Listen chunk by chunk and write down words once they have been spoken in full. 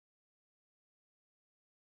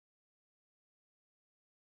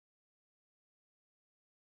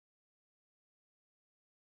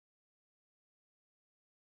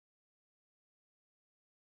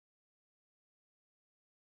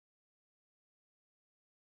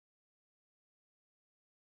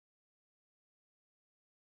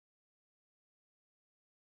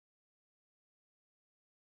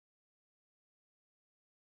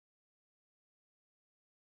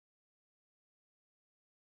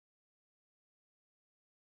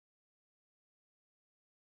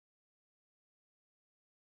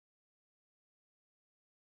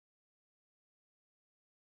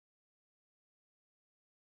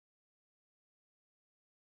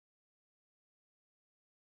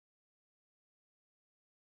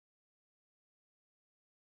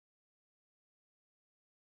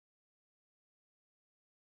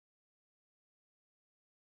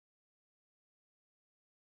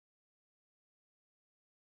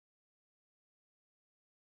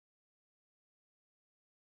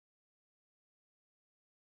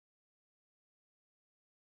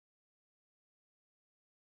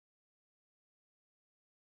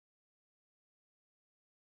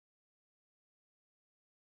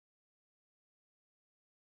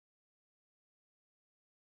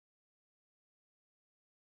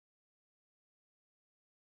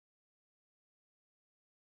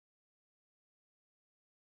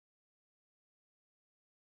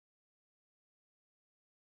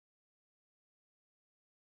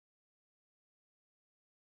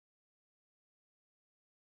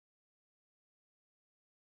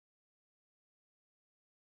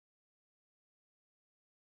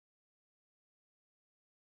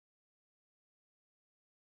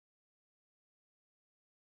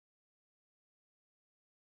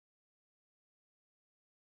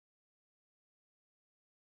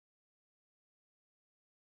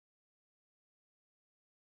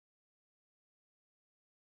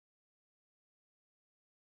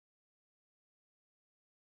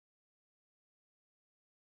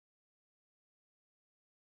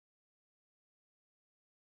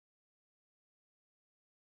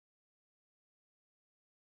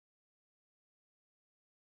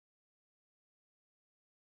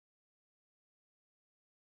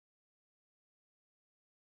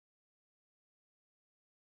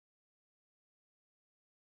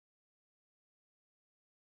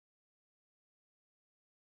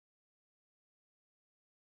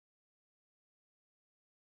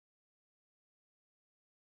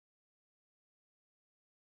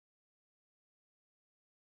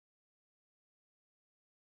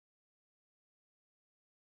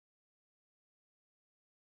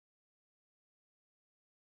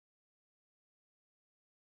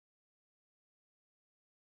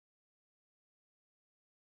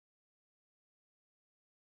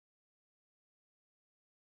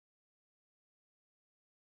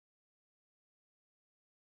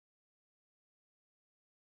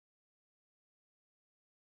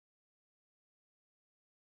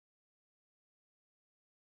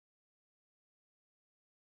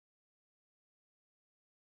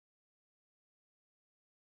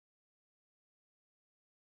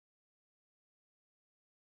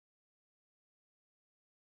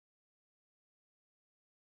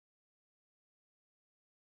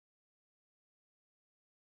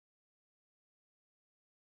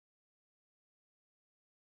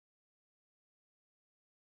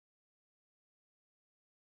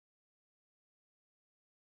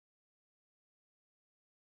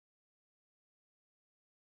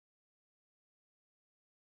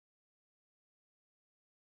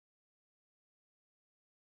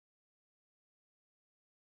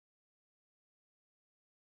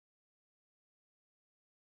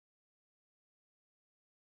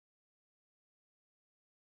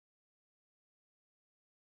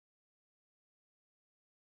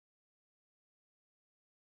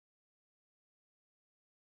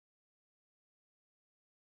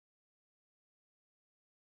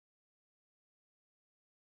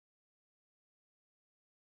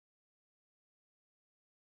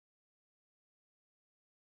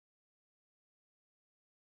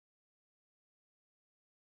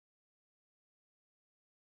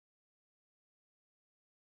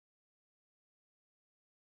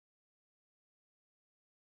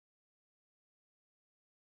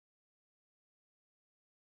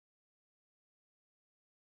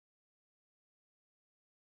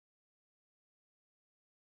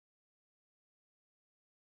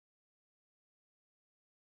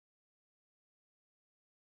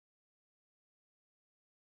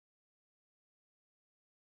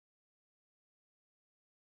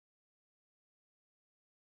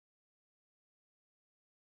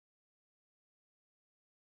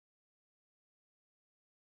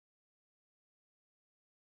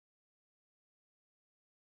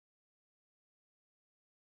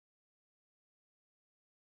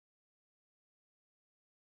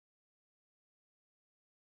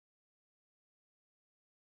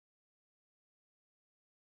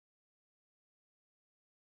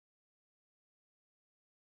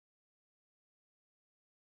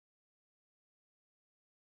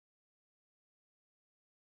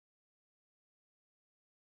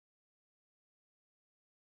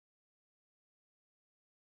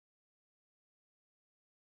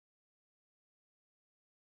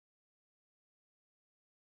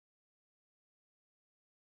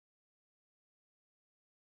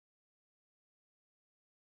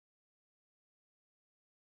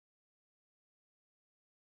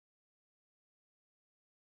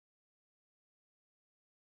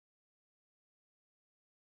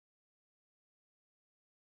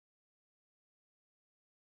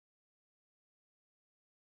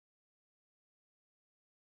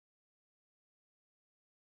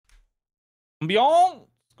Beyond.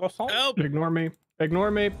 Help! Ignore me.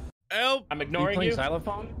 Ignore me. Help! I'm ignoring you.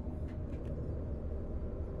 Xylophone?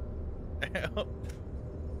 Help!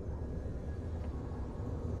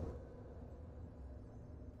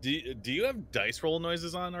 Do you have dice roll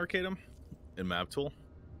noises on Arcadum in Map Tool?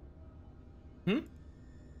 Hmm?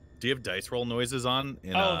 Do you have dice roll noises on?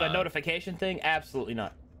 In, The notification thing? Absolutely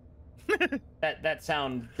not. that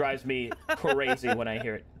sound drives me crazy when I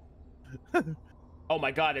hear it. Oh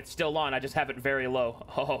my god, it's still on. I just have it very low.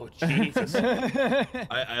 Oh Jesus.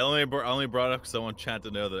 I only brought up because I want chat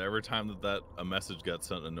to know that every time that a message got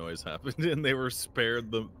sent, a noise happened, and they were spared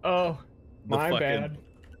the. Oh, my bad.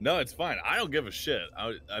 No, it's fine. I don't give a shit.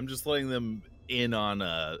 I'm just letting them in on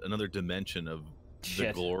another dimension of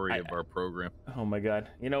the glory of our program. Oh my god.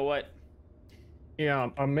 You know what? Yeah,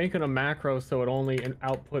 I'm making a macro so it only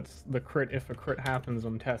outputs the crit if a crit happens.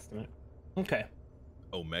 I'm testing it. Okay.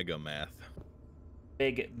 Omega math.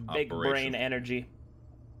 Big brain energy.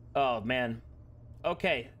 Oh man.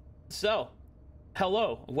 Okay. So,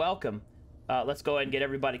 hello, welcome. Let's go ahead and get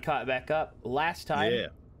everybody caught back up. Last time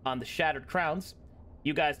on the Shattered Crowns,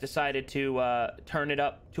 you guys decided to turn it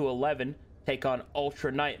up to 11, take on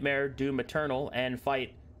Ultra Nightmare, Doom Eternal, and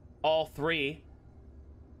fight all 3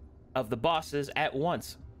 of the bosses at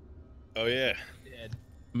once. Oh yeah. Let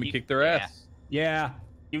me kick their ass. Yeah.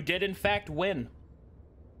 You did in fact win.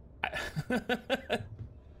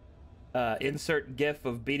 Insert gif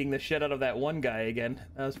of beating the shit out of that one guy again.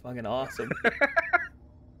 That was fucking awesome.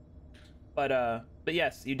 But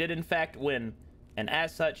yes, you did in fact win, and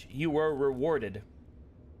as such, you were rewarded.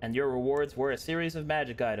 And your rewards were a series of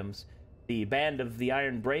magic items: the Band of the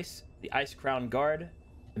Iron Brace, the Ice Crown Guard,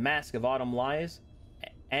 the Mask of Autumn Lies,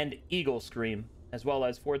 and Eagle Scream, as well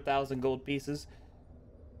as 4,000 gold pieces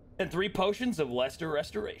and 3 potions of Lesser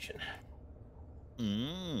Restoration.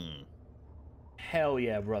 Hell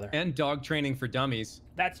yeah, brother. And dog training for dummies.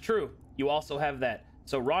 That's true. You also have that.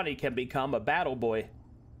 So Ronnie can become a battle boy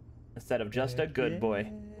instead of just a good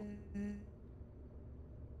boy.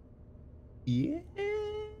 Yeah.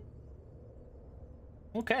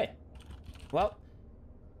 Okay. Well,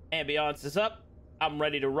 ambiance is up. I'm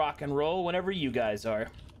ready to rock and roll whenever you guys are.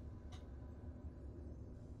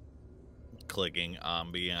 Clicking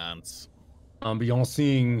ambiance.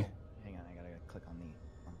 Ambiancing. Hang on, I gotta click on the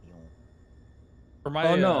ambiance. For my,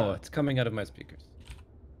 oh no, it's coming out of my speakers.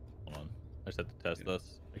 Hold on. I just have to test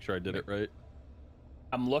this. Make sure I did it right.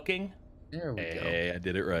 I'm looking. There we go. Hey, I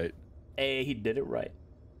did it right. Hey, he did it right.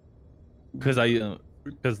 Because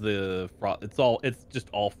the frost, it's just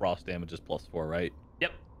all frost damage is +4, right?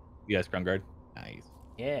 Yep. You guys crown guard. Nice.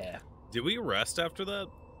 Yeah. Did we rest after that?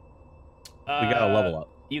 We got a level up.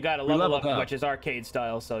 You got a level up, which is arcade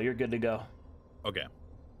style, so you're good to go. Okay.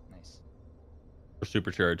 Nice. We're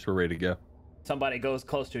supercharged. We're ready to go. Somebody goes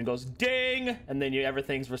close to you and goes ding, and then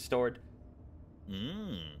everything's restored.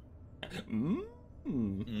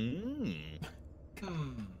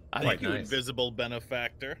 I like you, invisible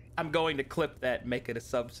benefactor. I'm going to clip that, make it a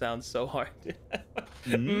sub sound so hard.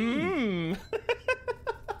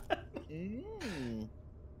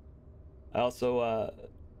 Also,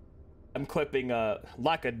 I'm clipping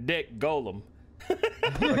like a dick golem. Dick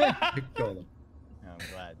golem. I'm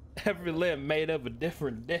glad. Every limb made of a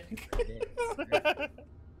different dick.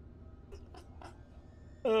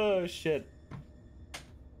 Oh shit.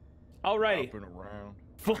 Alrighty. Up and around.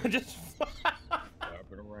 Just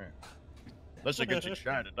Up and around. Unless it gets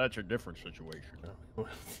excited, that's a different situation.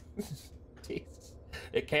 Jesus.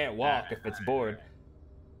 It can't walk if it's bored.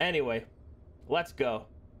 Anyway, let's go.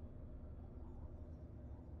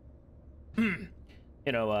 You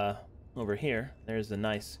know, over here, there's a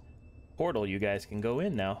nice portal you guys can go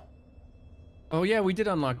in now. Oh yeah, we did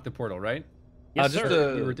unlock the portal, right? Yes, just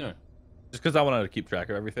sir. We were doing. Just because I wanted to keep track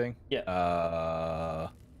of everything. Yeah.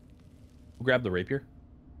 Grab the rapier.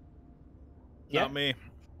 Yeah. Not me.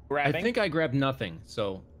 Grabbing. I think I grabbed nothing,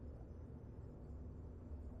 so.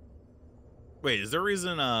 Wait, is there a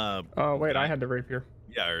reason? Oh wait, I had the rapier.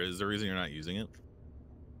 Yeah, or is there a reason you're not using it?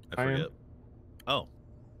 I I am. forget. Oh,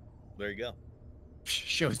 there you go.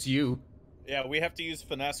 Shows you. Yeah, we have to use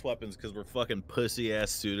finesse weapons because we're fucking pussy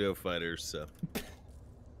ass pseudo fighters. So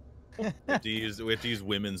we have to use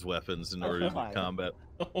women's weapons in order to combat.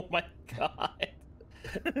 Oh my god.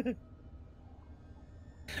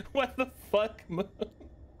 What the fuck?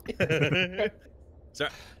 Sorry,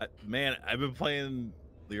 man, I've been playing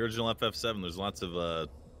the original FF7. There's lots of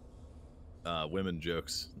women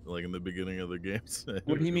jokes like in the beginning of the games.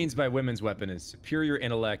 What he means by women's weapon is superior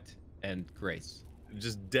intellect and grace.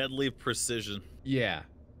 Just deadly precision. Yeah.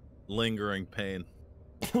 Lingering pain.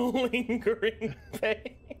 Lingering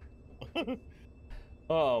pain.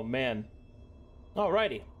 Oh man.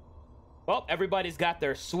 Alrighty. Well, everybody's got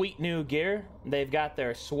their sweet new gear. They've got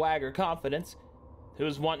their swagger confidence.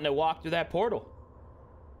 Who's wanting to walk through that portal?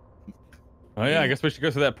 Oh yeah, I guess we should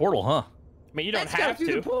go through that portal, huh? I mean, you don't Let's have go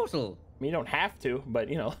through to. the portal. I mean, you don't have to, but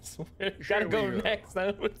you know, gotta go next.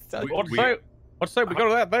 Let's say we go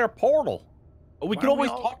to that there portal. We can always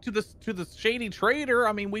talk to this shady trader.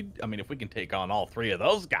 I mean, if we can take on all three of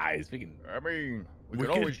those guys, we can. I mean, we could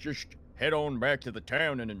always just head on back to the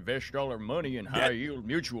town and invest all our money in high-yield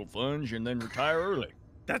mutual funds and then retire early.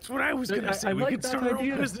 That's what I was gonna say. We could start our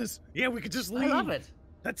own business. Yeah, we could just leave. I love it.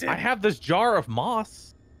 That's it. I have this jar of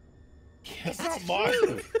moss. That's not moss.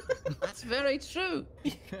 That's very true.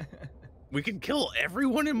 We can kill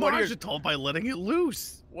everyone in Margital by letting it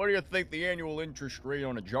loose. What do you think the annual interest rate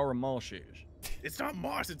on a jar of moss is? It's not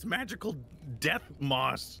moss. It's magical death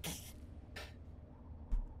moss.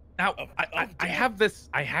 Now, I have this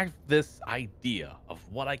idea of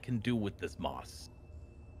what I can do with this moss.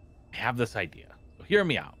 I have this idea. So hear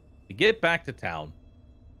me out. We get back to town.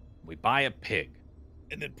 We buy a pig.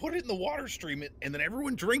 And then put it in the water stream, and then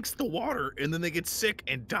everyone drinks the water, and then they get sick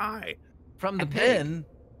and die. From the And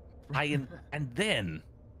pig. then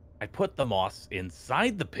I put the moss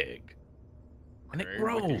inside the pig, and it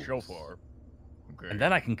grows. So far. Okay. And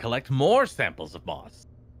then I can collect more samples of moss.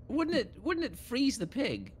 Wouldn't it freeze the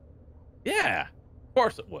pig? Yeah, of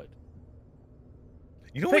course it would.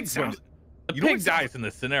 You know The what pig sounds? The You know pig what sounds- dies in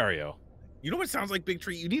this scenario. You know what sounds like, Big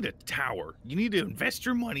Tree? You need a tower. You need to invest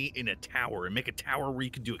your money in a tower and make a tower where you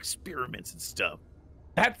can do experiments and stuff.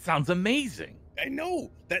 That sounds amazing. I know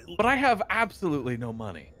that, But I have absolutely no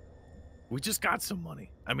money. we just got some money.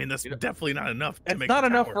 I mean, that's definitely not enough to It's make. not a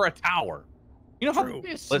enough tower. for a tower. You know how? True.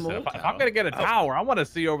 Listen, if I'm gonna get a tower, I want to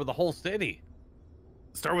see over the whole city.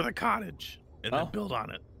 Start with a cottage and then build on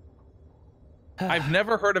it. I've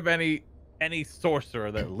never heard of any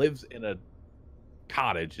sorcerer that lives in a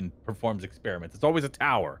cottage and performs experiments. It's always a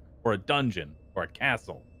tower or a dungeon or a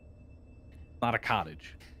castle, not a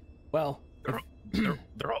cottage. Well,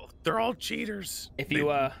 They're all cheaters. if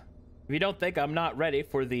you don't think I'm not ready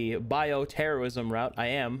for the bioterrorism route, I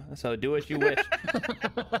am. So do as you wish.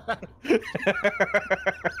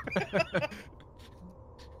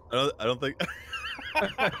 I don't think.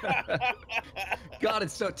 God,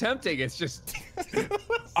 it's so tempting. It's just.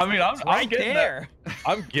 I mean, I'm getting there.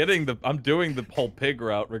 I'm doing the whole pig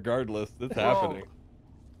route regardless. It's happening.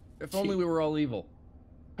 If only we were all evil.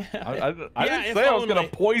 I Yeah, didn't if say I was gonna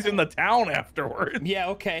only. poison the town afterwards. Yeah,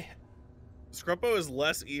 okay. Scrumpo is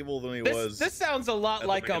less evil than he was. This sounds a lot at the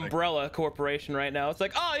like beginning. Umbrella Corporation right now. It's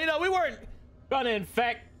like, oh, we weren't gonna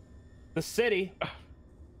infect the city,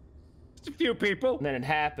 Just a few people. and then it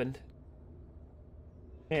happened.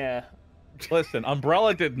 Yeah. Listen,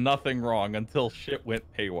 Umbrella did nothing wrong until shit went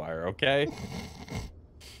haywire. Okay.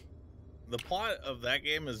 The plot of that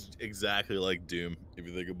game is exactly like Doom, if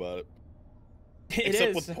you think about it. It Except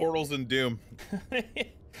is. with portals and Doom. that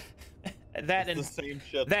It's and the same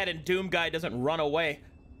shit. that and Doom guy doesn't run away.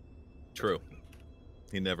 True.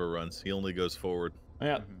 He never runs. He only goes forward.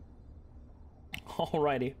 Yeah.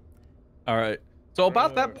 Alrighty. All right. So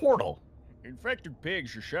about that portal. Infected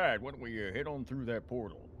pigs aside, why don't we head on through that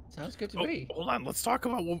portal? Sounds good to Oh, me. hold on. Let's talk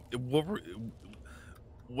about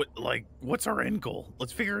what's our end goal?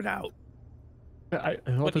 Let's figure it out. I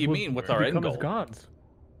What do you mean? What's our end become as goal? gods.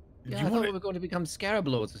 Yeah, You I thought wanna- we were going to become Skarab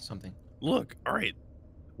Lords or something. Look, all right.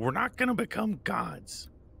 We're not gonna become gods.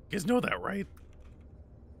 You guys know that, right?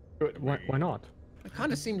 Why not? It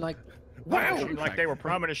kind of seemed like. Wow. Seemed like they were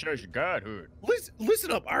promising us godhood.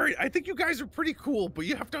 Listen up. All right, I think you guys are pretty cool, but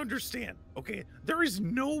you have to understand, okay? There is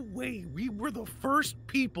no way we were the first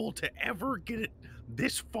people to ever get it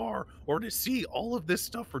this far or to see all of this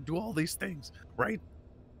stuff or do all these things, right?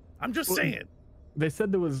 I'm just Well, saying. They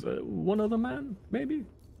said there was one other man, maybe.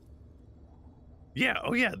 Yeah.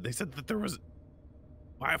 Oh, yeah. They said that there was.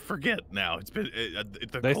 I forget now. It's been.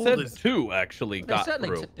 The They goal said is. two actually They got certainly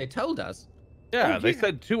through. they told us. Yeah, Oh, they yeah.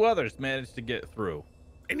 said two others managed to get through.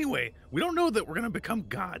 Anyway, we don't know that we're gonna become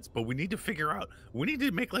gods, but we need to figure out. We need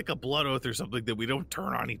to make like a blood oath or something that we don't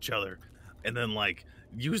turn on each other, and then like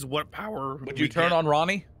use what power. Would we you turn get. on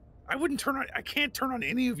Ronnie? I wouldn't turn on. I can't turn on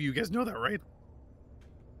any of you. You guys know that, right?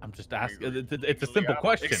 I'm just asking. It's a simple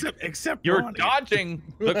question. Except You're Ronnie. dodging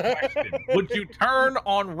the question. Would you turn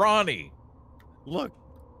on Ronnie? Look,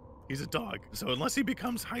 he's a dog, so unless he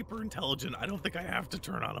becomes hyper intelligent, I don't think I have to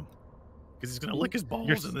turn on him because he's gonna lick his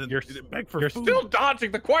balls and then beg for You're food. still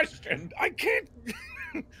dodging the question. I can't.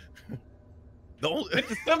 The only... It's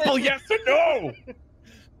a simple yes or no.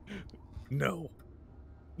 No.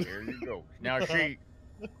 There you go. Now she,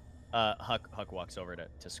 Huck walks over to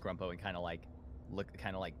Scrumpo and kind of like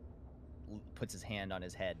puts his hand on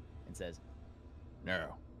his head and says,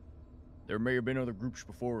 Now, there may have been other groups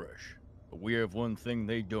before us, but we have one thing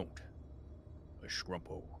they don't. A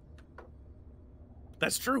scrumpo.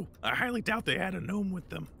 That's true. I highly doubt they had a gnome with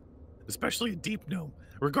them, especially a deep gnome.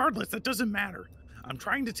 Regardless, that doesn't matter. I'm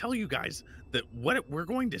trying to tell you guys that what we're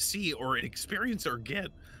going to see or experience or get,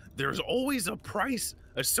 there's always a price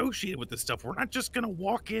associated with this stuff. We're not just going to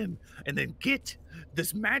walk in and then get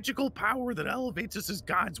this magical power that elevates us as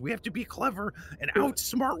gods. We have to be clever and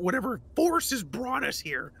outsmart whatever force has brought us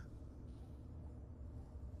here.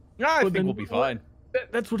 I think we'll be fine.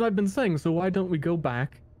 That's what I've been saying. So why don't we go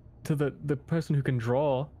back to the person who can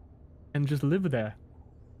draw and just live there?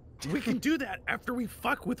 We can do that after we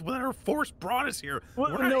fuck with what our force brought us here.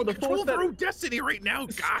 Well, We're not no, in the control force of our that- own destiny right now,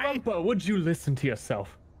 guy. Scrumpo, would you listen to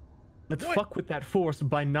yourself? Let's What? fuck with that force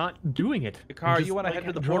by not doing it. Car, And you wanna just, head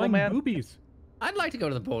to the drawing portal, man? Boobies. I'd like to go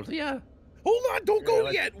to the portal. Yeah. Hold on, don't go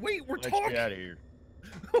let's- yet. Wait, we're Let's talking. get out of here.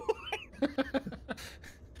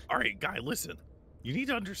 All right, guy, listen. You need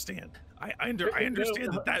to understand. I understand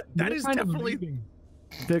that They're is kind of definitely. leaving.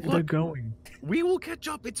 They're Look. going. We will catch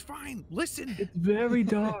up. It's fine. Listen, It's very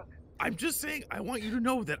dark. I'm just saying. I want you to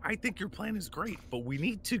know that I think your plan is great, but we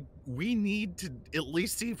need to at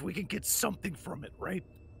least see if we can get something from it, right?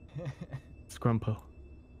 Scrumpo,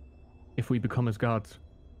 if we become as gods,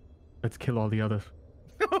 let's kill all the others.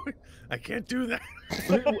 I can't do that.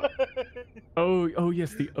 Oh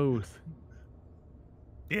yes, the oath.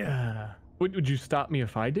 Yeah, Would you stop me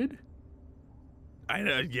if I did?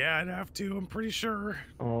 yeah, I'd have to. I'm pretty sure.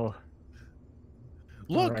 Oh,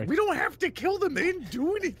 Look, Alright. we don't have to kill them. They didn't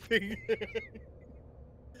do anything.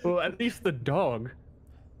 well, at least the dog.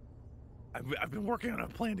 I've been working on a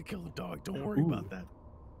plan to kill the dog. Don't worry Ooh. about that.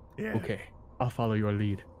 Yeah. Okay, I'll follow your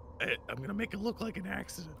lead. I'm gonna make it look like an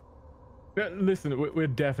accident. Listen, we're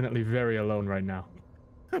definitely very alone right now.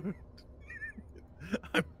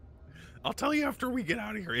 I'll tell you after we get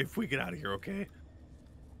out of here, if we get out of here, okay?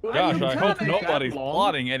 Gosh, I hope Take that nobody's long.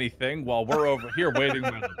 plotting anything while we're over here waiting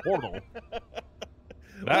by the portal.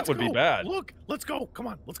 That Let's would be go. bad. Look, let's go. Come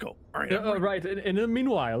on, let's go. All right. I'm ready. Right, and in the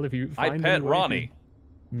meanwhile, if you I find pet any way to Ronnie.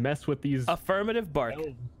 mess with these, Affirmative bark.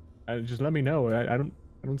 just let me know. I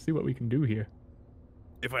don't see what we can do here.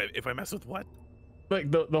 If I mess with what? Like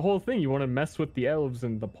the whole thing, you want to mess with the elves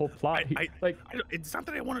and the whole plot. It's not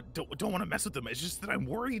that I don't want to mess with them. It's just that I'm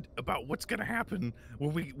worried about what's gonna happen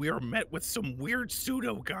when we are met with some weird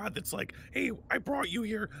pseudo god that's like, "Hey, I brought you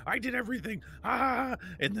here. I did everything."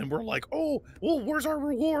 And then we're like, "Oh, well, where's our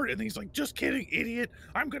reward?" And he's like, "Just kidding, idiot.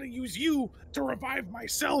 I'm gonna use you to revive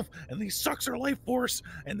myself." And he sucks our life force,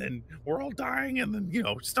 and then we're all dying, and then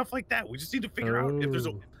stuff like that. We just need to figure out if there's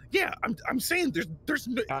a. Oh. Yeah, I'm saying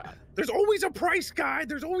there's always a price, guy.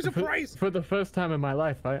 There's always a price. For the first time in my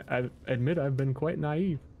life, I admit I've been quite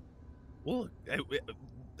naive. Well,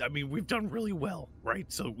 I mean, we've done really well, right?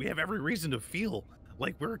 So we have every reason to feel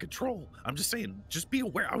like we're in control. I'm just saying, just be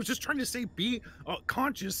aware. I was just trying to say, be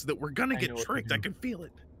conscious that we're gonna I get know what to tricked. I do. can feel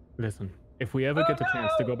it. Listen, if we ever get the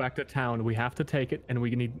chance to go back to town, we have to take it, and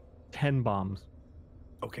we need 10 bombs.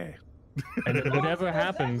 Okay. And if it ever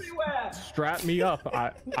happens, strap me up.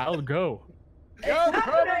 I'll go.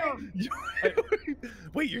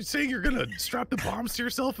 Wait, you're saying you're gonna strap the bombs to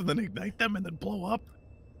yourself and then ignite them and then blow up?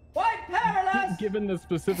 Given the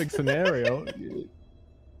specific scenario.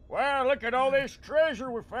 Well, look at all this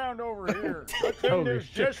treasure we found over here. Good thing Holy there's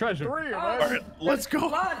shit, just the treasure. three of All us. right, let's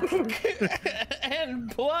go.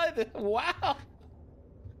 And blood. Wow.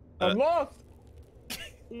 I'm lost.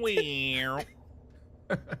 Wow.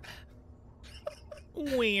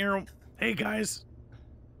 Wow. Hey guys.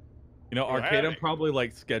 You know, Well, Arcadum howdy. probably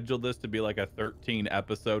like scheduled this to be like a 13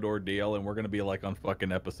 episode ordeal, and we're gonna be like on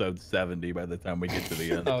fucking episode 70 by the time we get to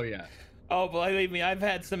the end. Oh yeah. Oh, believe me, I've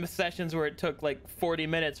had some sessions where it took like 40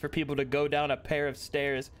 minutes for people to go down a pair of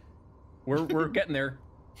stairs. We're getting there.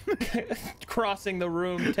 Crossing the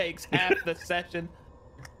room takes half the session.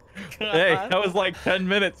 Hey, that was like 10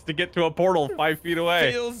 minutes to get to a portal 5 feet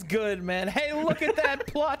away. Feels good, man. Hey, look at that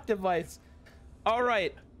plot device. All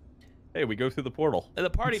right. Hey, we go through the portal. The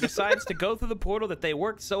party decides to go through the portal that they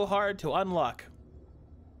worked so hard to unlock.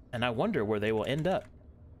 And I wonder where they will end up.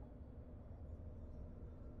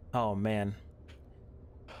 Oh, man.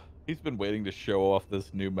 He's been waiting to show off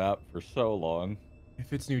this new map for so long.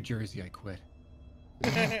 If it's New Jersey, I quit.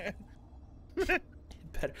 It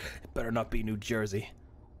better not be New Jersey.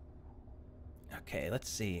 Okay, let's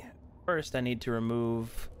see. First, I need to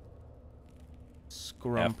remove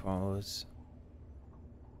Scrumpos.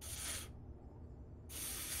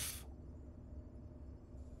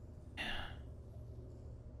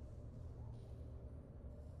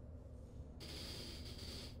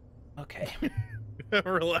 Okay.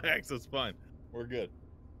 Relax, it's fine. We're good.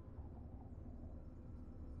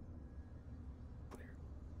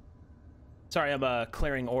 Sorry, I'm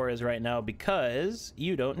clearing auras right now because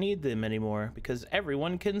you don't need them anymore because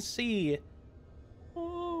everyone can see.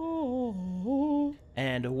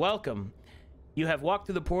 And welcome. You have walked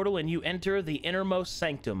through the portal and you enter the innermost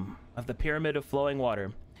sanctum of the Pyramid of Flowing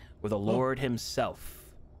Water, where the Lord himself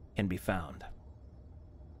can be found.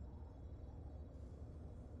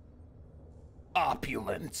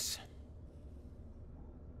 Opulence.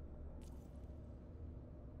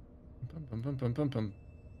 Bum, bum, bum, bum, bum, bum.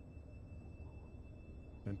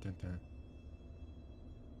 Dun, dun, dun.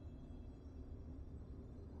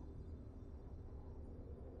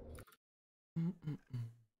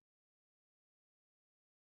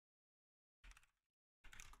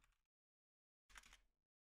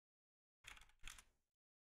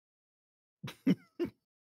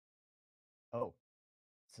 Oh,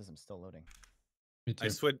 it says I'm still loading. Me too.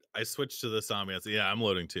 I switched to this ambiance. Yeah, I'm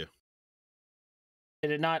loading too.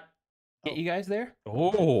 Did it not get you guys there?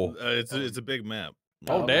 Oh, It's a big map.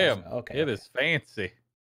 oh, okay. damn. Okay. It is fancy.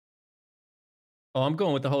 Oh, I'm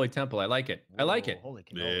going with the Holy Temple. I like it. I like Whoa, it. Holy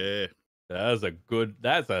cannoli. Yeah. That's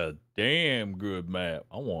a damn good map.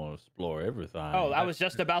 I want to explore everything. Oh, I was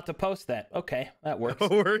just about to post that. Okay, that works. Oh,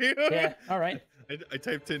 were you? Yeah, all right. I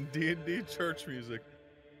typed in D&D church music.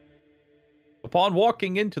 Upon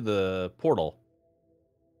walking into the portal,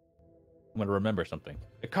 I'm going to remember something.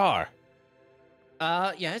 The car.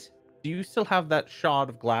 Yes. Do you still have that shard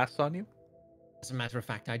of glass on you? As a matter of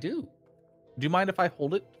fact, I do. Do you mind if I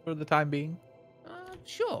hold it for the time being?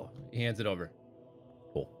 Sure. He hands it over.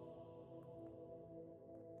 Cool.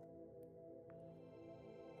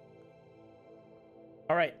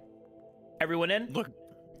 All right. Everyone in? Look,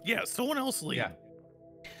 yeah, someone else lead. Yeah.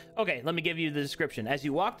 Okay, let me give you the description. As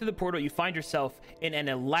you walk through the portal, you find yourself in an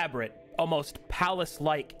elaborate, almost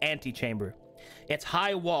palace-like antechamber. Its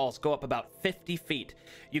high walls go up about 50 feet.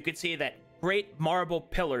 You can see that great marble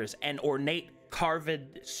pillars and ornate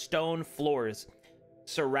carved stone floors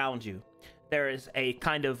surround you. There is a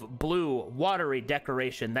kind of blue, watery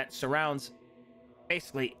decoration that surrounds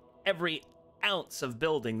basically every ounce of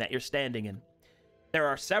building that you're standing in. There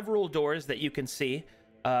are several doors that you can see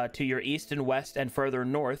to your east and west and further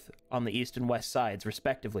north on the east and west sides,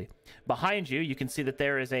 respectively. Behind you, you can see that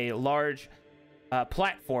there is a large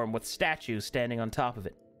platform with statues standing on top of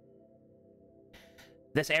it.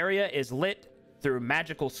 This area is lit through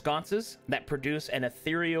magical sconces that produce an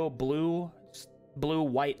ethereal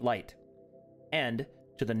blue-white light. And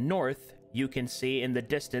to the north, you can see in the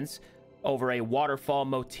distance over a waterfall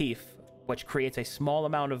motif, which creates a small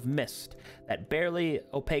amount of mist that barely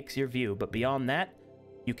opaques your view, but beyond that,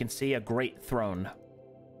 you can see a great throne.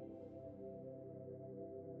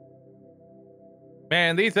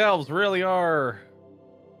 Man, these elves really are...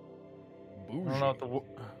 I Bougie. don't know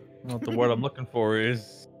what the word I'm looking for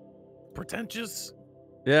is. Pretentious.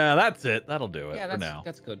 Yeah, that's it. That'll do it Yeah, for that's now.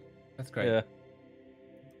 that's good. That's great. Yeah.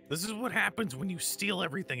 This is what happens when you steal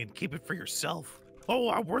everything and keep it for yourself.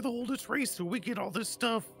 Oh, we're the oldest race, so we get all this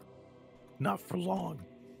stuff. Not for long.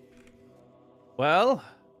 Well,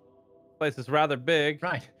 place is rather big.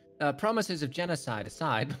 Right. Promises of genocide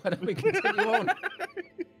aside, why don't we continue on?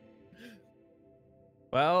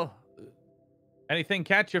 Well, anything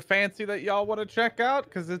catch your fancy that y'all want to check out?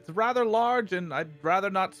 Because it's rather large and I'd rather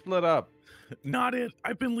not split up. Not it.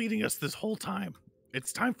 I've been leading us this whole time.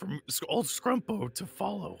 It's time for old Scrumpo to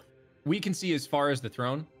follow. We can see as far as the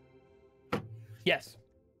throne. Yes,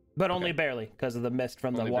 but only barely because of the mist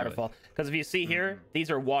from the Only barely. waterfall. Because if you see here, these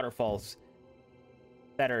are waterfalls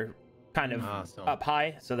that are kind of so- up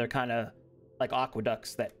high, so they're kind of like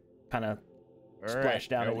aqueducts that kind of splash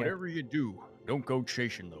down now in here. whatever you do, don't go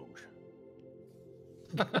chasing those.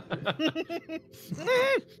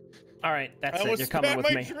 All right, that's it. You're coming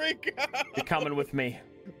with me. You're coming with me.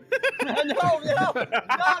 no,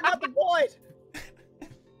 not the boys.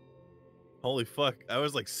 Holy fuck. I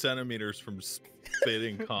was like centimeters from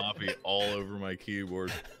spitting coffee all over my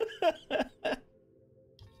keyboard.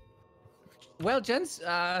 Well, gents,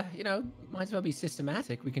 might as well be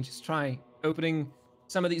systematic. We can just try opening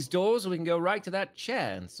some of these doors, or we can go right to that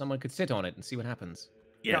chair, and someone could sit on it and see what happens.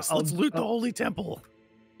 Yes, let's loot the Holy Temple.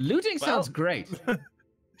 Looting sounds great.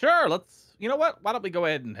 Sure, let's... You know what? Why don't we go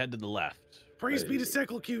ahead and head to the left? Praise be to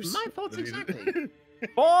Seclecuse. My thoughts exactly.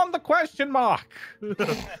 Form the question mark.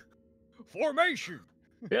 Formation!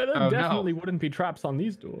 Yeah, there Oh, no. definitely wouldn't be traps on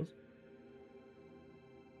these doors.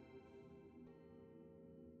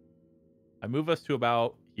 I move us to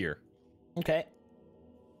about here. Okay.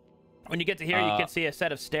 When you get to here, you can see a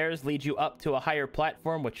set of stairs lead you up to a higher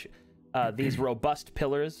platform, which These robust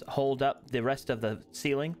pillars hold up the rest of the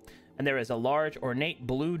ceiling, and there is a large, ornate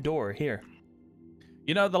blue door here.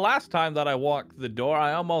 You know, the last time that I walked the door,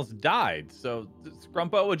 I almost died. So,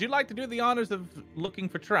 Scrumpo, would you like to do the honors of looking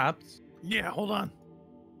for traps? Yeah, hold on.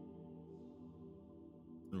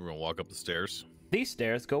 We're gonna walk up the stairs. These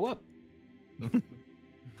stairs go up.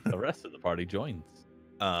 The rest of the party joins.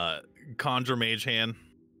 Conjure mage hand.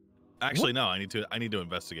 Actually, no. I need to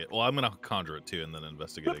investigate. Well, I'm gonna conjure it too, and then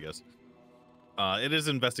investigate. I guess. It is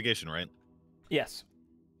investigation, right? Yes.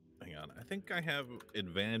 Hang on. I think I have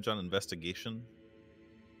advantage on investigation.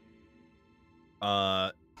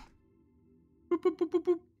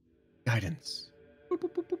 Guidance.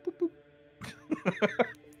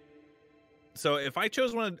 So if I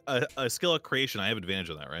chose a skill of creation, I have advantage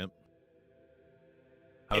on that, right?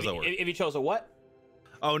 How does that work? If you chose a what?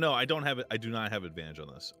 Oh no, I don't have it. I do not have advantage on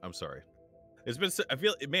this. I'm sorry. It's been. I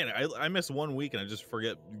feel, man. I miss 1 week and I just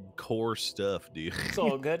forget core stuff, dude. It's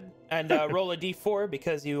all good. And roll a d4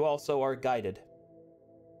 because you also are guided.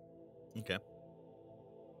 Okay.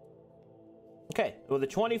 Okay, with a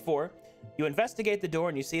 24, you investigate the door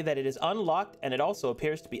and you see that it is unlocked and it also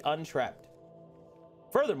appears to be untrapped.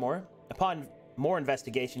 Furthermore, upon more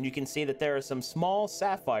investigation, you can see that there are some small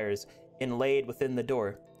sapphires inlaid within the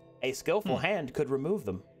door. A skillful hand could remove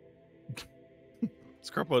them.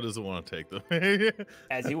 Skarbo doesn't want to take them.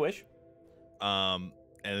 As you wish. And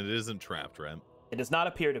it isn't trapped, right? It does not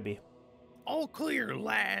appear to be. All clear,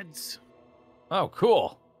 lads. Oh,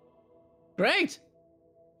 cool. Great.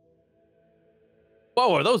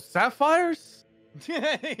 Whoa, are those sapphires?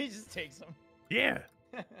 He just takes them. Yeah.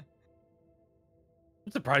 I'm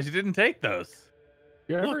surprised you didn't take those.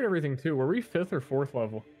 Yeah, I Look. heard everything too. Were we 5th or 4th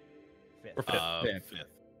level? Or fifth. Fifth.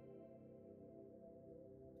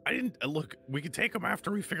 I didn't look. We could take them after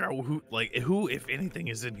we figure out who, if anything,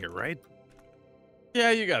 is in here, right?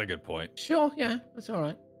 Yeah, you got a good point. Sure, yeah, that's all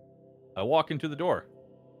right. I walk into the door.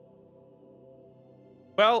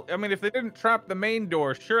 Well, I mean, if they didn't trap the main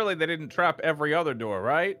door, surely they didn't trap every other door,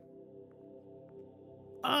 right?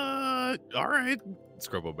 All right.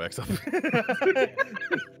 Scrubbo backs up.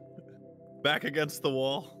 Back against the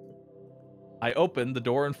wall. I open the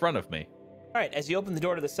door in front of me. All right, as you open the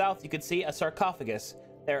door to the south, you can see a sarcophagus.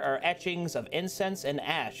 There are etchings of incense and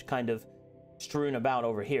ash kind of strewn about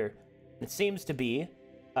over here. It seems to be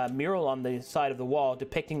a mural on the side of the wall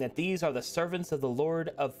depicting that these are the servants of the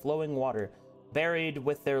Lord of Flowing Water, buried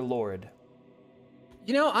with their lord.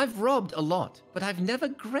 You know, I've robbed a lot, but I've never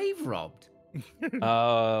grave robbed.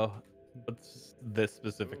 What's this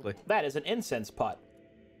specifically? That is an incense pot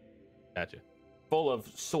Gotcha. full of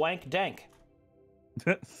swank dank.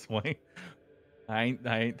 Swing. I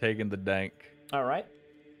ain't taking the dank. All right.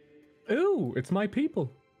 Ooh, it's my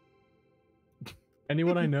people.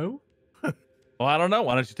 Anyone I know? Well, I don't know.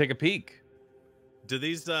 Why don't you take a peek? Do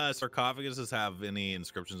these sarcophaguses have any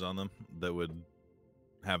inscriptions on them that would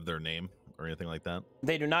have their name or anything like that?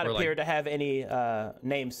 They do not Or appear to have any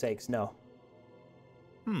namesakes, no.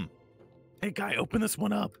 Hey, guy, open this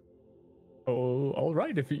one up. Oh, all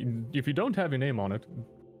right. If you don't have your name on it,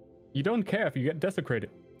 you don't care if you get desecrated.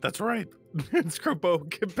 That's right.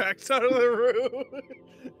 Scrubbo backs out of the room.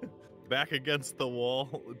 Back against the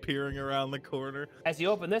wall, peering around the corner. As you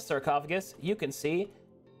open this sarcophagus, you can see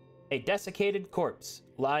a desiccated corpse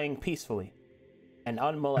lying peacefully and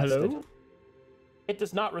unmolested. Hello? It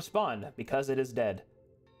does not respond because it is dead.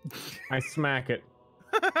 I smack it.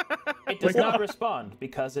 It does not respond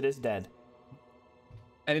because it is dead.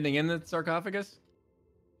 Anything in the sarcophagus?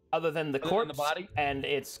 Other than the Other than corpse the body? and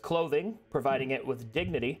its clothing, providing it with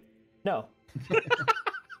dignity, no.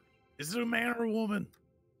 Is it a man or a woman?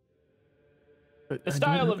 The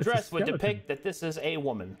style of dress would depict that this is a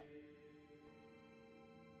woman.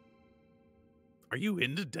 Are you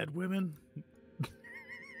into dead women?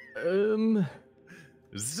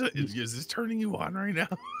 Is this turning you on right now?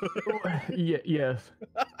 Yes.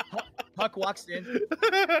 Huck walks in.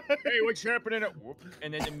 Hey, what's happening?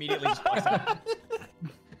 And then immediately just walks out.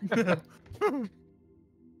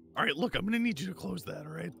 All right, look, I'm gonna need you to close that.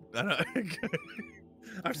 All right,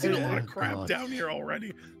 I've seen a lot of crap God. down here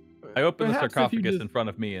already. I open the Perhaps if you sarcophagus just in front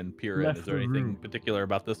of me and peer in. left Is there the anything room. particular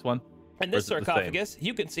about this one? In Or this is it the same? sarcophagus,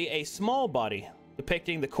 you can see a small body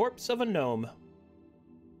depicting the corpse of a gnome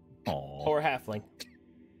Aw. or halfling.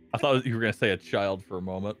 I thought you were going to say a child for a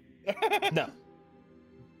moment. No.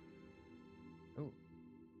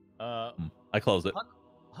 I close it.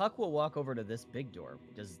 Huck will walk over to this big door.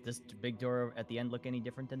 Does this big door at the end look any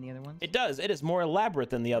different than the other ones? It does. It is more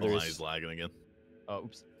elaborate than the Hold on, others. he's lagging again. Oh,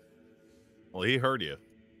 oops. Well, he heard you.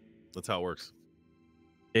 That's how it works.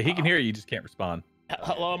 Yeah, he can hear you, just can't respond.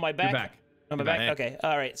 Hello, am I back? You're back. Am I back? Okay.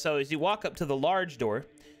 All right. So as you walk up to the large door,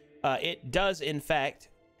 it does in fact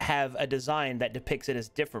have a design that depicts it as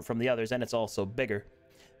different from the others, and it's also bigger.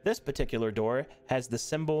 This particular door has the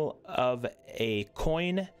symbol of a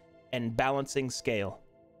coin and balancing scale.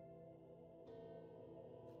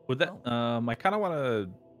 Would that? I kind of want to.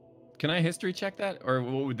 Can I history check that, or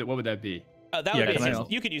what would that be? That would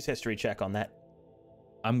be you could use history check on that.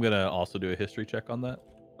 I'm gonna also do a history check on that.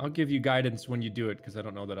 I'll give you guidance when you do it, because I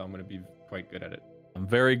don't know that I'm gonna be quite good at it. I'm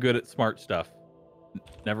very good at smart stuff.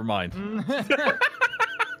 Never mind.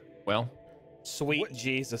 Well, sweet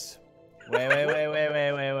Jesus. Wait.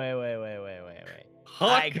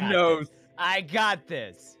 Huck knows. I got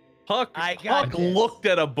this. Huck looked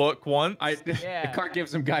at a book once. The card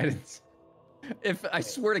gives him guidance. If I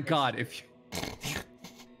swear to God, if you...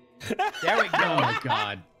 There we go. Oh my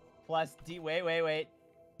God. Plus D. Wait.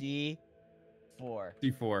 D4.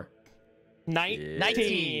 D4.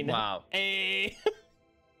 19. Wow.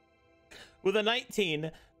 With a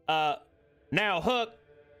 19, now Huck,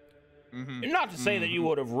 not to say that you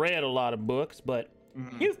would have read a lot of books, but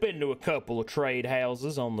you've been to a couple of trade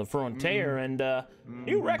houses on the frontier, and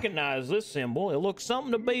you recognize this symbol. It looks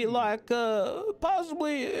something to be like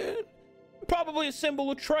probably a symbol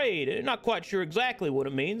of trade. Not quite sure exactly what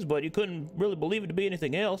it means, but you couldn't really believe it to be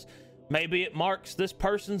anything else. Maybe it marks this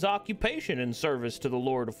person's occupation in service to the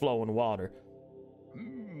Lord of Flowing Water.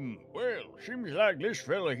 Well, seems like this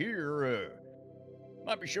fella here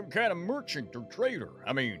might be some kind of merchant or trader.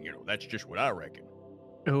 I mean, that's just what I reckon.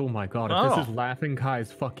 Oh my God! If this is Laughing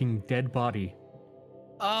Kai's fucking dead body.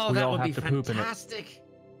 Oh, that would be fantastic.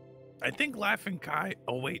 I think Laughing Kai.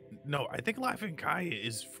 Oh wait, no. I think Laughing Kai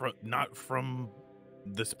is not from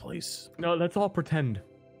this place. No, let's all pretend.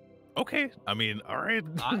 Okay. I mean, all right.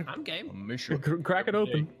 I'm game. Crack it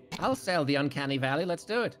open. I'll sail the Uncanny Valley. Let's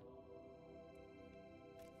do it.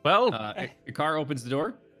 Well, Ikar opens the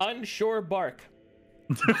door. Unsure bark.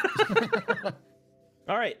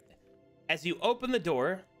 All right. As you open the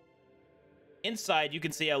door, inside you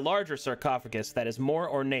can see a larger sarcophagus that is more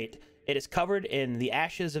ornate. It is covered in the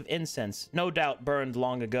ashes of incense, no doubt burned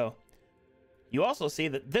long ago. You also see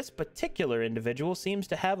that this particular individual seems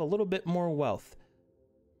to have a little bit more wealth.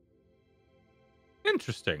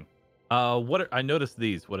 Interesting. I noticed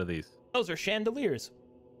these. What are these? Those are chandeliers.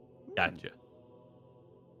 Gotcha.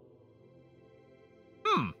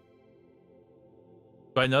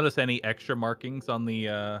 Do I notice any extra markings on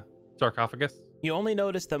the sarcophagus? You only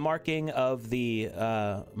notice the marking of the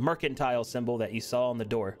mercantile symbol that you saw on the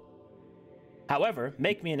door. However,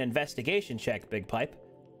 make me an investigation check, Big Pipe.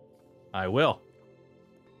 I will.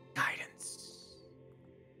 Guidance.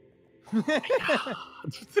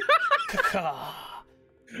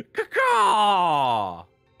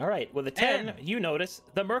 All right, with a 10, you notice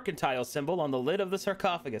the mercantile symbol on the lid of the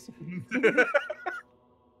sarcophagus.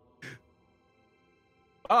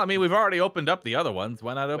 Oh, I mean, we've already opened up the other ones.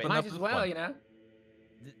 Why not open up this one? You know.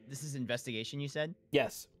 This is investigation, you said?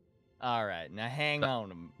 Yes. All right. Now hang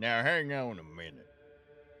on a minute.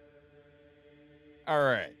 All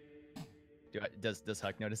right. Does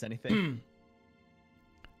Huck notice anything?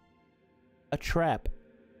 A trap.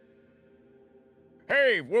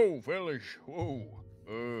 Hey, whoa, fellas, whoa.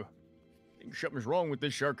 I think something's wrong with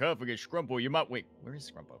this sarcophagus. Scrumpo, you might wait. Where is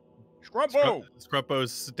Scrumpo? Scrumpo!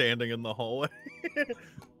 Scrumpo's standing in the hallway.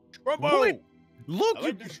 Scrumpo! Look!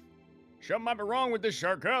 Something might be wrong with this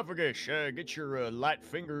sarcophagus. Get your light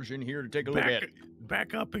fingers in here to take a look at it.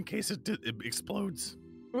 Back up in case it explodes.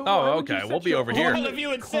 Oh, okay. We'll be over here. All of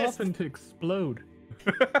you insist. Coffin to explode.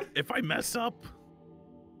 If I mess up.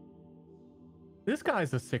 This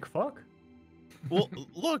guy's a sick fuck. Well,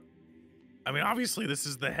 look. I mean, obviously, this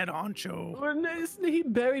is the head honcho. He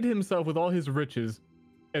buried himself with all his riches,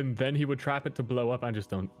 and then he would trap it to blow up. I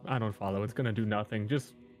don't follow. It's gonna do nothing.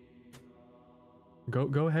 Just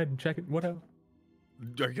go ahead and check it. Whatever.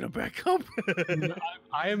 Are you gonna back up?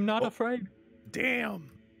 I am not afraid. Damn.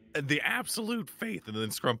 The absolute faith. And then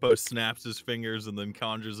Scrumpo snaps his fingers and then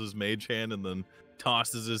conjures his mage hand and then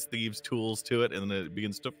tosses his thieves' tools to it, and then it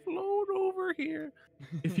begins to float over here.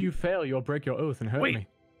 If you fail, you'll break your oath and hurt me.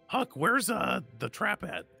 Huck, where's the trap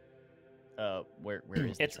at? Where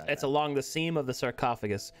is the trap It's at? along the seam of the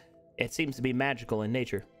sarcophagus. It seems to be magical in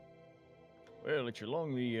nature. Well, it's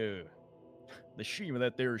along the seam of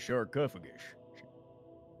that there sarcophagus.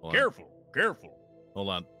 Hold Careful. Hold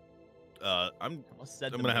on. I'm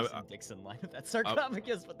Said I'm the gonna have Mason Dixon line of that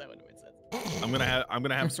sarcophagus, but that would make sense. I'm gonna have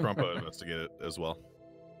Scrumpo investigate it as well.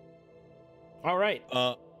 All right.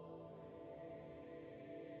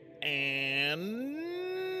 And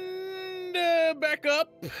back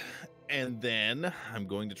up, and then I'm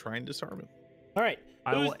going to try and disarm him. All right.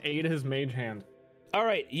 I will aid his mage hand. All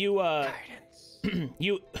right, you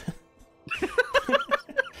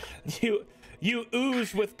you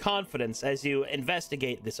ooze with confidence as you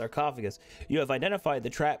investigate the sarcophagus. You have identified the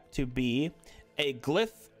trap to be a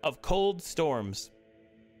glyph of cold storms.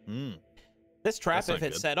 This trap, if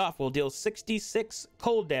it's set off, will deal 66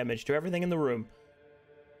 cold damage to everything in the room.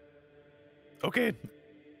 Okay.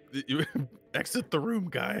 You exit the room,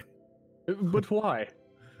 guy. But why?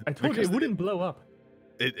 I told you it wouldn't blow up.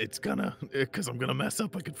 It's gonna, because I'm gonna mess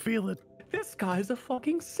up. I can feel it. This guy's a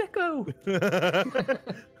fucking sicko.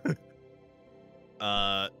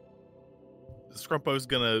 Scrumpo's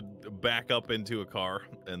gonna back up into a car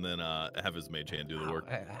and then have his mage hand do the work.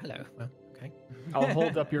 Hello. Well, okay. I'll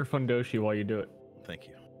hold up your fundoshi while you do it. Thank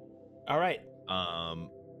you. All right.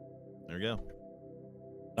 There we go.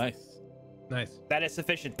 Nice. That is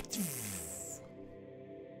sufficient.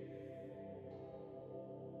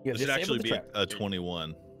 You have This should actually disabled the be trap. a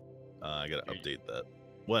 21. I gotta update that.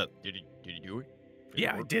 What? Did he do it?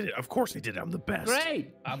 Yeah, I did it. Of course I did it. I'm the best.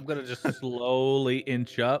 Great. I'm gonna just slowly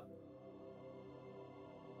inch up.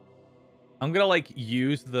 I'm gonna like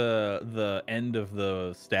use the end of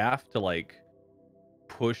the staff to like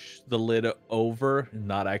push the lid over and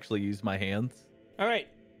not actually use my hands. All right.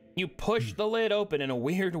 You push the lid open in a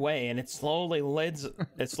weird way, and slowly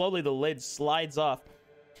the lid slides off.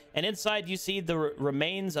 And inside you see the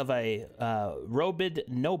remains of a robed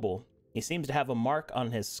noble. He seems to have a mark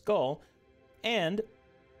on his skull and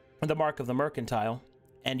the mark of the mercantile.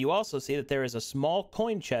 And you also see that there is a small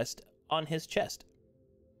coin chest on his chest.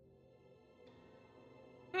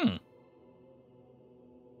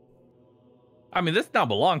 I mean, this now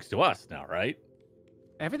belongs to us now, right?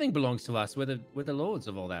 Everything belongs to us. We're the lords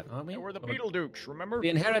of all that, aren't we? Yeah, we're the Beetle Dukes, remember? The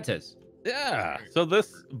inheritors. Yeah. So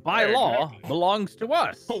this, by law, belongs to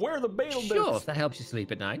us. Where are the Beetle Sure, Dukes? if that helps you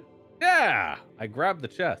sleep at night. Yeah. I grabbed the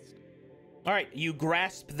chest. All right, you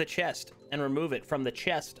grasp the chest and remove it from the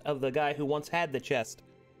chest of the guy who once had the chest.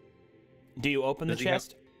 Do you open the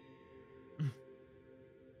chest?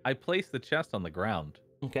 I place the chest on the ground.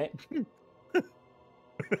 Okay.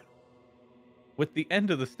 With the end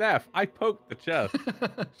of the staff, I poke the chest.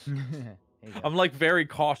 I'm like very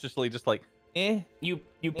cautiously just like, You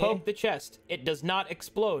poke the chest. It does not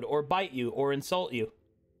explode or bite you or insult you.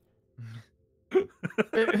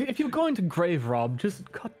 If you're going to grave rob, just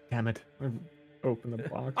god damn it, open the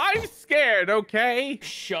box. I'm scared, okay?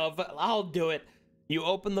 Shove. I'll do it. You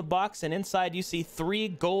open the box, and inside you see 3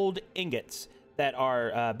 gold ingots that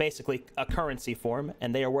are basically a currency form,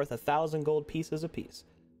 and they are worth 1,000 gold pieces apiece.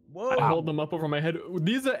 Whoa! I hold them up over my head.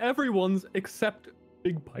 These are everyone's except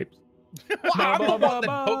Big Pipes.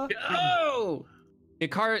 Oh!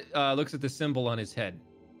 Ikar looks at the symbol on his head.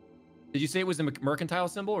 Did you say it was a mercantile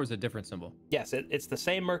symbol, or is it a different symbol? Yes, it's the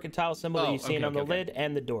same mercantile symbol that you've seen on the lid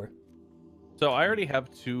and the door. So I already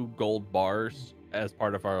have 2 gold bars as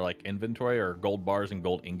part of our like inventory. Or gold bars and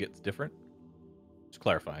gold ingots different? Just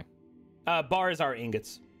clarifying. Bars are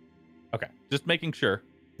ingots. Okay, just making sure.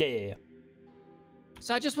 Yeah.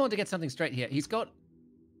 So I just wanted to get something straight here. He's got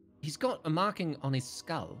a marking on his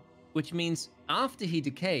skull, which means after he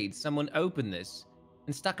decayed, someone opened this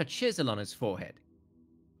and stuck a chisel on his forehead.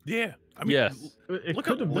 Yeah. I mean, yes. It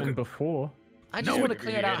could have been before. I just want to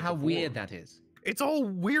clear out how weird that is. It's all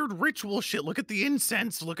weird ritual shit. Look at the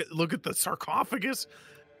incense. Look at the sarcophagus.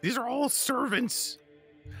 These are all servants.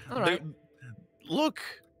 All right. Look.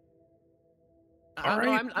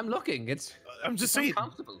 I'm looking. I'm just saying.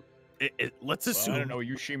 Comfortable. Let's assume. Well, I don't know.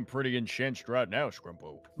 You seem pretty incensed right now,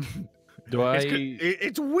 Scrumpo. Do I?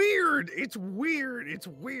 It's weird. It's weird. It's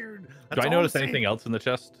weird. Do I notice anything else in the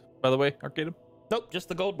chest? By the way, Arcadum? Nope, just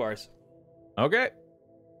the gold bars. Okay.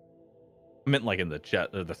 I meant like in the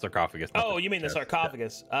chest, the sarcophagus. Oh, you mean the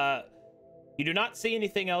sarcophagus? You do not see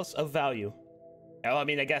anything else of value. Well, I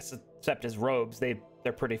mean, I guess except his robes,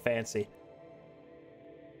 they're pretty fancy.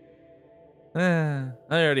 I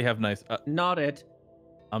already have nice. Not it.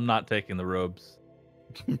 I'm not taking the robes.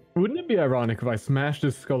 Wouldn't it be ironic if I smashed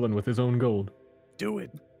his skull in with his own gold? Do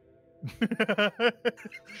it.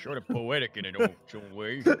 Sort of poetic in an old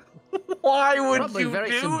way. Why would Probably you very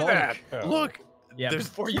do symbolic. that? Look. Yeah,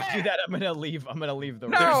 before you do that, I'm gonna leave the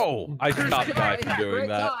room. No, I stopped Guy from doing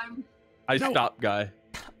that. I stopped Guy.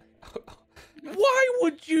 Why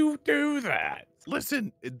would you do that?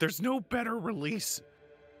 Listen, there's no better release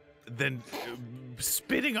than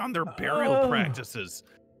spitting on their burial practices.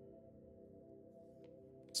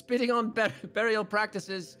 Spitting on burial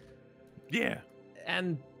practices. Yeah.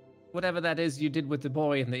 And whatever that is you did with the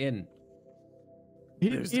boy in the inn. He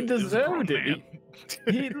deserved it.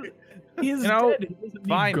 He's You know, dead. He doesn't need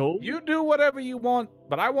Fine, gold. you do whatever you want,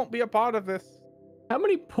 but I won't be a part of this. How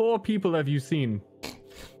many poor people have you seen?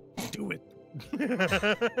 Do it.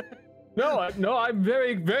 No,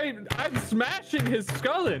 I'm smashing his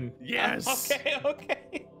skull in. Yes.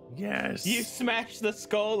 Okay. Yes. You smash the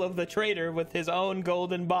skull of the traitor with his own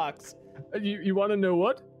golden box. You want to know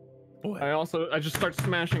what? What? I just start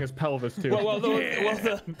smashing his pelvis too.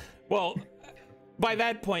 Well, by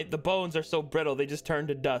that point, the bones are so brittle they just turn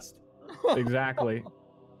to dust. Exactly.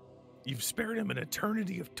 You've spared him an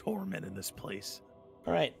eternity of torment in this place.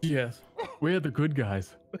 All right. Yes, we're the good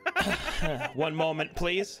guys. One moment,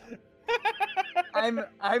 please. I'm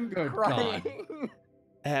Good crying.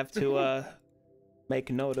 I have to make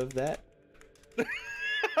note of that.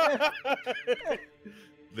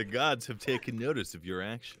 The gods have taken notice of your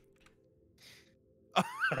action.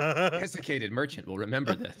 Desiccated merchant will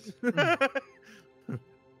remember this.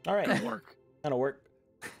 All right. Good work. That'll work.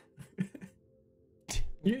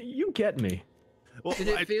 You get me. Well,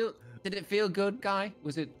 Did it feel good, Guy?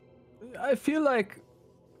 Was it? I feel like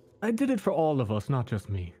I did it for all of us, not just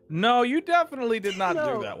me. No, you definitely did not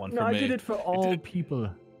do that one for no, me. I did it for all people.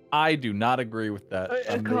 I do not agree with that.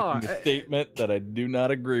 I'm making a statement that I do not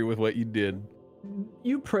agree with what you did.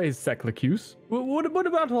 You praise Seclicus. What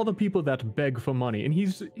about all the people that beg for money and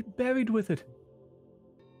he's buried with it?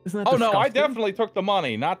 Isn't that Oh no, I disgusting? definitely took the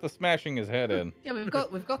money, not the smashing his head in. Yeah, we've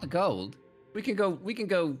got the gold. We can go.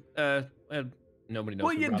 Nobody knows.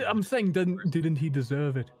 Well, who I'm saying, didn't he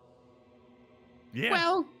deserve it? Yeah.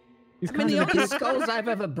 Well, He's I mean, the kind of only skulls I've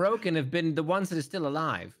ever broken have been the ones that are still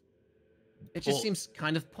alive. It just Well- seems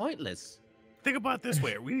kind of pointless. Think about it this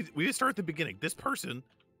way. We need to start at the beginning. This person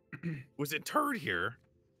was interred here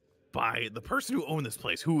by the person who owned this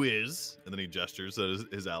place, who is, and then he gestures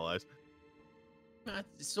at his allies.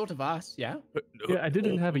 It's sort of us, yeah. Yeah, I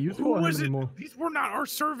didn't have a use Who for him was it? anymore. These were not our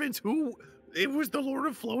servants. Who? It was the Lord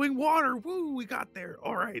of Flowing Water. Woo, we got there.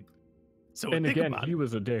 All right. So And think again, about he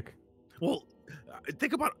was a dick. Well,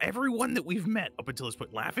 think about everyone that we've met up until this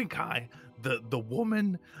point. Laughing Kai, the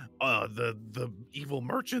woman, the evil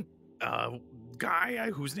merchant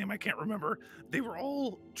guy whose name I can't remember. They were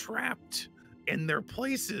all trapped in their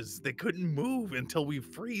places. They couldn't move until we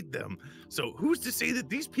freed them. So who's to say that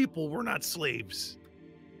these people were not slaves?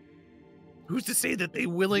 Who's to say that they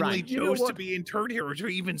willingly Right. You know chose to what? be interred here or to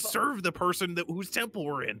even serve the person whose temple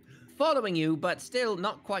we're in? Following you, but still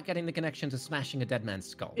not quite getting the connection to smashing a dead man's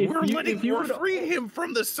skull. If We're you we're would- freeing him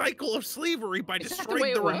from the cycle of slavery by Is that the destroying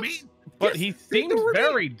way the it works? remain. But Yes, he the seems remain-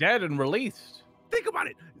 very dead and released. Think about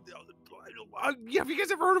it. Have you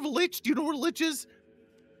guys ever heard of a lich? Do you know what a lich is?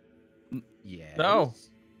 Yeah. No.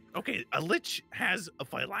 Okay, a lich has a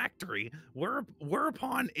phylactery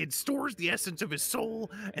whereupon it stores the essence of his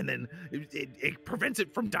soul and then it prevents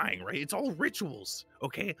it from dying, right? It's all rituals,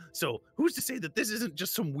 okay? So who's to say that this isn't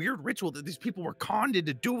just some weird ritual that these people were conned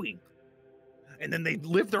into doing? And then they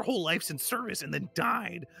lived their whole lives in service and then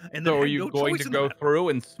died. And then So are had you no going choice to in the go matter. through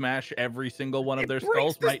and smash every single one of It their breaks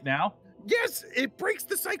skulls this- right now? Yes, it breaks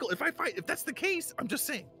the cycle. If that's the case, I'm just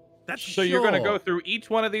saying. That's So you're going to go Sure. through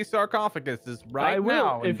each one of these sarcophaguses right I will,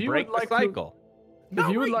 now and if you would break the like to- cycle. Not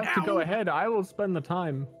If you would right like to go now. ahead, I will spend the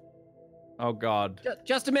time. Oh God.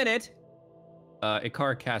 Just a minute.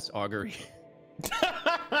 Ikar casts augury.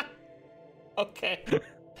 Okay.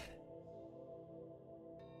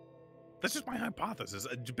 That's just my hypothesis,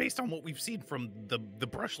 based on what we've seen from the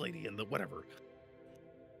brush lady and the whatever.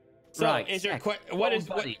 So Right, is your Sec. what Oh, is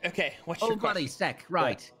what, buddy. okay? What's your Oh, buddy, question? Sec.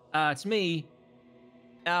 Right. It's me.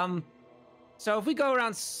 So if we go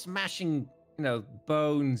around smashing,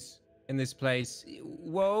 bones in this place,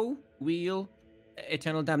 woe, weal,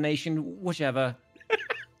 eternal damnation, whichever.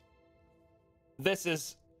 This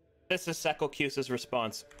is Secalcuse's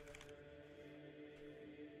response.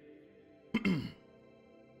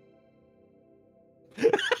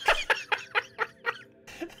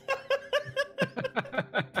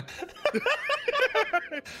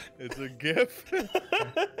 It's a gif.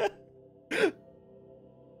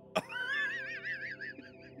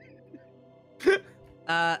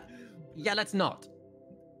 Yeah, let's not.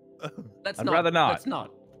 Let's I'd not. rather not. Let's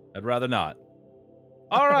not. I'd rather not.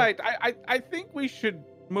 All right, I think we should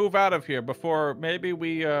move out of here before maybe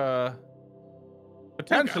we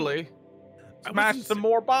potentially I smash wasn't some sa-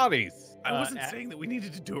 more bodies. I wasn't saying that we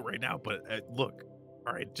needed to do it right now, but look,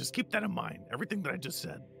 all right, just keep that in mind. Everything that I just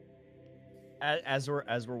said. As we're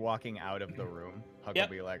walking out of the room, Huck Yep.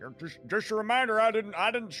 will be like, just a reminder, I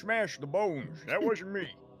didn't smash the bones. That wasn't me.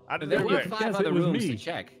 I didn't There do were that. Yes, 5 it other was rooms me. to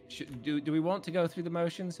check. Do we want to go through the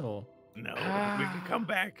motions or? No, we can come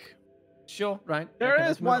back. Sure, right. There Okay, is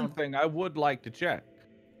let's move one on. thing I would like to check.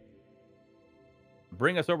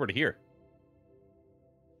 Bring us over to here.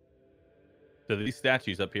 to these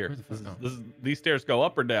statues up here. Where the fuck- These stairs go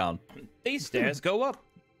up or down? These stairs go up.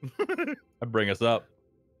 I bring us up.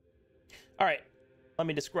 All right, let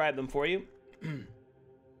me describe them for you.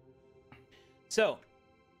 So,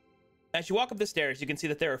 as you walk up the stairs, you can see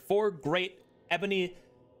that there are 4 great ebony...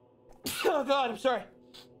 Oh god, I'm sorry.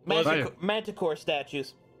 Manticore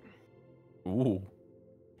statues. Ooh.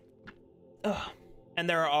 And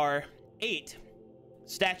there are 8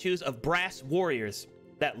 statues of brass warriors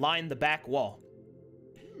that line the back wall.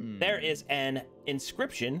 There is an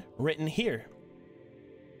inscription written here.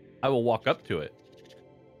 I will walk up to it.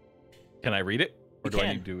 Can I read it? Or You do I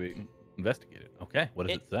can. need to investigate it? Okay, what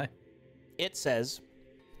does it say? It says,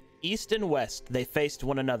 East and west they faced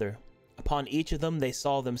one another. Upon each of them they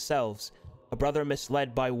saw themselves, a brother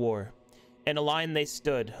misled by war. In a line they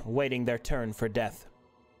stood, waiting their turn for death.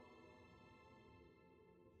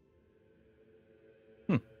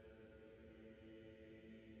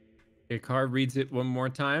 Icar reads it one more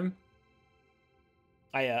time.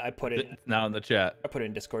 I put it. It's now in the chat. I put it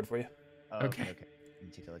in Discord for you. Oh, Okay. okay. Let me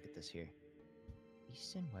take a look at this here.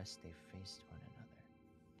 East and west, they faced one another.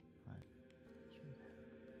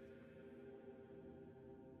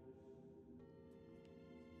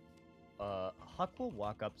 Huck will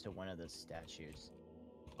walk up to one of the statues.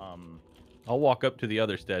 I'll walk up to the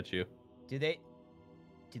other statue. Do they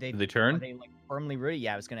turn? Are they like firmly rooted?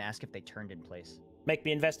 Yeah, I was gonna ask if they turned in place. Make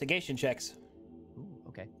me investigation checks. Ooh,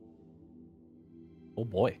 okay. Oh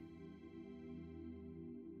boy.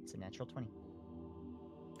 It's a natural 20.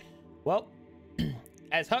 Well,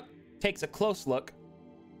 as Huck takes a close look,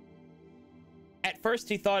 at first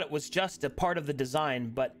he thought it was just a part of the design,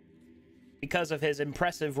 but because of his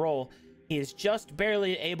impressive role, he is just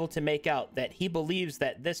barely able to make out that he believes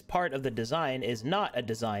that this part of the design is not a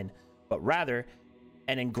design, but rather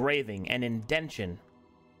an engraving, an indention,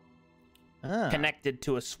 connected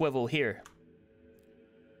to a swivel here.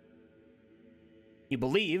 You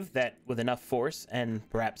believe that with enough force, and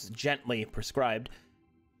perhaps gently prescribed,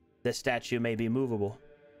 this statue may be movable.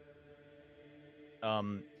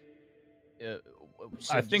 So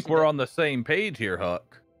I think we're on the same page here,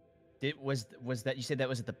 Huck. Was that you said that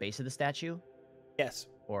was at the base of the statue? Yes,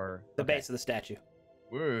 Or the okay. base of the statue.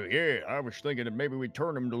 Well, yeah, I was thinking that maybe we'd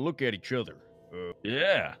turn them to look at each other.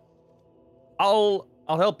 Yeah. I'll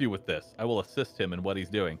help you with this. I will assist him in what he's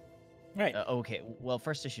doing. Right. Okay. Well,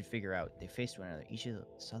 first I should figure out they faced one another. Each of them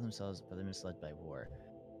saw themselves, but they're misled by war.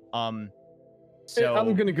 So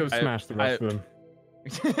I'm gonna go smash the rest of them.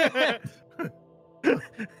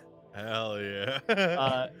 Hell yeah.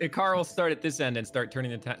 Icar will start at this end and start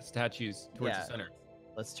turning the statues towards Yeah. the center.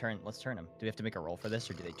 Let's turn them. Do we have to make a roll for this,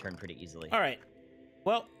 or do they turn pretty easily? All right.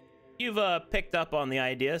 Well, you've picked up on the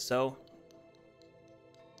idea, so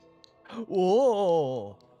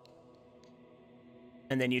Whoa!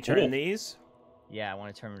 and then you turn these. Yeah, I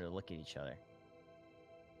want to turn them to look at each other.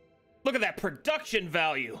 Look at that production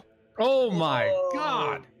value. Oh my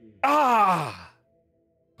god! Ah!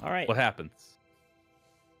 All right. What happens?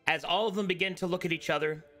 As all of them begin to look at each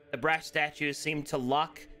other, the brass statues seem to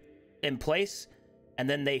lock in place, and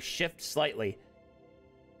then they shift slightly.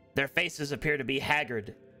 Their faces appear to be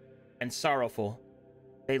haggard and sorrowful.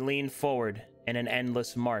 They lean forward in an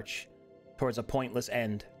endless march towards a pointless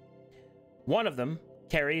end. One of them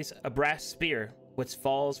carries a brass spear, which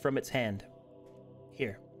falls from its hand.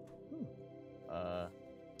 Here.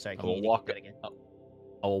 Sorry, I can will you walk that again?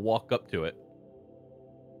 I will walk up to it.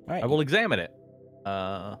 All right. I will examine it.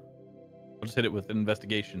 I'll just hit it with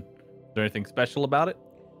investigation. Is there anything special about it?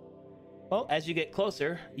 Well, as you get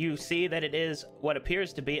closer, you see that it is what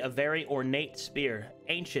appears to be a very ornate spear,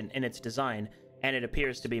 ancient in its design, and it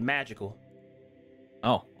appears to be magical.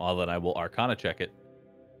 Oh, well then I will Arcana check it.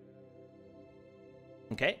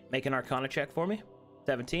 Okay, make an Arcana check for me.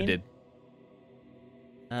 17. I did.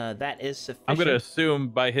 That is sufficient. I'm gonna assume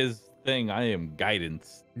by his thing I am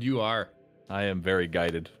guidance. You are. I am very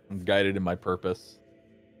guided. I'm guided in my purpose.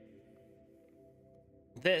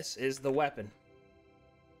 This is the weapon.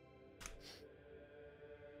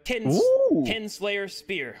 Ooh. Kinslayer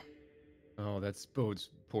Spear. Oh, that bodes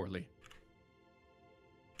poorly.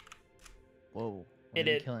 Whoa. It When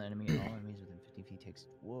you is- kill an enemy, all enemies within 50 feet takes.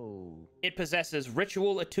 Whoa. It possesses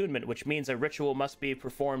ritual attunement, which means a ritual must be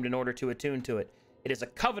performed in order to attune to it. It is a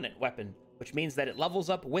covenant weapon, which means that it levels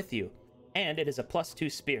up with you, and it is a +2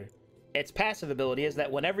 spear. Its passive ability is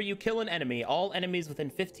that whenever you kill an enemy, all enemies within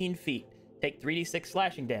 15 feet take 3d6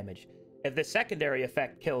 slashing damage. If the secondary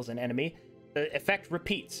effect kills an enemy, the effect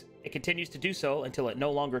repeats. It continues to do so until it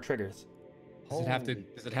no longer triggers. Does it have to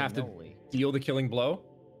cannoli. deal the killing blow?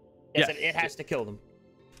 Yes, Yes. it has to kill them.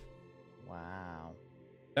 Wow.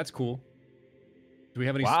 That's cool. Do we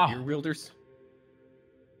have any Wow. spear wielders?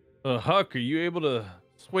 Huck, are you able to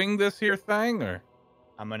swing this here thing, or?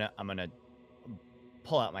 I'm gonna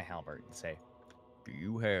pull out my halberd and say, Do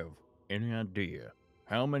you have any idea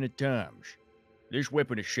how many times this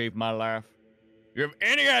weapon has saved my life? You have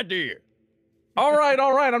any idea? All right.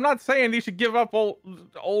 I'm not saying you should give up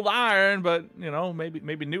old iron, but you know,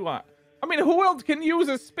 maybe new iron. I mean, who else can use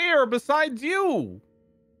a spear besides you?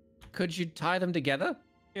 Could you tie them together?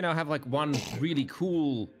 You know, have like one really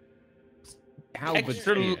cool halberd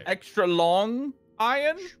spear. Extra long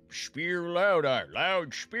iron? Spear loud iron,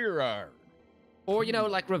 loud spear iron. Or, you know,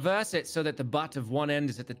 like reverse it so that the butt of one end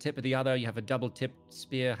is at the tip of the other. You have a double tip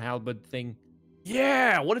spear halberd thing.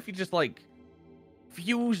 Yeah, what if you just like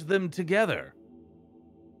fuse them together?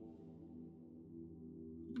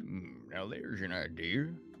 Now there's an idea.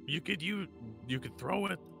 You could throw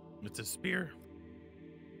it. It's a spear.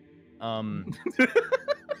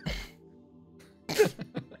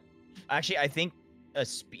 Actually, I think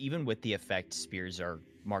even with the effect, spears are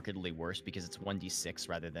markedly worse because it's 1d6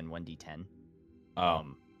 rather than 1d10.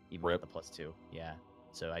 Even with the +2. Yeah.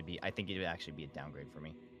 So I think it would actually be a downgrade for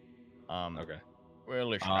me. Okay. Well,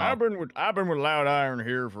 listen, I've been with loud iron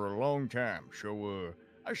here for a long time, so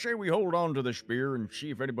I say we hold on to the spear and see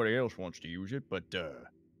if anybody else wants to use it. But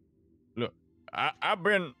look, I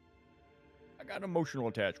got an emotional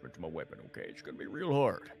attachment to my weapon. Okay, it's gonna be real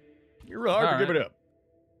hard. You're real hard to give it up.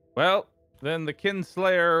 Well, then the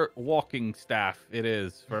Kinslayer walking staff it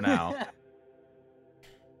is for now.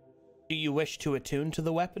 Do you wish to attune to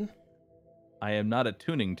the weapon? I am not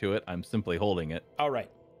attuning to it. I'm simply holding it. All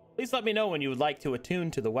right. Please let me know when you would like to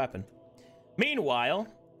attune to the weapon. Meanwhile,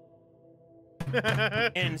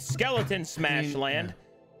 in Skeleton Smash Land,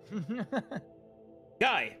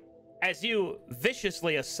 Guy, as you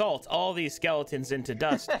viciously assault all these skeletons into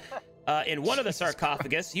dust, in one of the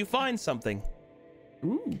sarcophagus, you find something.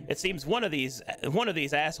 Ooh. It seems one of these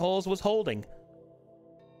assholes was holding.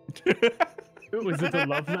 Was it a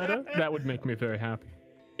love letter? That would make me very happy.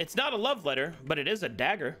 It's not a love letter, but it is a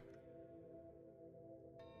dagger.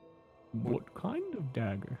 What kind of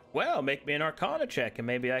dagger? Well, make me an Arcana check, and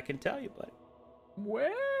maybe I can tell you, buddy.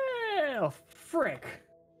 Well, frick.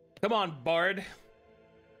 Come on, Bard.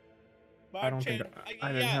 I don't think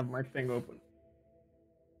I didn't have my thing open.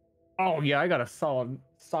 Oh yeah, I got a solid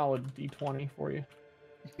D20 for you.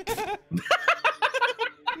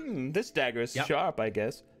 This dagger is sharp, I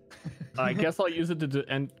guess. I guess I'll use it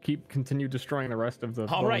to continue destroying the rest of the.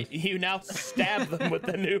 All right, you now stab them with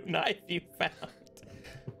the new knife you found.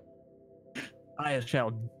 I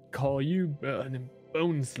shall call you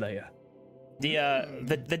Bone Slayer.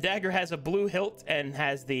 The dagger has a blue hilt and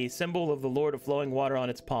has the symbol of the Lord of Flowing Water on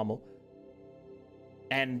its pommel.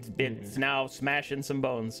 And it's now smashing some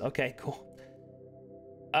bones. Okay, cool.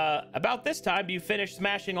 About this time, you finish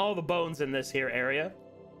smashing all the bones in this here area.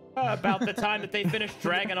 About the time that they finish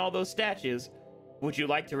dragging all those statues. Would you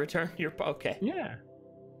like to return your... Okay. Yeah.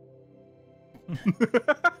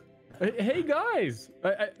 Hey, guys.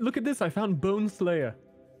 Look at this. I found Bone Slayer.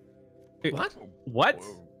 What? What?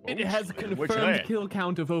 It has a confirmed kill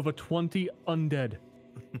count of over 20 undead.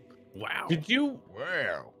 Wow. Did you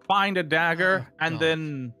find a dagger and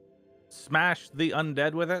then smash the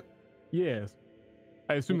undead with it? Yes.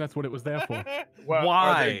 I assume that's what it was there for. Well,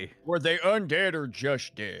 why? Were they undead or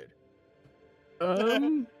just dead?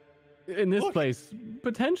 In this place,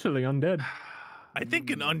 potentially undead. I think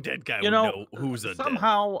an undead guy would know who's undead.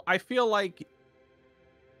 Somehow, I feel like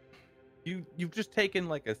you've just taken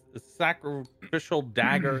like a sacrificial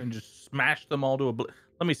dagger and just smashed them all to a...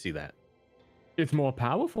 Let me see that. It's more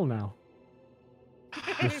powerful now.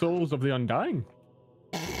 The souls of the undying.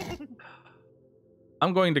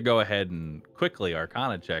 I'm going to go ahead and quickly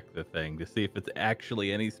Arcana check the thing to see if it's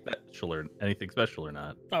actually anything special or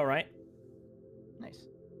not. All right. Nice.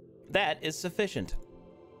 That is sufficient.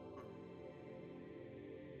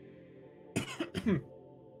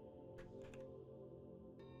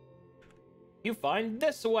 You find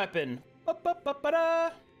this weapon. Ba-ba-ba-ba-da.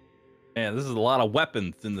 Man, this is a lot of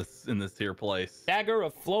weapons in this here place. Dagger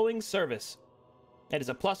of Flowing Service. It is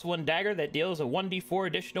a +1 dagger that deals a 1d4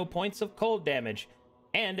 additional points of cold damage.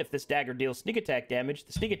 And if this dagger deals sneak attack damage,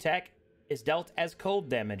 the sneak attack is dealt as cold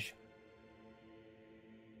damage.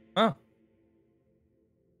 Huh.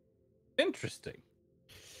 Interesting.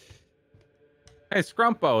 Hey,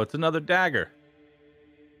 Scrumpo, it's another dagger.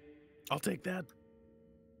 I'll take that.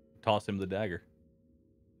 Toss him the dagger.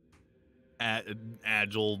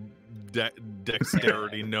 Agile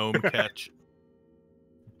dexterity gnome catch.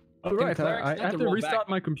 All right, I have to restart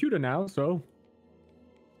my computer now, so...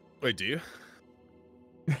 Wait, do you?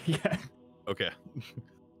 Yeah. Okay.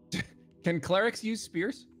 Can clerics use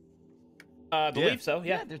spears? I believe so.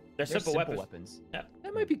 Yeah, they're simple simple weapons. Yeah.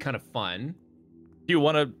 That might be kind of fun. Do you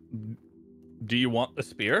want the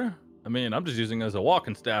spear? I mean, I'm just using it as a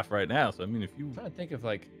walking staff right now. So I mean, if you I'm trying to think of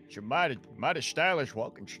like, It's a mighty stylish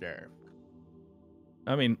walking staff.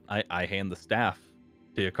 I mean, I hand the staff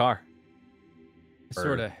to your car. I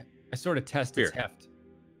sort of test its heft.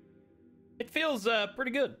 It feels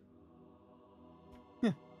pretty good.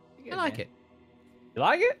 I like it. You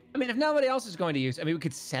like it? I mean, if nobody else is going to use, I mean, we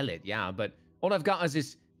could sell it, yeah. But all I've got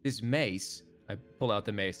is this mace. I pull out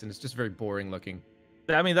the mace, and it's just very boring looking.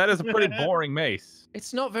 I mean, that is a pretty boring mace.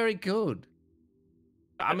 It's not very good.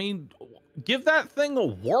 I mean, give that thing a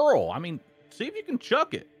whirl. I mean, see if you can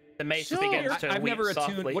chuck it. The mace begins to I've weep never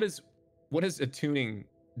softly. attuned. What does attuning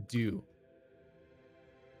do?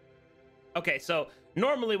 Okay, so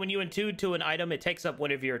normally when you attune to an item, it takes up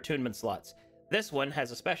one of your attunement slots. This one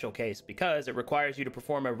has a special case because it requires you to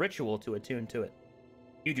perform a ritual to attune to it.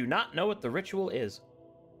 You do not know what the ritual is.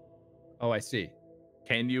 Oh, I see.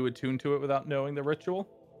 Can you attune to it without knowing the ritual?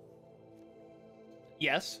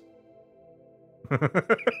 Yes.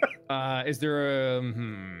 Is there a...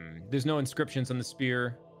 There's no inscriptions on the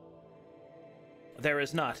spear. There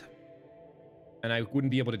is not. And I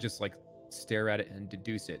wouldn't be able to just, like, stare at it and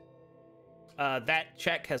deduce it. That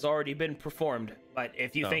check has already been performed, but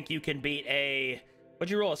if you think you can beat a...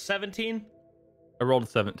 What'd you roll, a 17? I rolled a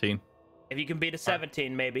 17. If you can beat a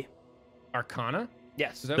 17, maybe. Arcana?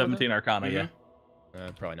 Yes. 17 Arcana, yeah.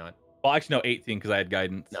 Probably not. Well, actually, no, 18 because I had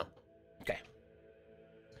guidance. No. Okay.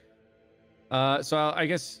 So I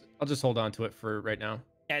guess I'll just hold on to it for right now.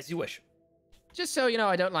 As you wish. Just so, you know,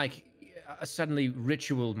 I don't, like, suddenly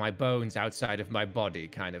ritual my bones outside of my body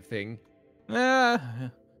kind of thing. Well,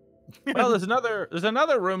 there's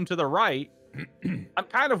another room to the right. I'm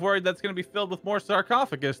kind of worried that's going to be filled with more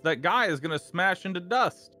sarcophagus. That guy is going to smash into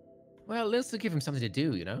dust. Well, let's give him something to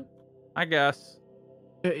do, you know? I guess.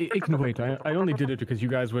 It can wait. I only did it because you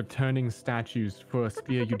guys were turning statues for a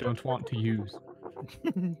spear you don't want to use.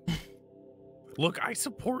 Look, I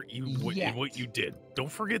support you what you did.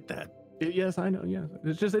 Don't forget that. Yes, I know. Yes,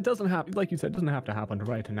 it's just it doesn't have, like you said, it doesn't have to happen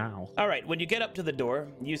right now. All right. When you get up to the door,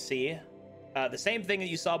 you see the same thing that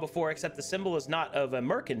you saw before, except the symbol is not of a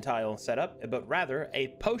mercantile setup, but rather a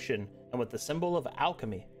potion, and with the symbol of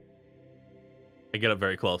alchemy. I get up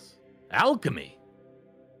very close. Alchemy.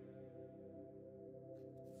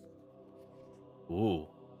 Ooh,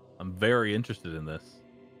 I'm very interested in this.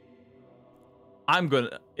 I'm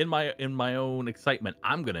gonna, in my own excitement,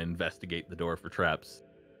 I'm gonna investigate the door for traps.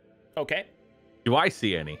 Okay. Do I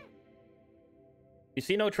see any? You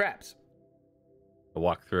see no traps. I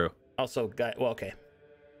walk through. Also, well, okay.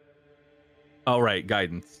 Oh, right,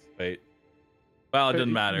 guidance. Wait. Well, it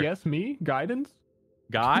doesn't matter. Yes, me? Guidance?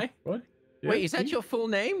 Guy? What? Wait, is that your full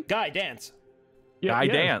name? Guy Dance. Yeah, Guy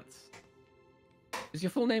Dance. Is your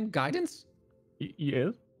full name Guidance?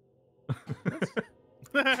 Yes.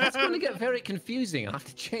 That's going to get very confusing. I'll have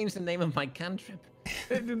to change the name of my cantrip.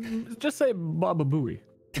 Just say Baba Booey.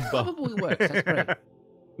 Baba Booey works. That's great.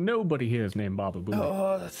 Nobody here is named Baba Booey.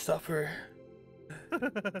 Oh, that suffer.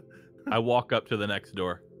 I walk up to the next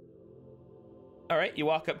door. All right, you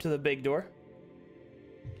walk up to the big door.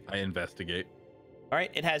 I investigate. All right,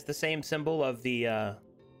 it has the same symbol of the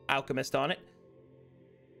alchemist on it.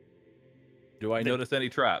 Do I notice any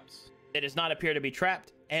traps? It does not appear to be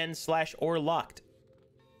trapped and/or locked.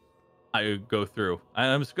 I go through.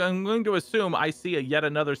 I'm going to assume I see yet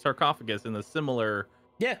another sarcophagus in a similar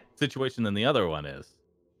situation than the other one is.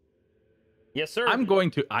 Yes, sir. I'm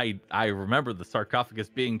going to. I remember the sarcophagus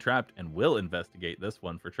being trapped and will investigate this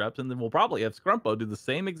one for traps, and then we'll probably have Scrumpo do the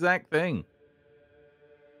same exact thing.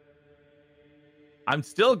 I'm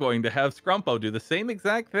still going to have Scrumpo do the same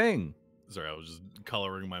exact thing. Sorry, I was just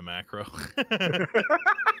coloring my macro.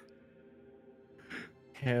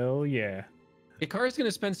 Hell yeah. Ikara's going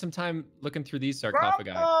to spend some time looking through these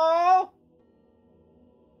sarcophagi.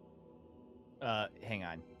 Hang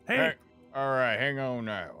on. Hey. All right, hang on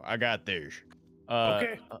now. I got this.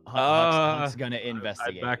 Okay. Huck's gonna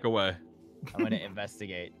investigate. I back away. I'm gonna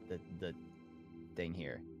investigate the thing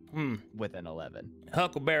here. With an 11.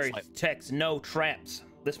 Huckleberry checks no traps.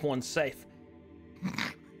 This one's safe.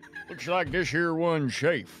 Looks like this here one's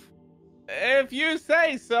safe. If you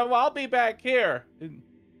say so, I'll be back here.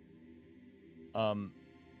 Huck'll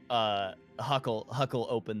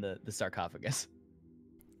open the sarcophagus.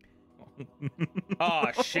 Oh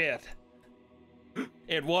shit.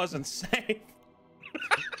 It wasn't safe.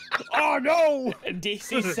 Oh no!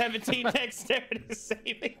 DC 17 dexterity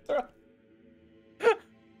saving throw.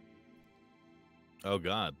 Oh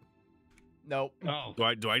God. Nope. Oh.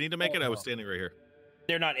 Do I need to make it? I was standing right here.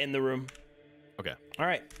 They're not in the room. Okay. All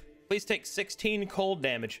right. Please take 16 cold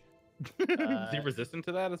damage. Is he resistant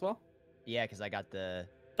to that as well? Yeah, because I got the.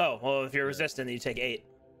 Oh, well, if you're resistant, then you take 8.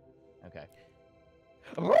 Okay.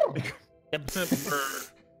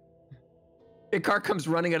 Icar comes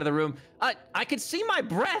running out of the room. I could see my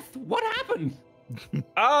breath. What happened?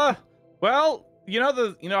 Well, you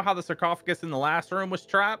know how the sarcophagus in the last room was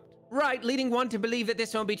trapped? Right, leading one to believe that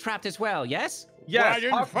this one will be trapped as well, yes? Yes, well, I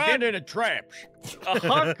didn't find any traps.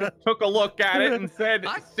 Huck took a look at it and said,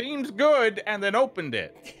 seems good, and then opened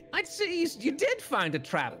it. I'd say you did find a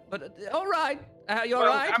trap, but all right. You all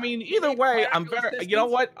Well, right? I mean, either way, I'm very. You know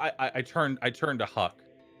what? I turned to Huck.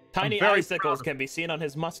 Tiny icicles can be seen on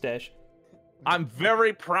his mustache. I'm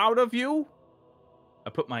very proud of you. I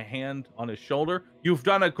put my hand on his shoulder. You've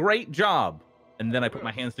done a great job. And then I put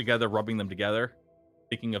my hands together, rubbing them together,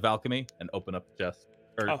 speaking of alchemy, and open up the chest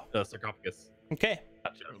or the sarcophagus. Okay.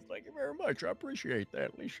 Thank you very much. I appreciate that.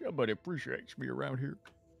 At least somebody appreciates me around here.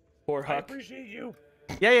 Poor Huck. I appreciate you.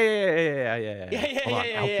 Yeah.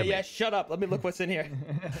 Shut up. Let me look what's in here.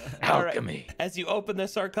 Alchemy. Right. As you open the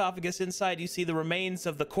sarcophagus inside, you see the remains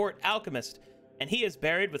of the court alchemist, and he is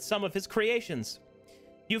buried with some of his creations.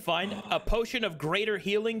 You find a potion of greater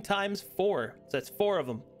healing ×4. So that's 4 of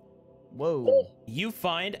them. Whoa. You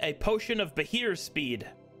find a potion of Bahir speed.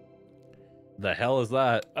 The hell is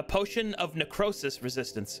that? A potion of necrosis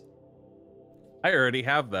resistance. I already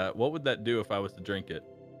have that. What would that do if I was to drink it?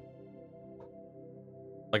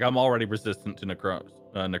 Like, I'm already resistant to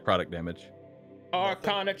necrotic damage.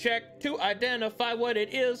 Arcana check to identify what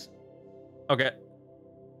it is. Okay.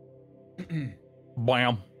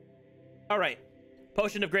 Blam. All right.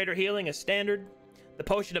 Potion of greater healing is standard. The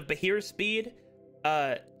potion of Bahir speed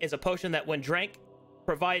is a potion that, when drank,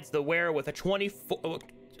 provides the wearer with a 24.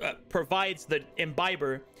 Provides the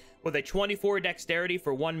imbiber with a 24 dexterity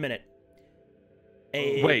for 1 minute.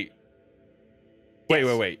 Wait.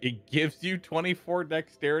 It gives you 24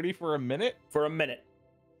 dexterity for a minute? For a minute.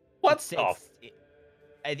 What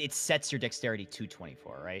It sets your dexterity to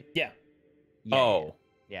 24, right? Yeah.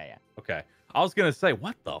 Yeah. Okay. I was gonna say,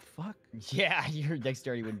 what the fuck? Yeah, your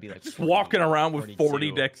dexterity wouldn't be like just walking around with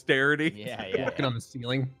 40 dexterity. Yeah. Walking on the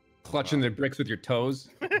ceiling, clutching the bricks with your toes.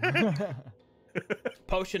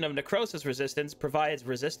 Potion of necrosis resistance provides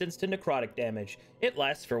resistance to necrotic damage. It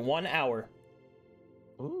lasts for 1 hour.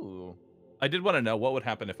 Ooh. I did want to know what would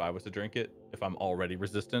happen if I was to drink it. If I'm already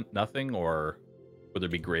resistant, nothing, or would there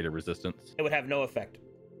be greater resistance? It would have no effect.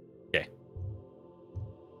 Okay.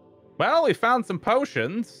 Well, we found some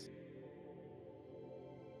potions.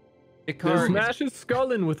 Icar smash his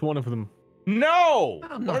skull in with one of them. No,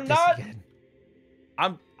 we're not.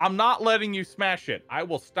 I'm not letting you smash it. I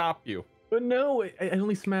will stop you. But no, I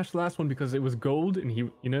only smashed the last one because it was gold, and he,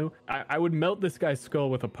 I would melt this guy's skull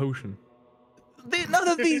with a potion. None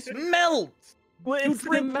of these melt. Well, it's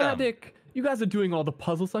dramatic. You guys are doing all the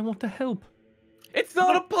puzzles. I want to help. It's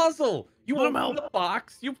not a puzzle. You open the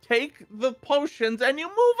box, you take the potions, and you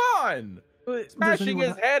move on. Smashing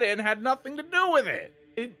his head in had nothing to do with it.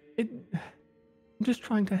 I'm just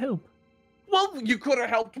trying to help. Well, you could have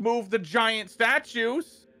helped move the giant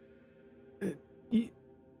statues.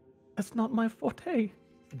 That's not my forte.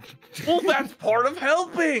 Well, that's part of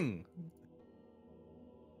helping.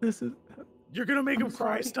 You're gonna make him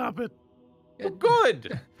cry. Stop it. Well,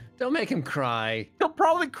 good. Don't make him cry. He'll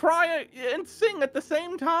probably cry and sing at the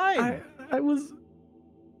same time. I was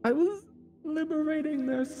liberating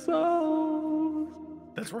their souls.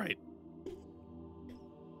 That's right.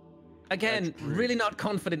 Again, really not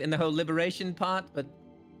confident in the whole liberation part, but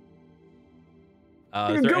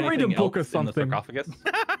go read a book or something.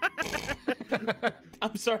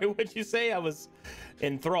 I'm sorry, what'd you say? I was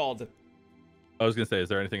enthralled. I was gonna say, is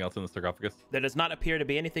there anything else in the sarcophagus? There does not appear to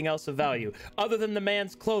be anything else of value, other than the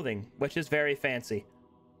man's clothing, which is very fancy.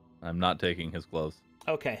 I'm not taking his clothes.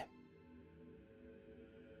 Okay.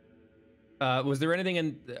 Was there anything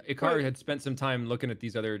in... Icar had spent some time looking at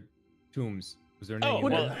these other tombs. Was there anything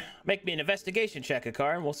in there? Make me an investigation check,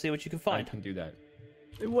 Icar, and we'll see what you can find. I can do that.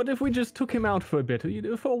 What if we just took him out for a bit?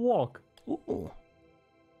 For a walk? Ooh.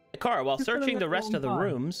 Icar, while searching the rest of the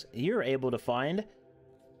rooms, you're able to find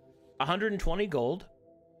 120 gold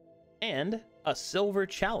and a silver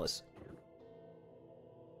chalice.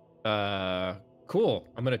 Cool.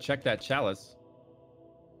 I'm gonna check that chalice.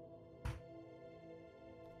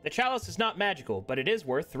 The chalice is not magical, but it is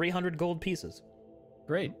worth 300 gold pieces.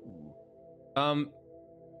 Great.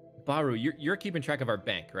 Baru, you're keeping track of our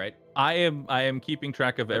bank, right? I am keeping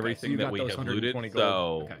track of everything that we have looted.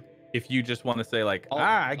 So if you just want to say like,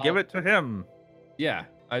 give it to him. Yeah,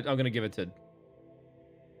 I'm gonna give it to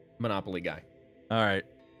Monopoly guy. All right.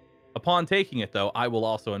 Upon taking it, though, I will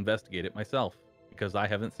also investigate it myself. because I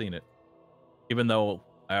haven't seen it. Even though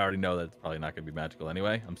I already know that it's probably not going to be magical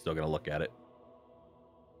anyway, I'm still going to look at it.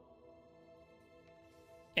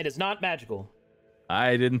 It is not magical.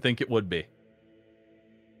 I didn't think it would be.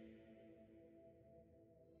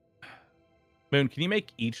 Moon, can you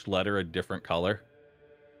make each letter a different color?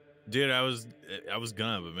 Dude, I was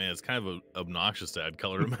gonna, but man, it's kind of obnoxious to add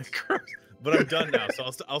color to my macros. But I'm done now, so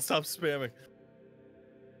I'll stop spamming.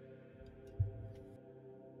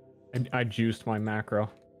 I juiced my macro.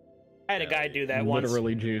 I had a guy do that once.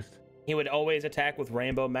 Literally juiced. He would always attack with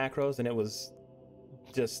rainbow macros, and it was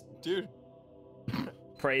just dude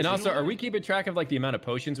crazy. And also, are we keeping track of like the amount of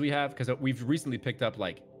potions we have? Because we've recently picked up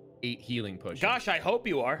like 8 healing potions. Gosh, I hope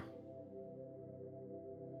you are.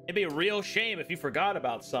 It'd be a real shame if you forgot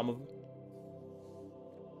about some of them.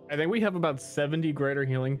 I think we have about 70 greater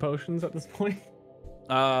healing potions at this point.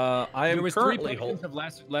 There was 3 potions of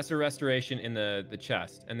lesser restoration in the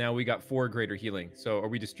chest, and now we got 4 greater healing. So are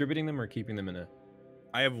we distributing them or keeping them in a?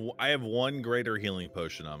 I have 1 greater healing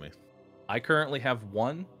potion on me. I currently have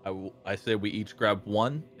 1. I say we each grab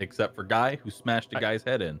 1, except for Guy, who smashed a guy's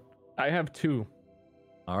head in. I have 2.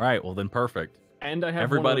 All right, well then perfect. And I have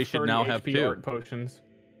everybody should now have HP 2 art potions.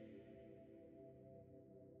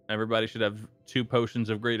 Everybody should have 2 potions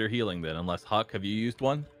of greater healing then, unless Huck, have you used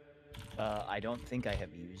one? I don't think I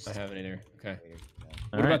have used. I haven't either. Okay.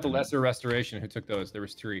 No. What about the lesser restoration? Who took those? There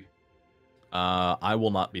was 3. I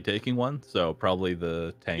will not be taking one, so probably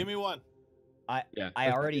the tank. Give me 1. I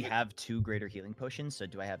already have 2 greater healing potions, so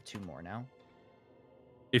do I have 2 more now?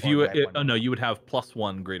 If you no, you would have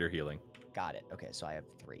 +1 greater healing. Got it. Okay, so I have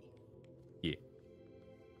 3. Yeah.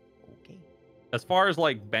 Okay. As far as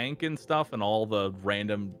like bank and stuff and all the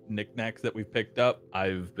random knickknacks that we've picked up,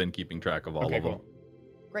 I've been keeping track of all of them.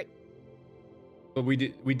 Great. But we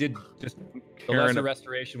did just the lesser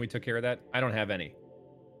restoration. We took care of that. I don't have any.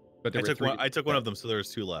 But there I took one of them, so there's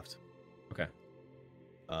 2 left. Okay.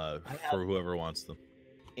 For whoever wants them.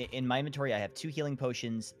 In my inventory, I have 2 healing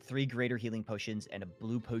potions, 3 greater healing potions, and a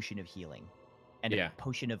blue potion of healing, and a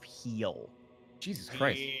potion of heal. Jesus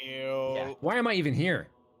Christ! Yeah. Why am I even here?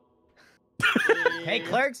 Hey,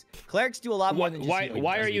 clerics do a lot more than just healing.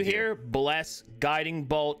 Why are you here? Bless, guiding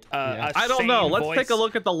bolt. I don't know. Let's take a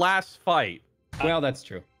look at the last fight. Well, that's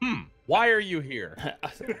true. Why are you here?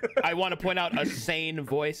 I want to point out a sane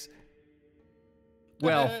voice.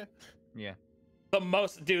 Well, yeah. The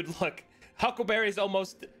most, dude. Look, Huckleberry's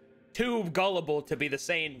almost too gullible to be the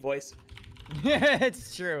sane voice.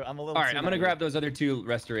 It's true. I'm a little. All right, I'm gonna grab those other 2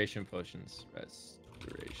 restoration potions.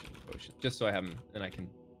 Just so I have them, and I can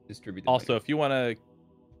distribute them. Also, if you wanna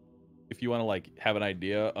like have an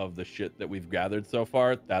idea of the shit that we've gathered so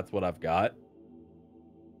far, that's what I've got.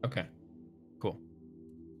 Okay. Cool.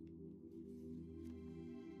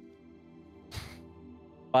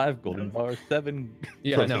 5 golden bars, 7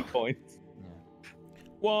 points.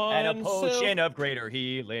 Yeah. And a potion of greater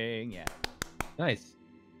healing. Yeah. Nice.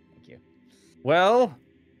 Thank you. Well,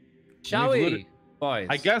 shall we, boys?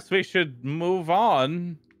 I guess we should move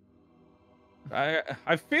on.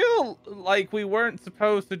 I feel like we weren't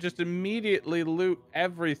supposed to just immediately loot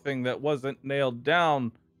everything that wasn't nailed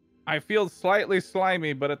down. I feel slightly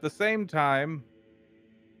slimy, but at the same time,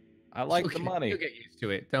 I like the money. You'll get used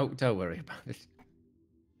to it. Don't worry about it.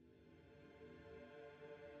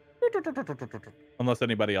 Unless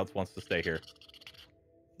anybody else wants to stay here.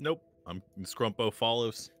 Nope. Scrumpo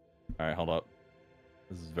follows. All right, hold up.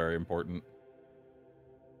 This is very important.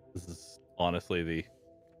 This is honestly the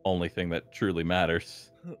only thing that truly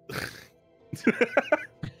matters.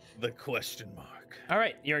 The question mark. All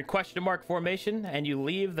right, you're in question mark formation, and you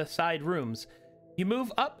leave the side rooms. You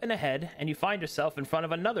move up and ahead, and you find yourself in front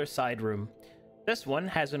of another side room. This one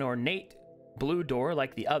has an ornate blue door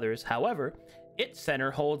like the others. However, its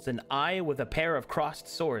center holds an eye with a pair of crossed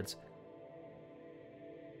swords.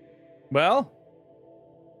 Well,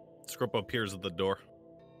 Scrumpo appears at the door.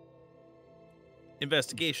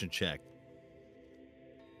 Investigation check.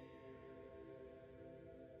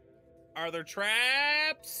 Are there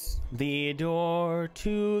traps? The door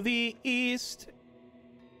to the east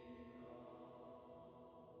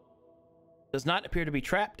does not appear to be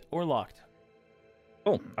trapped or locked.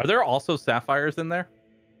 Oh, are there also sapphires in there?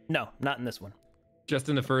 No, not in this one. Just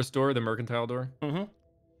in the first door, the mercantile door? Mm-hmm.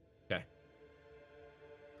 Okay.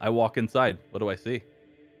 I walk inside. What do I see?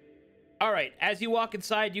 All right, as you walk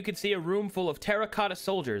inside, you can see a room full of terracotta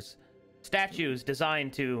soldiers, statues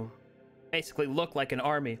designed to basically look like an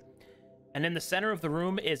army. And in the center of the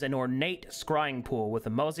room is an ornate scrying pool with a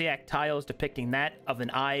mosaic tiles depicting that of an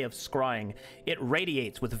eye of scrying. It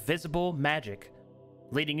radiates with visible magic,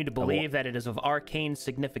 leading you to believe that it is of arcane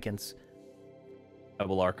significance. I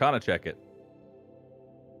will Arcana check it.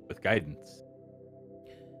 with guidance.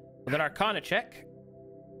 With an Arcana check,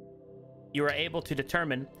 you are able to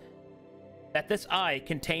determine that this eye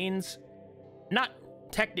contains not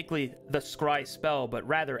technically the scry spell, but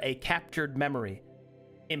rather a captured memory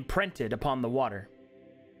imprinted upon the water.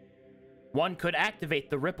 One could activate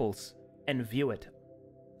the ripples and view it.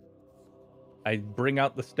 I bring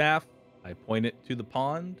out the staff. I point it to the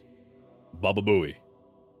pond. Baba Booey.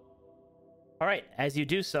 All right, as you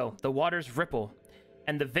do so, the waters ripple,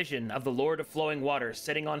 and the vision of the Lord of Flowing Water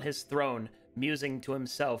sitting on his throne, musing to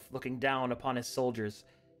himself, looking down upon his soldiers,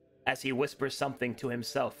 as he whispers something to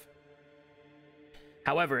himself.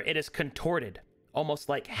 However, it is contorted, almost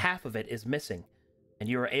like half of it is missing, and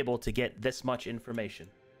you are able to get this much information.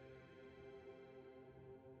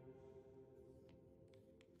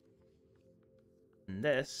 And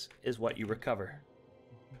this is what you recover.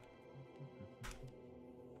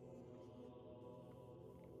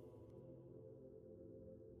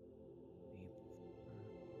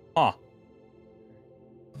 Huh.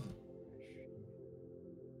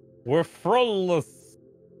 We're flawless.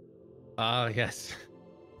 Yes.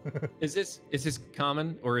 Is this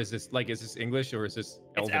common, or is this English, or is this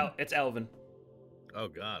Elven? It's Elven. Oh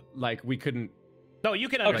God. Like we couldn't. No, you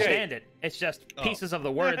can understand it. It's just pieces of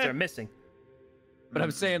the words are missing. But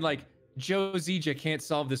I'm saying, like, Joe Zija can't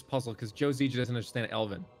solve this puzzle because Joe Zija doesn't understand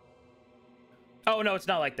Elven. Oh no, it's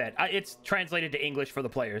not like that. It's translated to English for the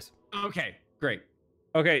players. Okay, great.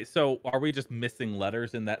 Okay, so are we just missing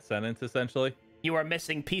letters in that sentence, essentially? You are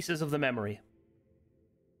missing pieces of the memory.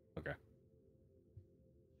 Okay.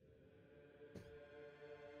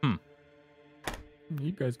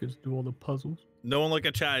 You guys get to do all the puzzles. No one look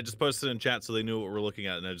at chat. I just posted in chat so they knew what we're looking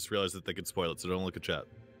at, and I just realized that they could spoil it. So don't look at chat.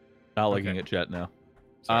 Not looking at chat now.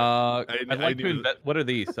 Sorry. I'd like to what are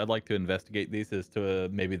these? I'd like to investigate these as to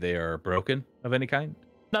maybe they are broken of any kind.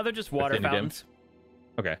 No, they're just water fountains.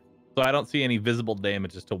 Okay. So I don't see any visible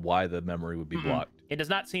damage as to why the memory would be blocked. It does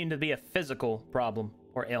not seem to be a physical problem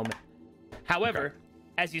or ailment. However,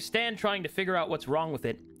 as you stand trying to figure out what's wrong with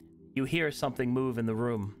it, you hear something move in the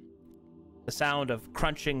room. The sound of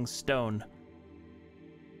crunching stone.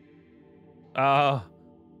 Guys?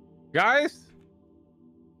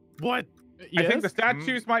 What? I think the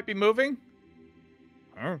statues might be moving.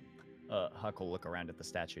 Huh? Huck will look around at the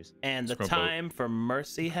statues. And the time for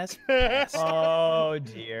mercy has passed. Oh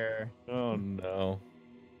dear. Oh no.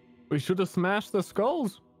 We should have smashed the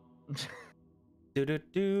skulls.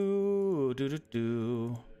 Do-do-do.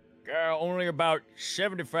 Girl, only about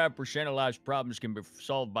 75% of life's problems can be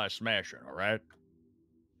solved by smashing, all right?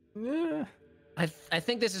 Yeah. I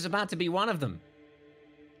think this is about to be one of them.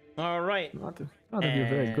 All right. Not if you're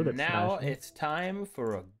very good at now smashing. it's time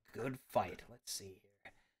for a good fight. Let's see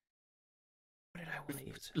here. What did I want to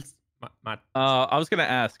use? I was gonna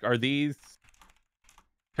ask, are these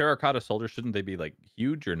terracotta soldiers? Shouldn't they be like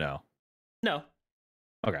huge or no? No.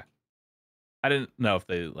 Okay. I didn't know if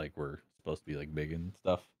they like were supposed to be like big and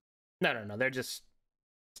stuff. No. They're just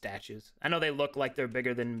statues. I know they look like they're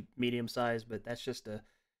bigger than medium size, but that's just a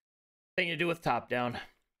thing to do with top down.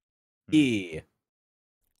 Yeah.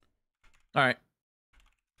 All right.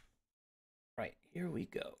 Right, here we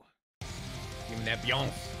go. Give me that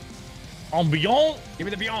Beyonce. Ambiance. Give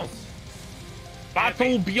me the Beyonce.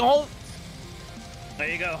 Battle Beyonce. There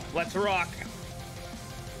you go. Let's rock.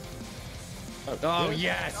 Oh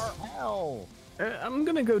yes. Hell. I'm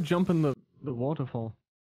gonna go jump in the waterfall.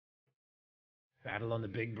 Battle on the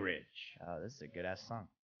big bridge. Oh, this is a good ass song.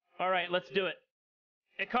 All right, let's do it.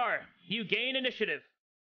 Ikar, you gain initiative.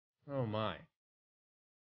 Oh my.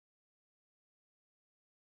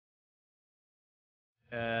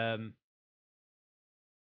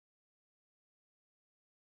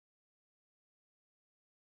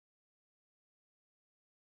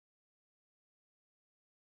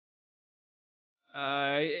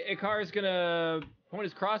 Ikar is gonna point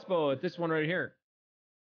his crossbow at this one right here,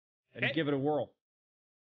 and give it a whirl,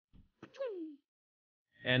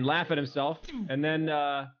 and laugh at himself, and then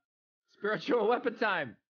spiritual weapon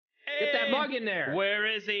time. Get that mug in there. Where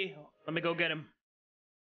is he? Let me go get him.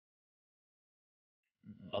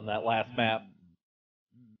 On that last map,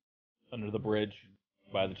 under the bridge,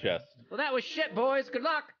 by the chest. Well, that was shit, boys. Good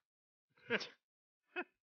luck.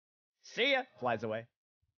 See ya. Flies away.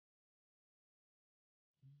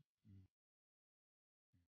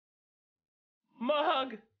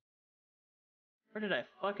 Mug! Where did I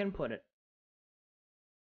fucking put it?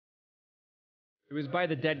 It was by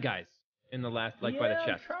the dead guys in the last, by the chest.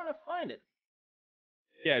 I'm trying to find it.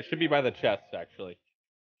 Yeah, it should be by the chest, actually.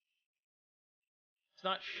 It's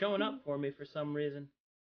not showing up for me for some reason.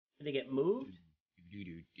 Did it get moved?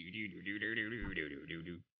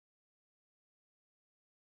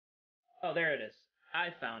 Oh, there it is. I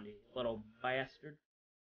found you, little bastard.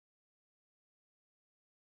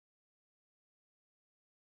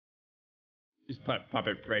 Just pop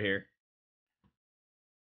it right here.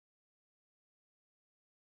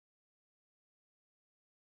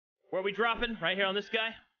 Where are we dropping? Right here on this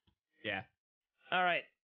guy? Yeah. All right.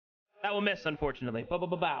 That will miss, unfortunately.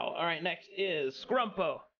 Bow. All right, next is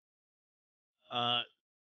Scrumpo.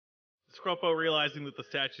 Scrumpo, realizing that the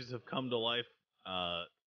statues have come to life,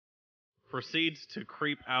 proceeds to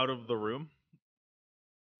creep out of the room.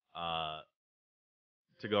 To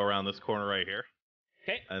go around this corner right here.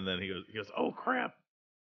 Okay. And then he goes, oh crap!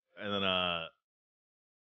 And then I'm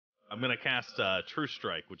gonna cast True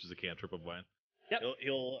Strike, which is a cantrip of mine. Yep.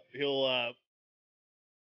 He'll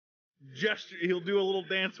gesture. He'll do a little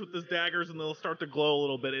dance with his daggers, and they'll start to glow a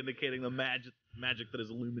little bit, indicating the magic that has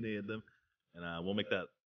illuminated them. And we'll make that.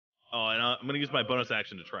 Oh, and I'm gonna use my bonus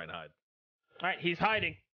action to try and hide. All right, he's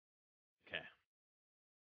hiding. Okay.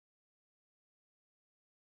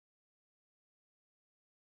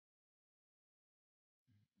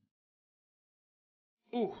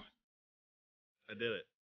 Ooh. I did it.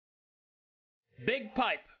 Big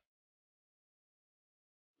pipe.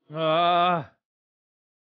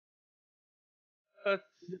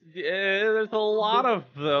 There's a lot of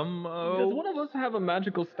them. Does one of us have a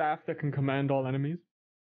magical staff that can command all enemies?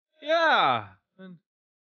 Yeah.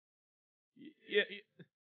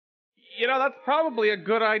 You know, that's probably a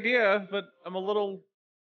good idea, but I'm a little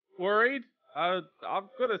worried. I'm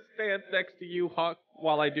gonna stand next to you, Huck,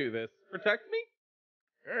 while I do this. Protect me?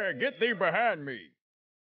 Hey, get thee behind me.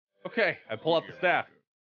 Okay, I pull out the staff.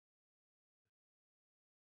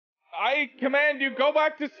 I command you, go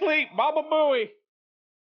back to sleep, Baba Booey.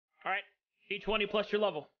 All right, D20 plus your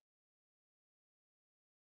level.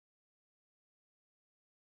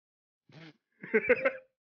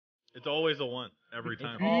 It's always a 1 every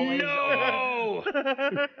time. No!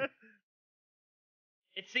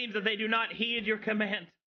 It seems that they do not heed your command.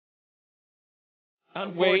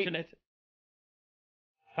 Unfortunate. Wait.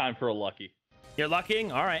 Time for a lucky. You're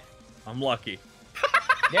luckying? All right. I'm lucky.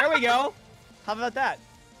 There we go. How about that?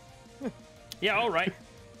 Yeah, all right.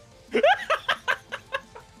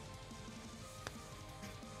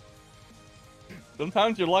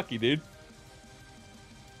 Sometimes you're lucky, dude.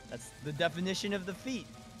 That's the definition of the feat.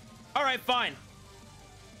 All right, fine.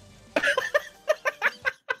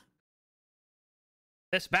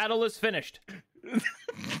 This battle is finished.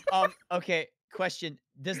 Okay, question.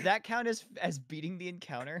 Does that count as beating the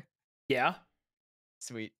encounter? Yeah.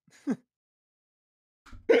 Sweet.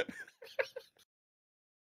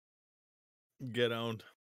 Get owned.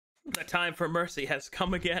 The time for mercy has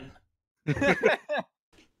come again.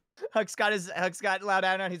 Huck's got loud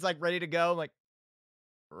out on. He's like ready to go. I'm like,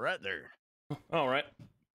 Right there. All right.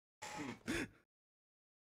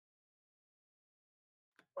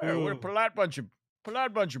 Well, we're a polite bunch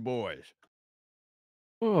of boys.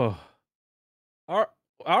 Oh. All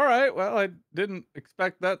right. Well, I didn't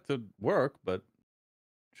expect that to work, but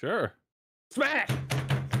sure. Smash!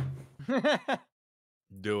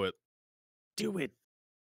 Do it. Do it.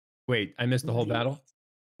 Wait, I missed the whole battle?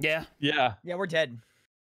 Yeah. Yeah. yeah, we're dead.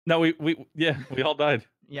 No, we all died.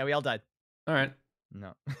 Yeah, we all died. All right.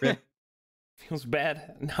 No. Feels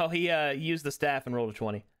bad. No, he used the staff and rolled a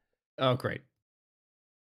 20. Oh, great.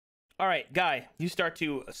 All right, Guy, you start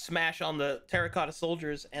to smash on the terracotta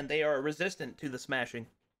soldiers, and they are resistant to the smashing.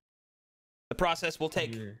 The process will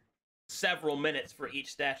take several minutes for each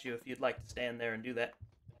statue if you'd like to stand there and do that.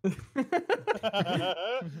 It's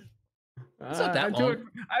not that long.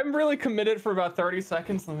 I'm really committed for about 30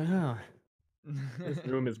 seconds. I'm like, oh, this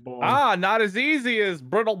room is boring. Ah, not as easy as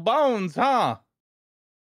brittle bones, huh?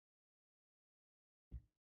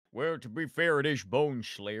 Well, to be fair, it is Bone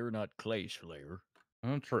Slayer, not Clay Slayer.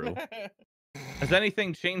 Oh, true. Has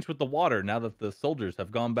anything changed with the water now that the soldiers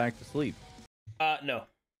have gone back to sleep? No.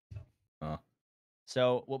 Oh.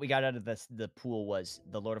 So what we got out of the pool was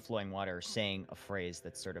the Lord of Flowing Water saying a phrase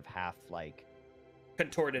that's sort of half like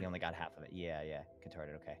contorted. We only got half of it. Yeah,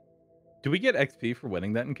 contorted. Okay. Do we get XP for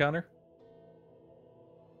winning that encounter?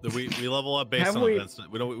 We level up based on events.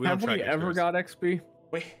 We don't have track we ever got XP?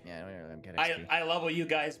 Wait. Yeah, we don't get XP. I level you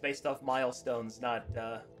guys based off milestones, not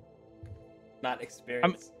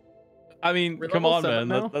experience. I mean, come on,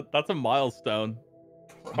 man. That's a milestone.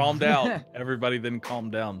 Calm down. Everybody then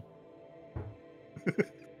calm down.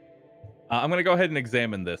 I'm going to go ahead and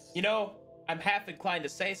examine this. You know, I'm half inclined to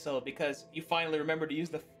say so because you finally remembered to use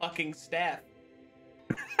the fucking staff.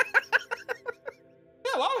 Yeah,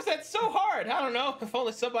 why was that so hard? I don't know. If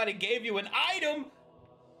only somebody gave you an item.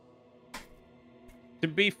 To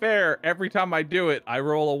be fair, every time I do it, I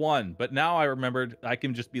roll a 1. But now I remembered I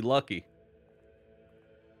can just be lucky.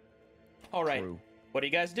 All right. True. What do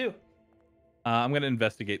you guys do? I'm gonna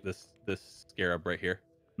investigate this scarab right here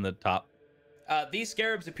in the top. These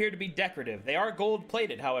scarabs appear to be decorative. They are gold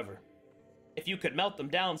plated, however. If you could melt them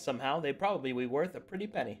down somehow, they'd probably be worth a pretty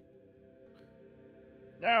penny.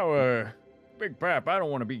 Now, Big Pap, I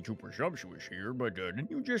don't want to be too presumptuous here, but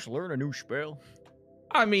didn't you just learn a new spell?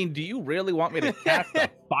 I mean, do you really want me to cast a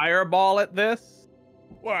fireball at this?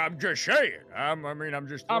 Well, I'm just saying. I'm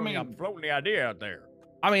floating the idea out there.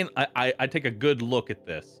 I mean, I take a good look at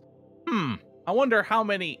this. I wonder how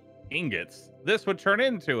many ingots this would turn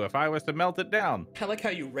into if I was to melt it down. I like how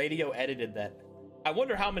you radio edited that. I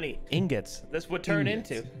wonder how many ingots this would turn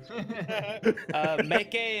into.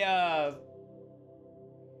 Make a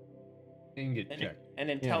Ingot check. an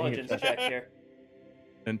intelligence check here.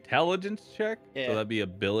 Intelligence check? Yeah. So that'd be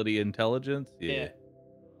ability intelligence? Yeah.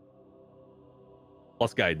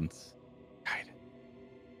 Plus guidance.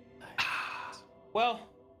 Well,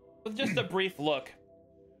 with just a brief look,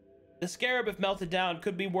 the scarab, if melted down,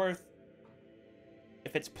 could be worth,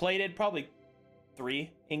 if it's plated, probably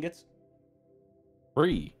 3 ingots.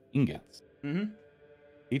 3 ingots. Mm-hmm.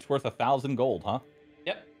 Each worth 1,000 gold, huh?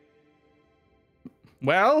 Yep.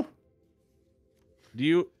 Well, do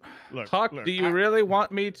you, Look, do you really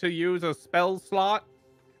want me to use a spell slot?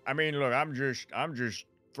 I mean, look, I'm just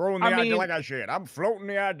throwing the idea. Like I said, I'm floating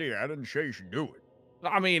the idea. I didn't say you should do it.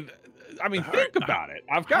 I mean, think about it.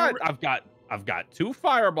 I've got 2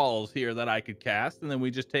 fireballs here that I could cast, and then we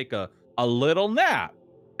just take a little nap.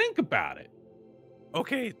 Think about it.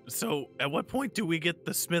 Okay, so at what point do we get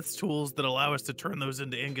the smith's tools that allow us to turn those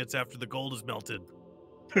into ingots after the gold is melted?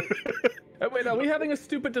 Wait, are we having a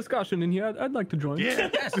stupid discussion in here? I'd like to join. Yeah.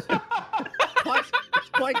 Yes. It's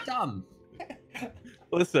quite dumb.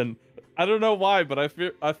 Listen, I don't know why, but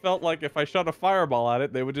I felt like if I shot a fireball at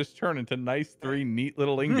it, they would just turn into nice 3 neat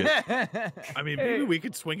little ingots. I mean, maybe we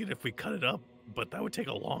could swing it if we cut it up, but that would take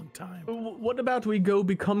a long time. What about we go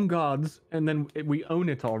become gods, and then we own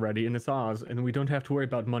it already, and it's ours, and we don't have to worry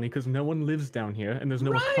about money because no one lives down here, and there's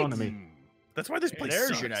no economy. That's why this place There's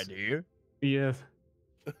sucks. an idea. Yes.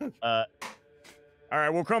 All right,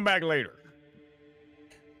 we'll come back later.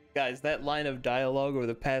 Guys, that line of dialogue over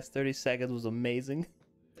the past 30 seconds was amazing.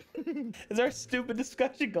 Is there a stupid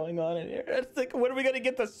discussion going on in here? It's like, when are we going to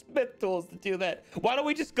get the smith tools to do that? Why don't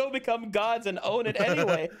we just go become gods and own it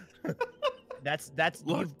anyway? That's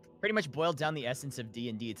you've pretty much boiled down the essence of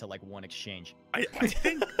D&D to like one exchange. I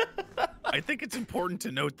think it's important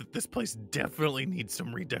to note that this place definitely needs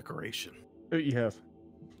some redecoration. Yes.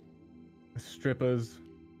 Strippers.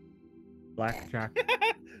 Blackjack.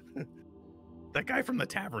 That guy from the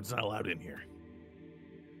tavern's not allowed in here.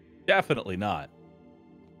 Definitely not.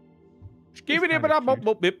 We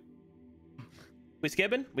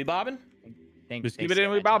skibbing? We bobbing? We skip it in,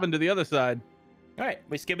 we bobbing to the other side. All right,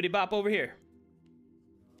 we skibbity bop over here.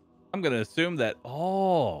 I'm gonna assume that.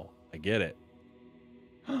 Oh, I get it.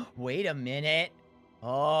 Wait a minute.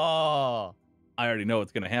 Oh. I already know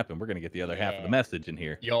what's gonna happen. We're gonna get the other half of the message in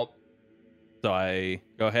here. Yup. So I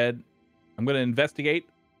go ahead. I'm gonna investigate,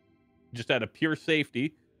 just out of pure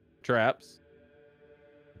safety, traps.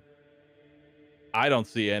 I don't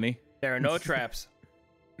see any. There are no traps.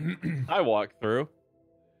 I walk through.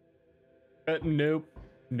 Nope.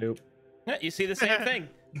 Nope. Yeah, you see the same thing.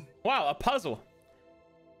 Wow, a puzzle.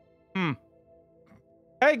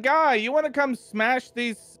 Hey, guy, you want to come smash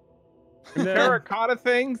these terracotta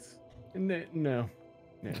things? No.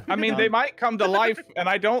 I mean, they might come to life, and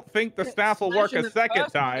I don't think the staff will work a second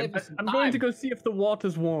time. I'm going to go see if the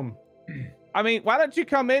water's warm. I mean, why don't you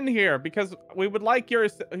come in here? Because we would like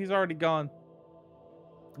yours. He's already gone.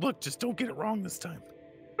 Look, just don't get it wrong this time.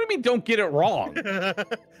 What do you mean, don't get it wrong?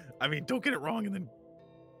 I mean, don't get it wrong and then...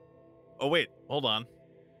 Oh, wait. Hold on.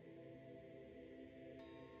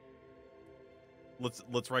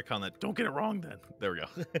 Let's retcon that. Don't get it wrong then. There we go.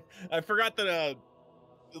 I forgot that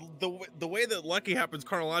the way that lucky happens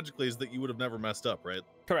chronologically is that you would have never messed up, right?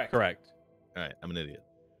 Correct. Correct. All right, I'm an idiot.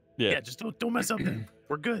 Yeah. Yeah, just don't mess up then.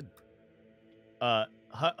 We're good.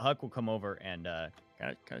 Huck will come over and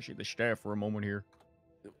Can I see the staff for a moment here?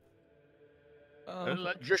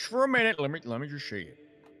 Uh, Just for a minute. Let me just see it.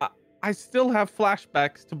 I still have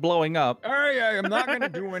flashbacks to blowing up. I'm not gonna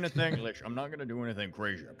do anything. Listen, I'm not gonna do anything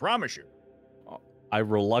crazy. I promise you. I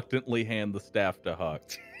reluctantly hand the staff to Huck.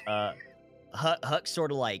 Huck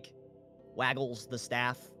sort of like waggles the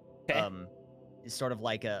staff. Okay. It's sort of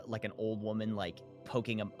like an old woman like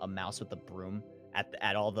poking a mouse with a broom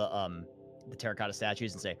at all the terracotta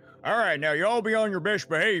statues and say, All right, now y'all be on your best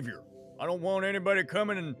behavior. I don't want anybody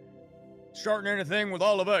coming and starting anything with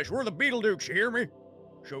all of us. We're the Beetledukes, you hear me?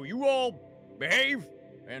 So you all behave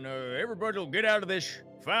and everybody will get out of this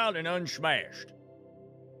fine and unsmashed.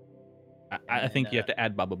 I think you have to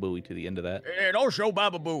add Baba Booey to the end of that. And also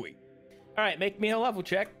Baba Booey. All right, make me a level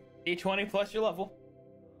check. D20 plus your level.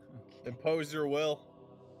 Impose your will.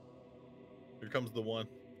 Here comes the 1.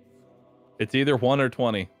 It's either 1 or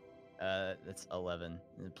 20. That's 11.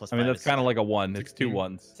 Plus I mean, 5 that's is kind of like a 1. It's 2 16.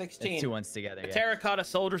 1s. 16. It's 2 ones together. The Yeah. terracotta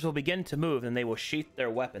soldiers will begin to move, and they will sheath their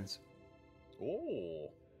weapons. Oh.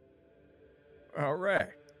 All right.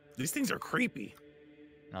 These things are creepy.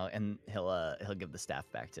 And he'll give the staff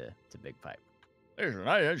back to Big Pipe. Listen,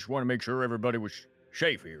 I just want to make sure everybody was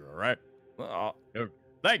safe here, all right?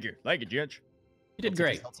 Thank you, gents. You did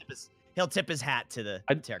great. He'll tip his hat to the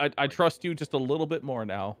I trust you just a little bit more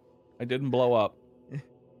now. I didn't blow up.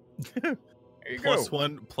 There you go.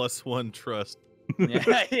 +1 trust.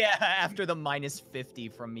 yeah, after the -50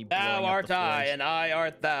 from me blowing Thou up art the I, forge. and I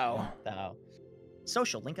art thou. Thou.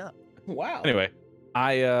 Social, link up. Wow. Anyway,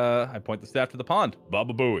 I point the staff to the pond.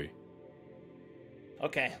 Baba Booey.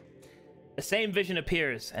 Okay. The same vision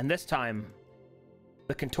appears, and this time,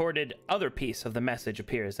 the contorted other piece of the message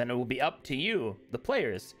appears, and it will be up to you, the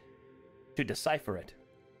players, to decipher it.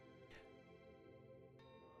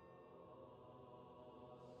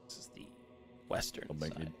 This is the western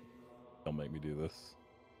side. Don't make me do this.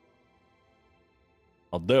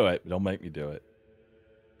 I'll do it, but don't make me do it.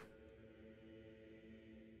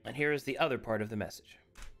 And here is the other part of the message.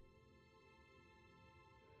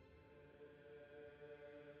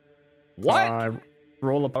 What?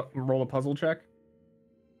 Roll a puzzle check.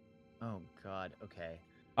 Oh God. Okay.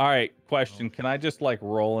 All right, question. Can I just like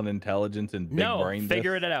roll an intelligence and big brain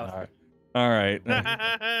figure this? it out. All right.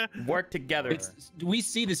 Work together. Do we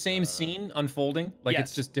see the same scene unfolding? Like yes.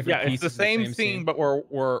 it's just different Yeah, pieces it's the of same scene, but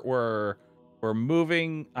we're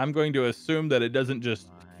moving. I'm going to assume that it doesn't just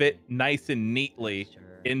fit nice and neatly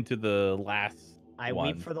into the last I one.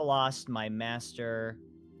 weep for the lost. My masters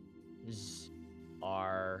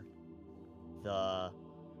are the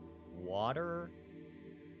water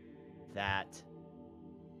that.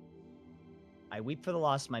 I weep for the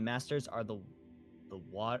lost. My masters are the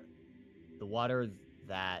water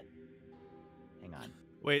that. Hang on.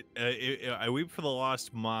 Wait, I weep for the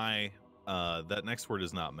lost. My that next word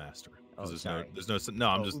is not master. Oh, There's sorry. no.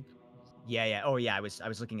 I'm just. Yeah. Oh, yeah. I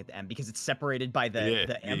was looking at the M because it's separated by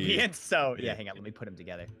the ambience. So yeah, hang on. Let me put them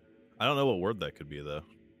together. I don't know what word that could be though.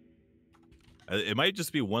 It might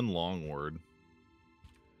just be one long word.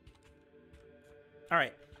 All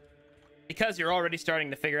right. Because you're already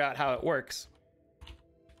starting to figure out how it works,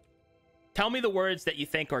 tell me the words that you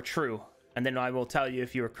think are true, and then I will tell you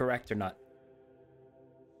if you are correct or not.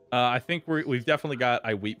 I think we've definitely got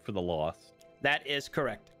I weep for the lost. That is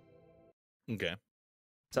correct. Okay.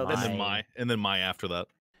 So this is and then my after that.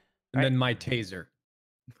 And then my taser.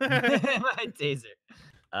 My taser.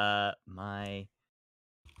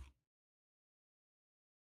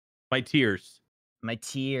 My tears. My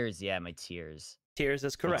tears. Yeah, my tears. Tears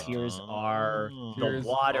is correct. My tears are Tears the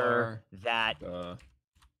water are that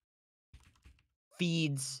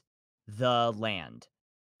feeds the land.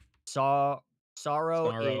 Sorrow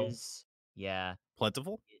is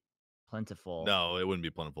Plentiful? plentiful. No, it wouldn't be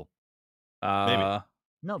plentiful. Maybe.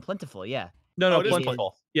 No, plentiful. Yeah. No, it is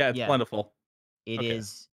plentiful. Yeah, it's plentiful. It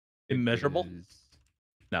is Immeasurable?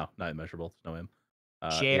 No, not immeasurable. It's no M.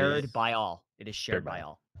 shared by all. It is shared by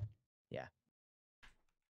all. Yeah.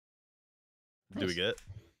 Do we get it?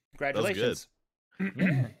 Congratulations.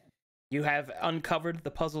 Yeah. You have uncovered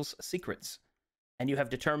the puzzle's secrets, and you have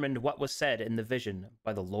determined what was said in the vision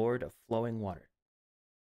by the Lord of Flowing Water.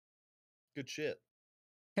 Good shit.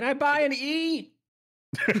 Can I buy an E?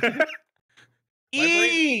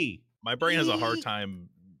 My brain has a hard time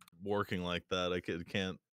working like that. I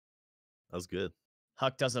can't. That was good.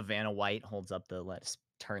 Huck does a Vanna White, holds up the letter,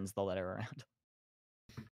 turns the letter around.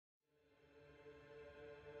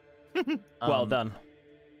 Well done.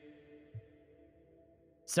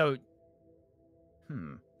 So,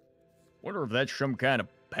 Wonder if that's some kind of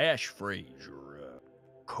passphrase or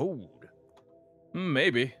code.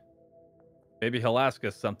 Maybe. Maybe he'll ask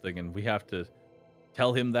us something and we have to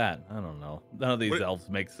tell him that. I don't know. None of these elves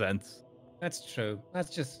make sense. That's true. Let's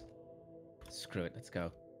just screw it. Let's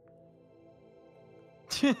go.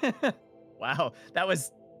 wow, that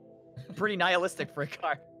was pretty nihilistic for a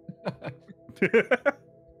car.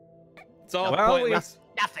 It's all pointless.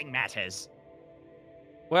 Nothing matters.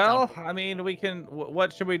 Well, I mean, we can.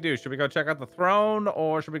 What should we do? Should we go check out the throne,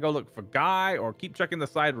 or should we go look for Guy, or keep checking the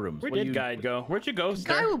side rooms? Where did Guy go? Where'd you go, sir?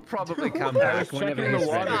 Guy will probably come back whenever Checking he's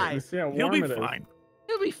the water. ready. To see how He'll warm be it is. fine.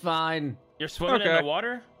 He'll be fine. You're swimming in Okay. the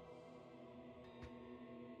water?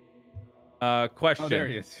 Question. Oh, there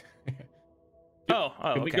he is.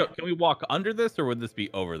 Can we okay. go? Can we walk under this, or would this be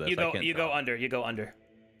over this? You go under. You go under.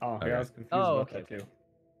 Oh, Okay. yeah, I was confused Oh, about okay. that too.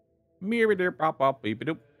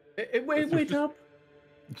 Wait up.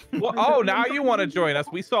 Well, oh, now you want to join us?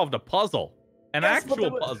 We solved a puzzle, an Yes, but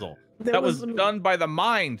actual puzzle that was done by the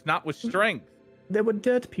mind, not with strength. There were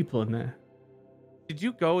dead people in there. Did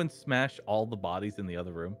you go and smash all the bodies in the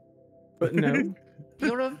other room? But no.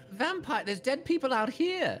 You're a vampire. There's dead people out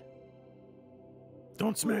here.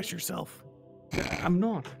 Don't smash yourself. I'm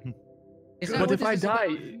not. Is that But what if this I is about?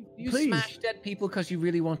 die, You please. smash dead people because you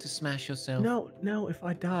really want to smash yourself. No, if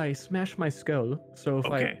I die, smash my skull. So if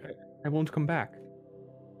Okay. I won't come back.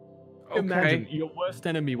 Okay. Imagine your worst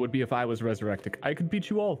enemy would be if I was resurrected. I could beat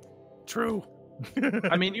you all. True.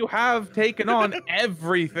 I mean, you have taken on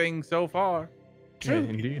everything so far. Yeah,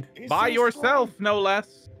 indeed. By yourself, no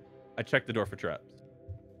less. I checked the door for traps.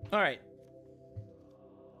 All right.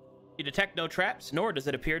 You detect no traps, nor does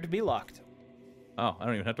it appear to be locked. Oh, I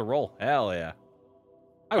don't even have to roll. Hell yeah.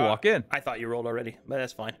 I walk in. I thought you rolled already, but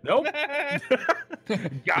that's fine. Nope.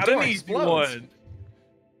 Got an easy one.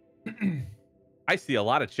 I see a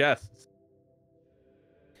lot of chests.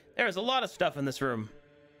 There's a lot of stuff in this room.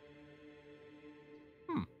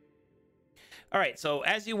 All right, so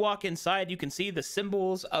as you walk inside, you can see the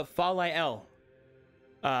symbols of Falael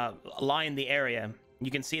line the area. You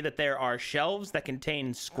can see that there are shelves that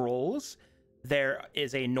contain scrolls. There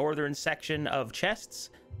is a northern section of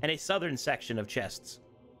chests and a southern section of chests.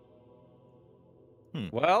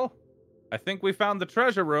 Well, I think we found the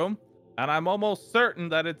treasure room, and I'm almost certain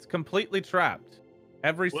that it's completely trapped.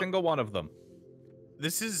 Every single one of them.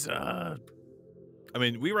 This is, I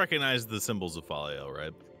mean, we recognize the symbols of Falael,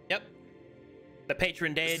 right? Yep. The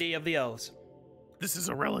patron deity of the elves. This is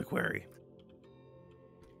a reliquary.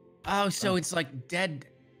 Oh, so it's like dead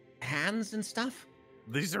hands and stuff?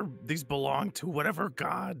 These belong to whatever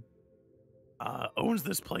god owns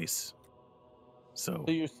this place. So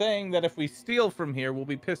you're saying that if we steal from here, we'll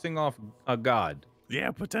be pissing off a god?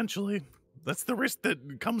 Yeah, potentially. That's the risk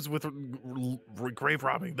that comes with grave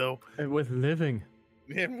robbing, though. And with living.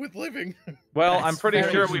 And with living. Well, That's I'm pretty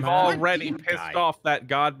very sure we've smart. already pissed off that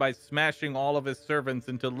god by smashing all of his servants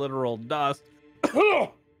into literal dust.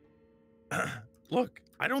 Look,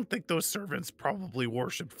 I don't think those servants probably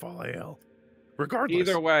worshipped Falael. Regardless.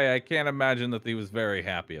 Either way, I can't imagine that he was very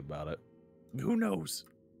happy about it. Who knows?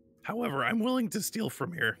 However, I'm willing to steal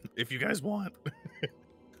from here if you guys want.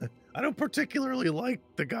 I don't particularly like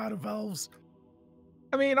the god of elves.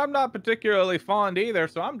 I mean, I'm not particularly fond either,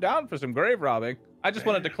 so I'm down for some grave robbing. I just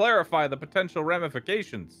wanted to clarify the potential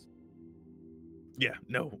ramifications. Yeah,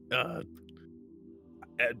 no.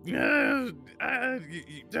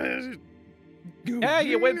 Yeah,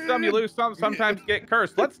 you win some, you lose some, sometimes get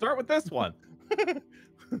cursed. Let's start with this one.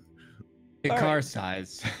 Car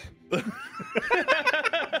size. All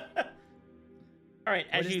right,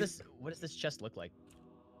 What does this chest look like?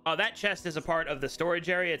 Oh, that chest is a part of the storage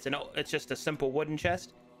area. It's just a simple wooden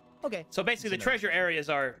chest. Okay. So basically, the treasure areas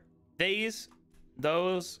are these,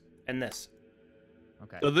 those, and this.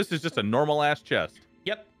 Okay. So this is just a normal ass chest.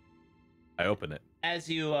 Yep. I open it. As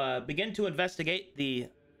you begin to investigate the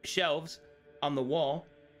shelves on the wall,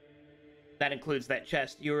 that includes that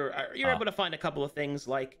chest. You're able to find a couple of things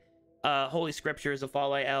like holy scriptures of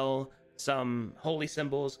Falael, some holy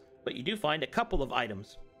symbols, but you do find a couple of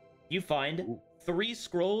items. You find 3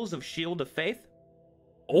 scrolls of Shield of Faith.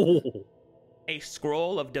 Oh. A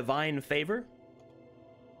scroll of Divine Favor.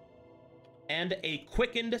 And a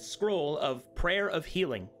quickened scroll of Prayer of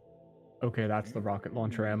Healing. Okay, that's the rocket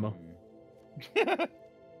launcher ammo.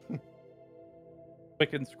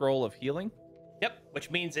 Quickened scroll of healing? Yep, which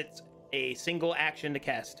means it's a single action to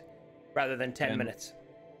cast rather than 10 minutes.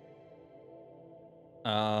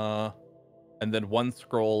 And then 1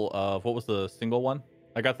 scroll of, what was the single one?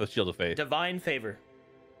 I got the Shield of Faith. Divine Favor.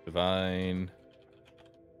 Divine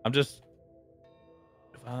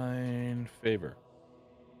Favor.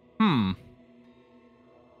 Well,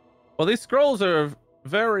 these scrolls are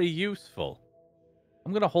very useful.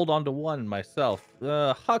 I'm gonna hold on to one myself.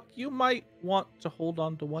 Huck, you might want to hold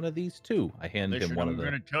on to one of these too. I hand him one of them.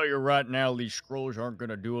 I'm gonna tell you right now, these scrolls aren't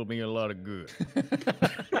gonna do me a lot of good.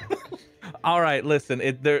 All right, listen,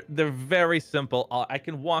 they're very simple. I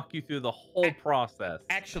can walk you through the whole process.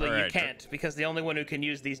 Actually, you can't, because the only one who can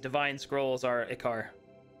use these divine scrolls are Ikar.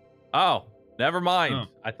 Oh, never mind.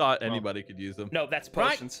 I thought anybody could use them. No, that's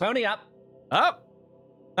potions. Right, pony up. Up.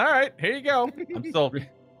 All right, here you go. I'm still.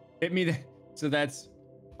 Hit me. So that's.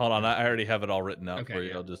 Hold on, I already have it all written out Okay, for you.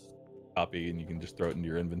 yeah. I'll just copy, and you can just throw it into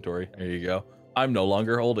your inventory. There you go. I'm no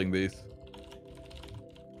longer holding these.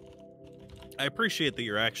 I appreciate that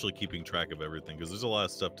you're actually keeping track of everything, because there's a lot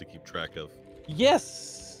of stuff to keep track of.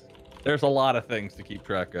 Yes. There's a lot of things to keep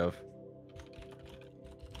track of.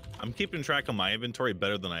 I'm keeping track of my inventory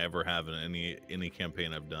better than I ever have in any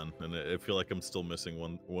campaign I've done, and I feel like I'm still missing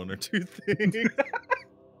one or two things.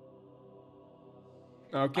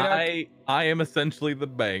 Okay. I am essentially the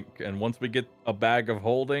bank, and once we get a bag of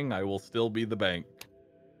holding, I will still be the bank.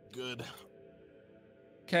 Good.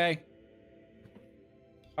 Okay.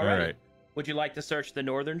 All All right. right. Would you like to search the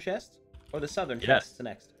northern chest or the southern Yes. chests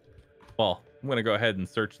next? Well, I'm gonna go ahead and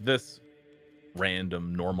search this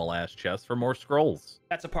random normal ass chest for more scrolls.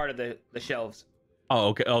 That's a part of the shelves. Oh,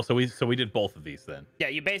 okay. Oh, so we did both of these then. Yeah,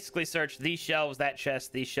 you basically search these shelves, that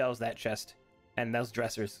chest, these shelves, that chest, and those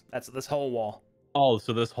dressers. That's this whole wall. Oh,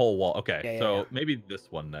 so this whole wall. Okay, Yeah, so yeah. maybe this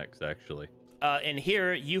one next, actually. In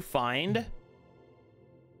here you find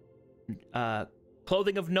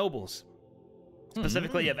clothing of nobles,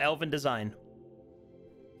 specifically of elven design.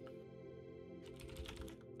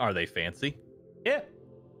 Are they fancy? Yeah.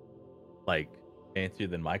 Like fancier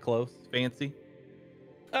than my clothes? Fancy?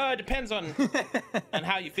 It depends on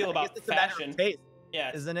how you feel about It's a matter of fashion. taste,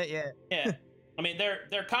 Yeah, isn't it? Yeah. yeah. I mean,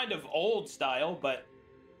 they're kind of old style, but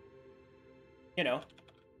you know,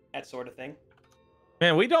 that sort of thing.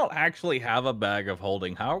 Man, we don't actually have a bag of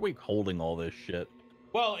holding. How are we holding all this shit?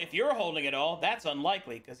 Well, if you're holding it all, that's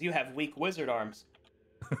unlikely because you have weak wizard arms.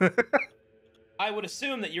 I would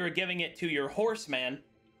assume that you're giving it to your horseman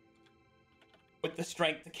with the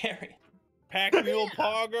strength to carry. Pack mule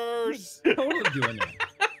poggers. Totally doing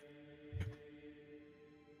that.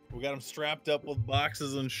 We got him strapped up with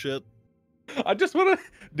boxes and shit. I just want to,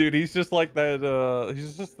 dude. He's just like that.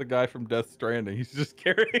 He's just the guy from Death Stranding. He's just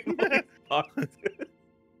carrying.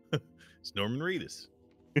 It's Norman Reedus.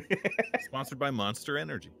 Sponsored by Monster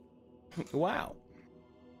Energy. Wow.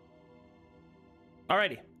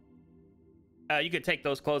 Alrighty. You could take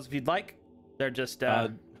those clothes if you'd like. They're just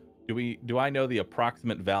Do I know the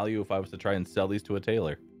approximate value if I was to try and sell these to a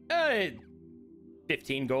tailor?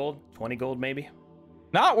 15 gold, 20 gold maybe.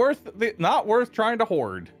 Not worth trying to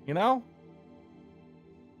hoard, you know?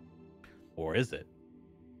 Or is it?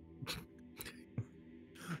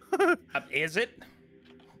 Is it?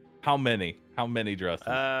 How many? How many dresses?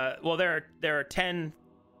 Well, there are 10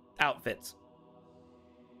 outfits.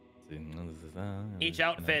 Each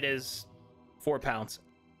outfit is 4 pounds.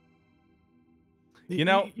 You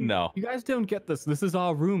know, no. You guys don't get this. This is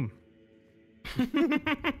our room.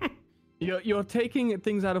 You're taking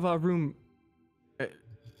things out of our room, and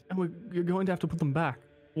you're going to have to put them back.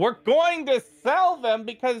 We're going to sell them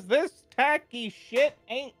because this tacky shit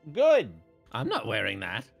ain't good. I'm not wearing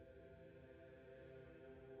that.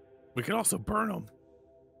 We could also burn them.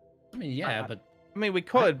 I mean, yeah, but I mean, we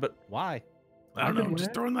could, but why? I don't know. I'm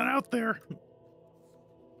just throwing that out there.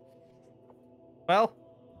 Well,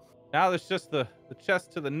 now there's just the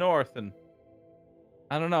chest to the north, and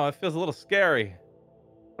I don't know. It feels a little scary,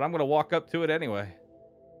 but I'm gonna walk up to it anyway.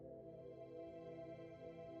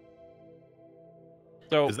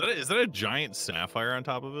 So Is that a giant sapphire on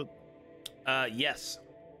top of it? Yes.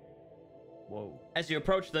 Whoa. As you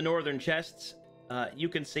approach the northern chests, you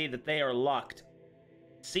can see that they are locked,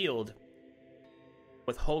 sealed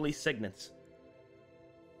with holy signets.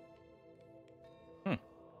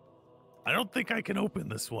 I don't think I can open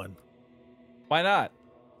this one. Why not?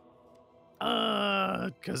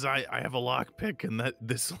 Because I have a lockpick, and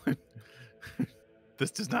this one,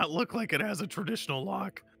 this does not look like it has a traditional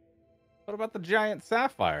lock. What about the giant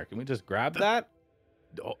sapphire? Can we just grab that?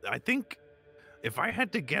 I think, if I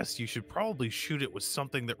had to guess, you should probably shoot it with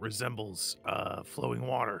something that resembles flowing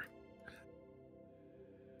water,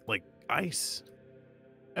 like ice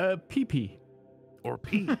Pee-pee. or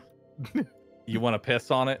pee. You want to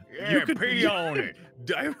piss on it? Yeah, You could pee on it.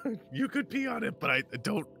 You could pee on it, but I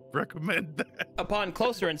don't recommend that. Upon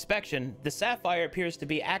closer inspection, the sapphire appears to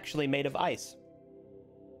be actually made of ice.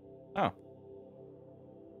 Oh.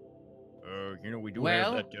 You know, we do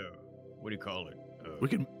Well- have that, what do you call it? We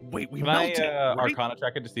can wait. We Can I melt it. Right? Arcana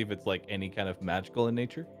check it to see if it's like any kind of magical in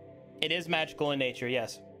nature? It is magical in nature,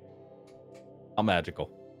 yes. How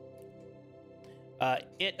magical?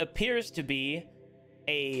 It appears to be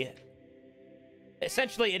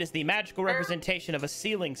essentially, it is the magical representation of a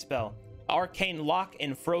sealing spell. Arcane lock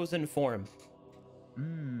in frozen form.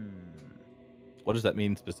 What does that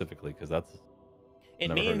mean specifically? Because that's... It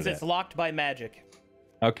Never heard means of it's that. locked by magic.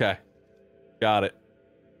 Okay. Got it.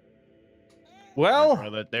 Well...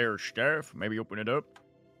 That there staff. Maybe open it up.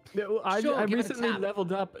 Yeah, well, I Sure, give it a recently tap.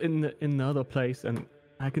 leveled up in the other place, and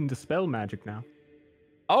I can dispel magic now.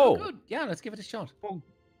 Oh, good. Yeah, let's give it a shot.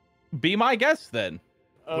 be my guest then.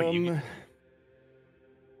 Wait, you-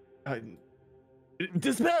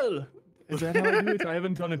 Dispel. Is that how I do it? I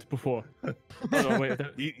haven't done it before. Oh, no, wait.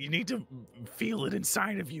 You need to feel it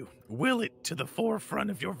inside of you. Will it to the forefront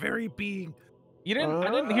of your very being. You didn't. I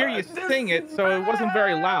didn't hear you sing it, so it wasn't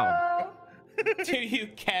very loud. Do you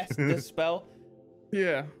cast the spell?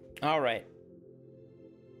 Yeah. All right.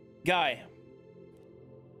 Guy.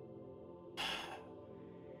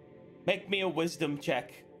 Make me a wisdom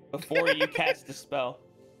check before you cast the spell.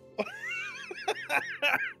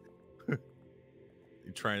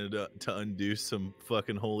 You trying to undo some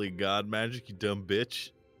fucking holy god magic, you dumb bitch?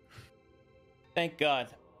 Thank God.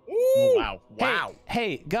 Ooh. Wow. Wow.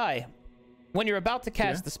 Hey, Guy. When you're about to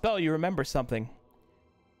cast the spell, you remember something.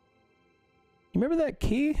 You remember that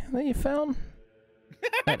key that you found?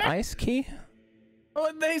 That ice key?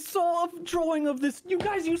 Oh, they saw a drawing of this. You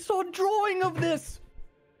guys, you saw a drawing of this.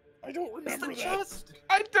 I don't remember that. Chest.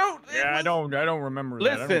 I don't. Yeah, I don't remember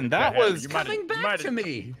that. Listen, that was Coming back to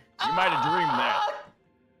me. You might have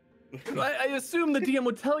dreamed that. I assume the DM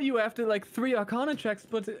would tell you after like 3 Arcana checks,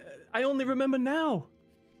 but I only remember now.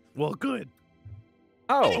 Well, good.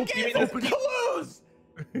 Oh, you mean this clues!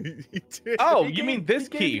 Oh, He you gave- mean this he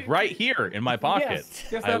key gave- right here in my pocket?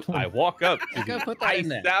 Yes, that one. I walk up to Go the put that in ice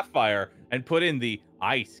there. sapphire and put in the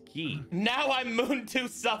ice key. Now I'm Moon to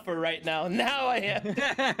suffer right now. Now I am.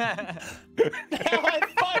 Now I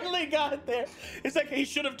finally got there. It's like he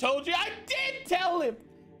should have told you. I did tell him.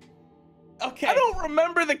 Okay. I don't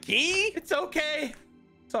remember the key. It's okay.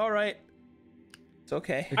 It's all right. It's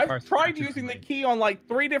okay. I've tried using the key on like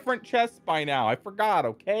 3 different chests by now. I forgot,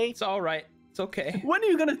 okay? It's all right. It's okay. When are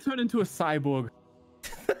you gonna turn into a cyborg?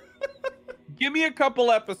 Give me a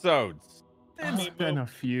couple episodes. It's been a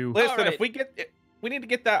few. Listen, right. if we get it, we need to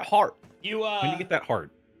get that heart. You We need to get that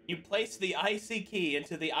heart. You place the icy key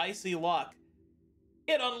into the icy lock.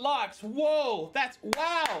 It unlocks. Whoa, that's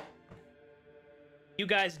wow. You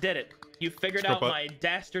guys did it. You figured out Scrub up. my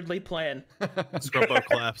dastardly plan. Scrub up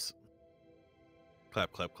claps.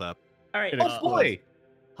 Clap, clap, clap. All right. Oh boy!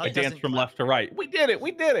 I Hug danced doesn't from clap. left to right. We did it.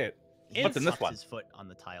 We did it. What's in this Sucks one? his foot on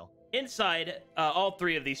the tile. Inside, all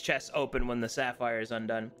 3 of these chests open when the sapphire is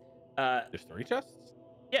undone. There's 3 chests.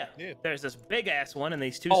 Yeah. There's this big ass one and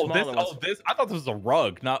these 2 Oh, smaller ones. this. I thought this was a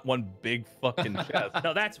rug, not one big fucking chest.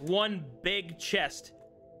 No, that's one big chest.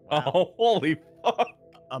 Oh, holy fuck!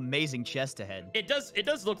 Amazing chest ahead. It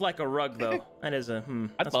does look like a rug though. That is a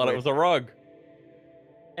I thought it was a rug.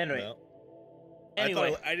 Anyway. No.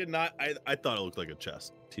 Anyway. I did not. I thought it looked like a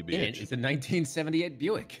chest. Yeah, TBH. it's a 1978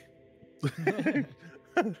 Buick.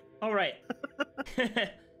 All right.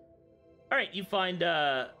 All right, you find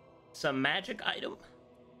some magic item.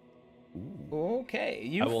 Okay,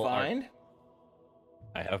 you I will find.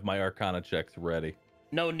 I have my Arcana checks ready.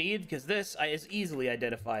 No need, because this is easily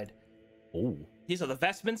identified. Oh. These are the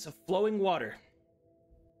vestments of flowing water.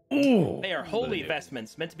 Ooh. They are holy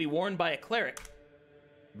vestments meant to be worn by a cleric.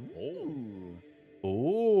 Ooh.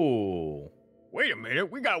 Ooh. Wait a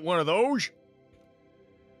minute, we got one of those.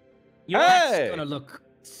 You, Hey! It's gonna look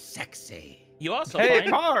sexy. you also Hey,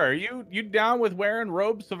 find. Car, you down with wearing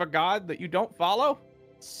robes of a god that you don't follow?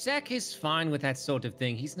 Sek is fine with that sort of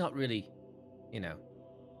thing. He's not really, you know.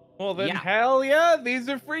 Well then, Yeah. hell yeah, these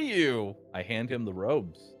are for you. I hand him the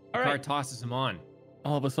robes. All Car right. tosses him on.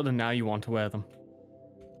 All of a sudden now you want to wear them.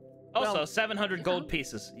 Also, Well, 700 gold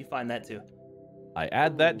pieces. You find that too. I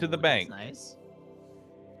add that to the Ooh, bank. That's nice.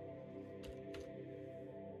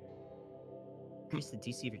 Increase the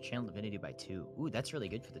DC of your channel divinity by 2. Ooh, that's really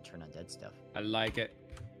good for the turn undead stuff. I like it.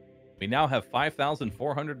 We now have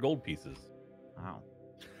 5,400 gold pieces. Wow.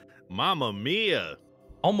 Mamma mia!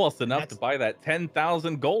 Almost enough to That's- buy that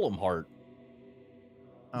 10,000 golem heart.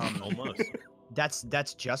 Almost.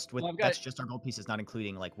 That's just with Well, I've got- that's just our gold pieces, not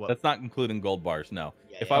including like what. That's not including gold bars, no.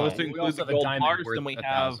 Yeah, If yeah, I was yeah. to We include also the have a gold diamond bars, worth then we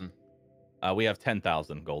 1,000. have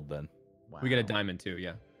 10,000 gold then. We get a Wow. diamond too,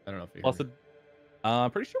 yeah. I don't know if you Plus,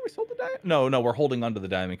 I'm pretty sure we sold the diamond. No, we're holding onto the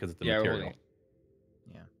diamond because it's the Yeah, we're material.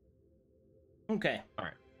 holding Okay. All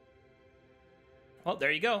right. Well,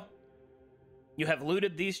 there you go. You have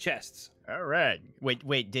looted these chests. All right.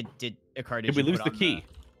 Wait. Did Icar? Did we you lose put the on key?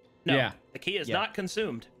 No, Yeah. the key is Yeah. not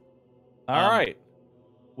consumed. All right.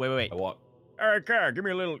 Wait. I walk. All right, Car, give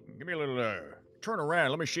me a little. Turn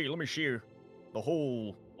around. Let me see the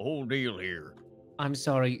whole deal here. I'm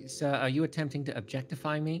sorry, sir. Are you attempting to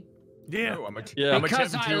objectify me? Yeah. Oh, Yeah.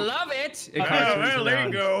 Because attempting I to- love it. Oh, well, there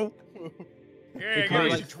you go. Yeah, It give me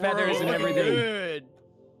like some feathers and twirl. everything. Good.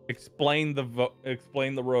 Explain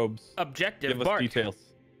the robes. Objective Give us Bart.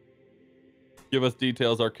 details. Give us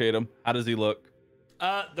details, Arcadum. How does he look?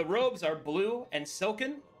 The robes are blue and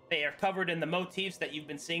silken. They are covered in the motifs that you've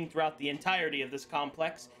been seeing throughout the entirety of this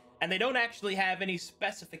complex, and they don't actually have any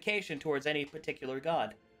specification towards any particular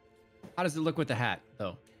god. How does it look with the hat,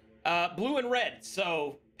 though? Blue and red.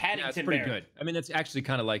 So Paddington Yeah, it's pretty Bear. good. I mean, it's actually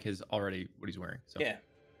kind of like his already what he's wearing. So. Yeah.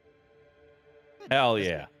 Hell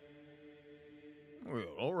yeah. Well,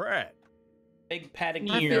 all right. Big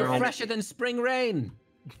Paddington. I feel Bear. fresher than spring rain.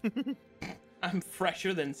 I'm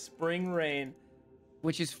fresher than spring rain.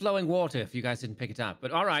 Which is flowing water, if you guys didn't pick it up.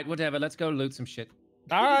 But all right, whatever. Let's go loot some shit.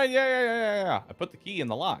 All right, yeah. I put the key in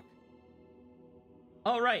the lock.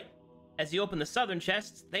 All right. As you open the southern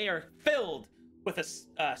chests, they are filled with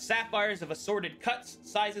sapphires of assorted cuts,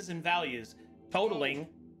 sizes, and values, totaling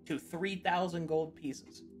to 3,000 gold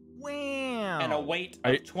pieces. Wow. And a weight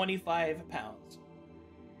of 25 pounds.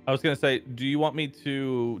 I was going to say, do you want me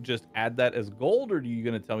to just add that as gold, or are you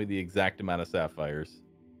going to tell me the exact amount of sapphires?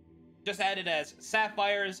 Just add it as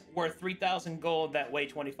sapphires worth 3,000 gold that weigh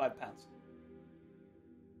 25 pounds.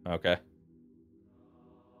 Okay.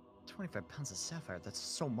 25 pounds of sapphire, that's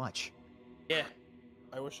so much. Yeah.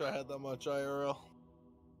 I wish I had that much IRL.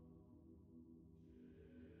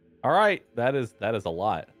 All right, that is a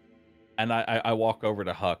lot. And I walk over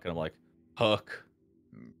to Huck and I'm like, Huck.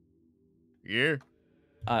 Yeah?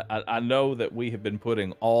 I know that we have been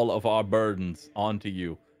putting all of our burdens onto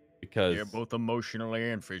you because... Yeah, both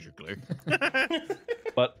emotionally and physically.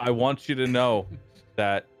 But I want you to know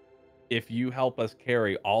that if you help us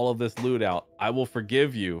carry all of this loot out, I will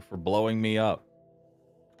forgive you for blowing me up.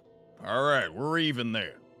 All right, we're even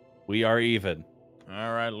there. We are even.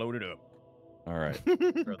 All right, load it up. All right.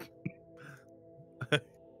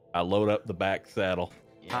 I load up the back saddle.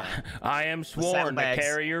 Yeah. I am sworn to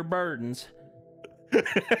carry your burdens.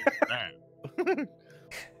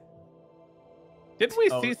 Didn't we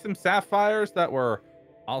see some sapphires that were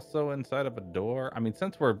also inside of a door? I mean,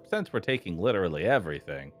 since we're taking literally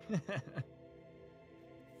everything.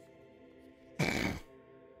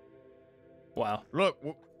 Wow. Look,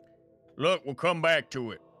 we'll come back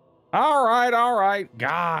to it. All right.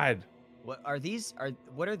 God. What are these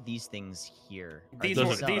things here? These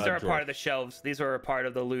are a part of the shelves. These are a part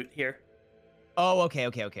of the loot here. Oh, okay.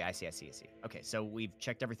 I see. Okay, so we've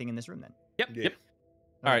checked everything in this room then. Yep.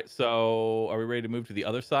 All right, so are we ready to move to the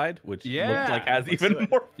other side, which looks like has even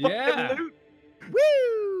more fucking loot?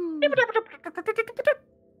 Woo!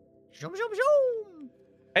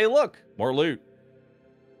 Hey, look, more loot.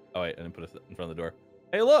 Oh wait, I didn't put it in front of the door.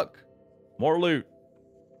 Hey, look, more loot.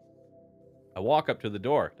 I walk up to the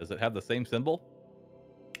door. Does it have the same symbol?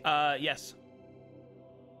 Yes.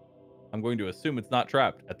 I'm going to assume it's not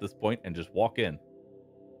trapped at this point and just walk in.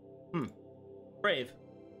 Brave.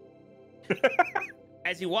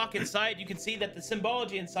 As you walk inside, you can see that the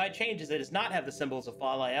symbology inside changes. It does not have the symbols of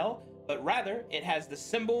Falael, but rather it has the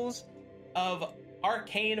symbols of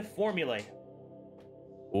arcane formulae.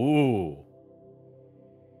 Ooh.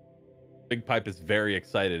 Big Pipe is very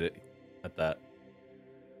excited at that.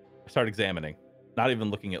 I start examining. Not even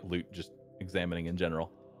looking at loot, just examining in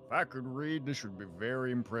general. If I could read, this would be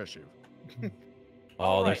very impressive.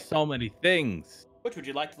 Oh, there's so many things. Which would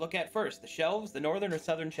you like to look at first? The shelves, the northern or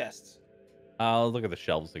southern chests? I'll look at the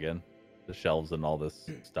shelves again. The shelves and all this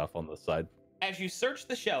stuff on this side. As you search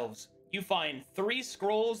the shelves, you find 3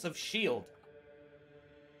 scrolls of shield,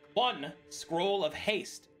 1 scroll of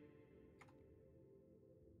haste,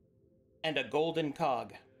 and a golden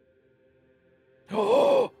cog.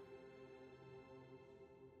 Oh!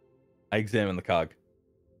 I examine the cog.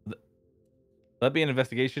 That'd be an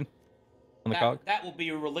investigation on the cog? That will be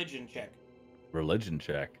a religion check. Religion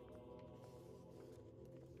check.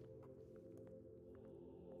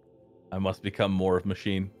 I must become more of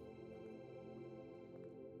machine.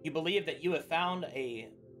 You believe that you have found a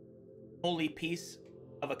holy piece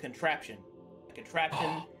of a contraption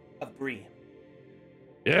of Bree.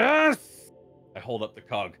 Yes! I hold up the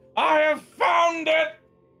cog. I have found it!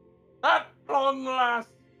 At long last!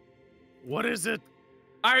 What is it?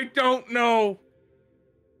 I don't know.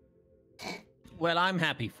 Well, I'm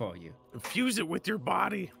happy for you. Fuse it with your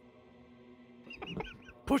body.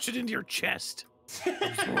 Push it into your chest.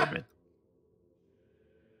 Absorb it.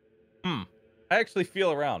 I actually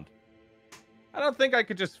feel around. I don't think I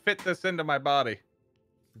could just fit this into my body.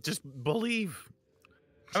 Just believe.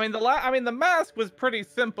 I mean, the mask was pretty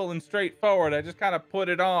simple and straightforward. I just kind of put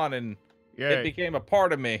it on and it became a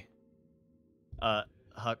part of me.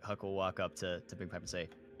 Huck will walk up to Big Pipe and say,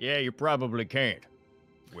 "Yeah, you probably can't."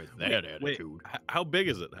 With that attitude. How big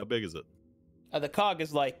is it? How big is it? The cog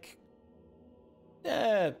is like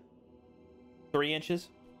 3 inches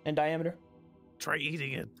in diameter. Try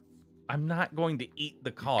eating it. I'm not going to eat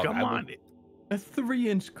the cog. Come on. A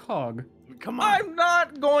 3-inch cog. Come on. I'm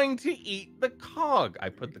not going to eat the cog. I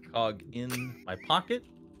put the cog in my pocket.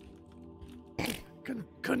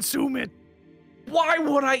 Consume it. Why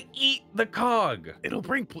would I eat the cog? It'll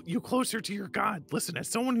bring you closer to your god. Listen, as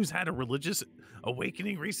someone who's had a religious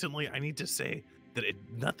awakening recently, I need to say that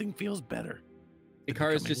nothing feels better.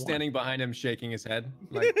 Ikar is just standing behind him, shaking his head.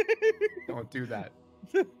 Like, don't do that.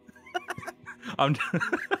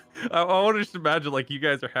 I want to just imagine like you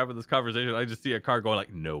guys are having this conversation. I just see Ikar going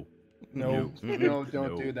like, no,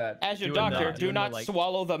 don't do that. As your doctor, do not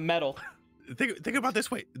swallow the metal. Think about it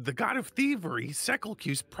this way. The god of thievery,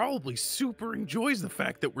 Sekelcuse, probably super enjoys the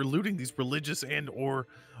fact that we're looting these religious and or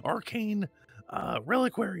arcane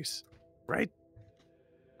reliquaries, right?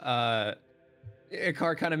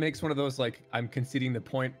 Ikar kind of makes one of those like, I'm conceding the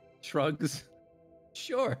point shrugs.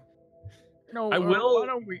 Sure. I will. Why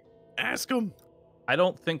don't we ask him? I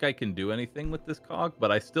don't think I can do anything with this cog,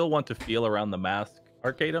 but I still want to feel around the mask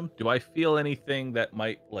Arcadum. Do I feel anything that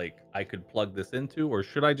might, like, I could plug this into, or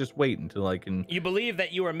should I just wait until I can... You believe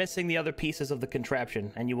that you are missing the other pieces of the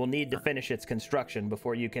contraption, and you will need to finish its construction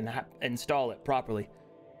before you can install it properly.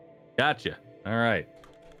 Gotcha. All right.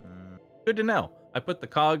 Good to know. I put the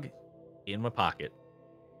cog in my pocket.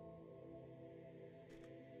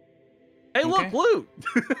 Hey, look, loot!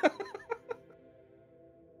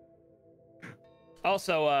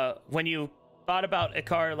 Also, when you thought about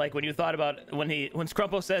Ikar, like when you thought about when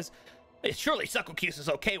Scrumpo says, hey, surely Sekelcuse is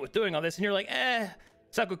okay with doing all this, and you're like,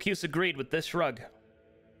 Sekelcuse agreed with this shrug.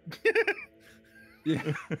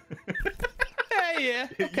 Yeah. Yeah,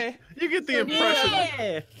 okay. You get the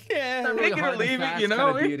impression. Yeah. Not really Take it or hard and leave it, fast you kind know,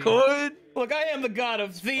 of it deity. could. Look, I am the god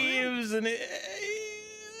of thieves, and yeah,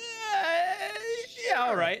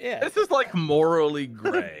 all right, yeah. This is like morally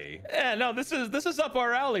gray. Yeah, no, this is up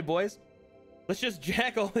our alley, boys. Let's just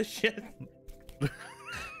jack all this shit.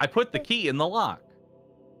 I put the key in the lock.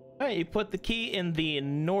 All right, you put the key in the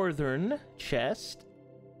northern chest.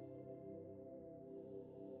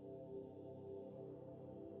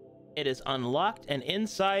 It is unlocked, and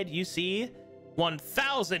inside you see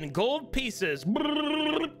 1,000 gold pieces. And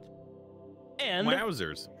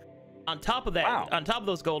Wowzers. on top of that, on top of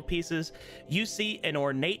those gold pieces, you see an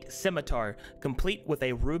ornate scimitar, complete with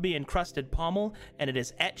a ruby-encrusted pommel, and it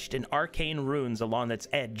is etched in arcane runes along its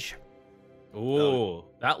edge. Ooh,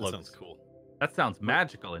 that looks sounds cool. That sounds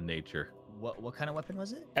magical in nature. What kind of weapon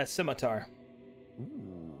was it? A scimitar.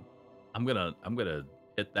 Ooh. I'm gonna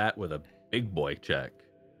hit that with a big boy check.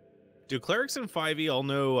 Do clerics in 5e all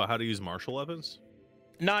know how to use martial weapons?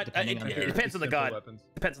 Not. It Depending on their depends on the god. Weapons.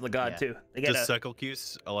 Depends on the god Yeah. too. They get Does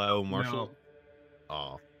Sekelcuse allow martial? No.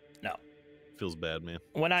 Oh, No. feels bad, man.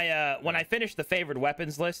 When I finish the favored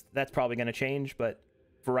weapons list, that's probably gonna change, but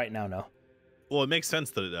for right now, no. Well, it makes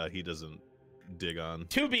sense that he doesn't dig on.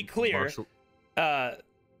 To be clear, martial.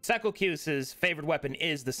 Sekelcuse's favorite weapon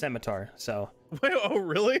is the scimitar. So Wait, oh,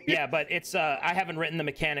 really? yeah, but it's I haven't written the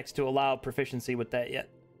mechanics to allow proficiency with that yet.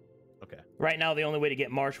 Okay. Right now, the only way to get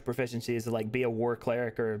martial proficiency is to like be a war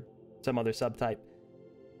cleric or some other subtype.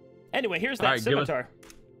 Anyway, here's that scimitar.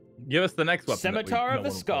 Give us the next weapon. Scimitar of the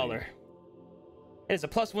Scholar. It is a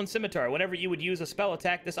 +1 scimitar. Whenever you would use a spell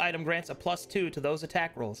attack, this item grants a +2 to those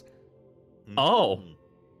attack rolls. Oh.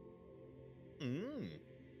 Mm.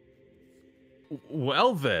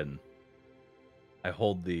 Well then. I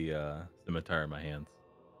hold the scimitar in my hands.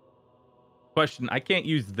 Question, I can't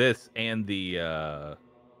use this and the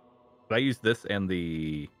Could I use this and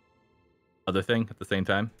the other thing at the same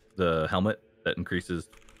time? The helmet that increases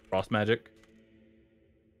frost magic?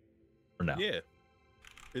 Or no? Yeah.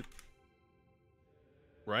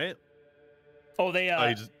 Right? Oh, they Oh,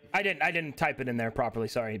 you just- I didn't type it in there properly,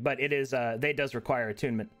 sorry, but it is they does require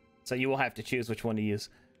attunement. So you will have to choose which one to use.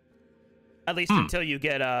 At least until you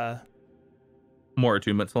get More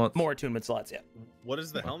attunement slots? more attunement slots, yeah. What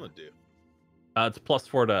does the helmet do? It's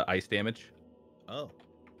 +4 to ice damage. Oh.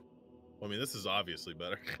 Well, I mean, this is obviously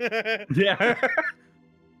better. Yeah.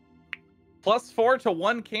 +4 to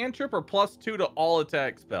 1 cantrip or +2 to all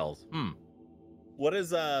attack spells?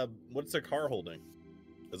 What's their car holding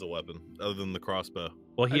as a weapon other than the crossbow?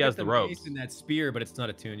 Well, he has the robes. In that spear, but it's not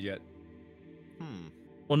attuned yet.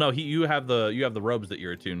 Well, no, you have the robes that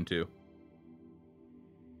you're attuned to.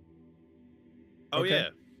 Oh Okay. yeah.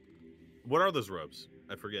 What are those robes?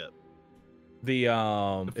 I forget. The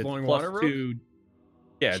it's flowing water +2.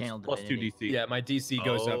 Yeah, Channel it's +2 divinity. DC. Yeah, my DC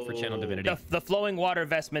goes up for channel Oh. divinity. The flowing water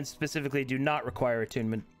vestments specifically do not require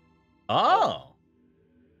attunement. Oh.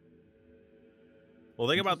 Well,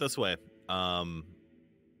 think about it this way. I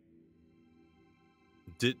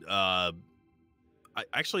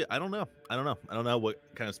don't know. I don't know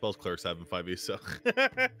what kind of spells clerics have in 5e, so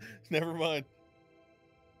never mind.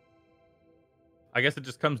 I guess it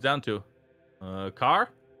just comes down to car?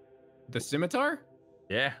 The scimitar?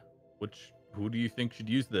 Yeah. Who do you think should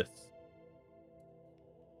use this?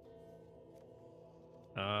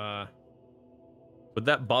 Would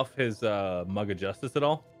that buff his Mug of Justice at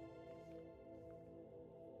all?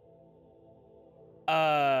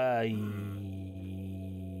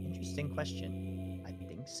 Interesting question. I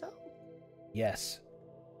think so. Yes.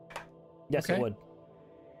 Yes, Okay. it would.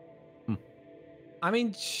 I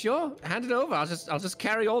mean, sure. Hand it over. I'll just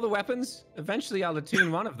carry all the weapons. Eventually, I'll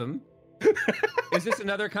attune one of them. Is this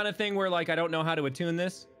another kind of thing where like I don't know how to attune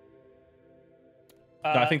this?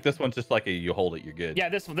 No, I think this one's just like you hold it, you're good. Yeah,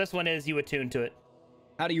 this one is you attune to it.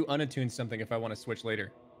 How do you unattune something if I want to switch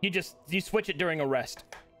later? You switch it during a rest.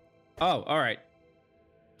 Oh, all right.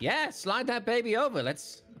 Yeah, slide that baby over.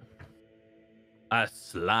 Let's. I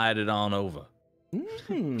slide it on over.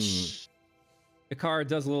 Mm. The car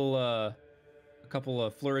does a couple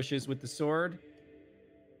of flourishes with the sword.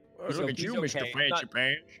 Look at you, Mr. Fancy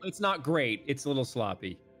Pants. It's not great. It's a little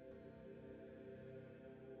sloppy.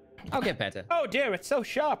 I'll get better. Oh dear, it's so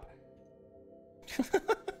sharp.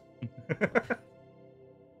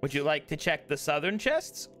 Would you like to check the southern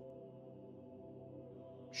chests?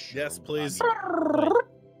 Yes, please.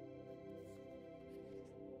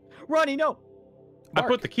 Ronnie, no. I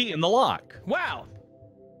put the key in the lock. Wow.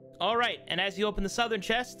 All right, and as you open the southern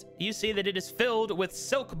chest, you see that it is filled with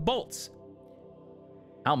silk bolts.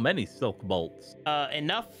 How many silk bolts?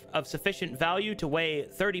 Enough of sufficient value to weigh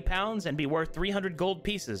 30 pounds and be worth 300 gold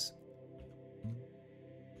pieces.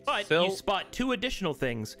 But you spot two additional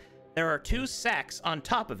things. There are two sacks on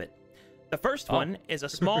top of it. The first one is a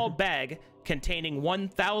small bag containing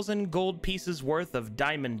 1,000 gold pieces worth of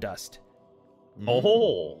diamond dust.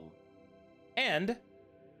 Oh. And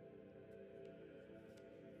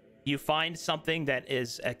you find something that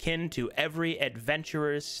is akin to every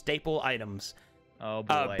adventurer's staple items. Oh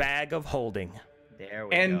boy. A bag of holding. There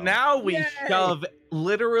we go. And now we shove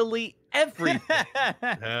literally everything.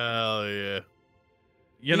 Hell yeah.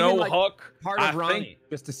 You Even, know, like, Hook. Part of Ronnie,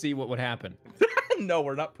 just to see what would happen. No,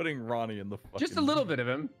 we're not putting Ronnie in the fucking... Just a little bit of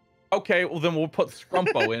him. Okay, well then we'll put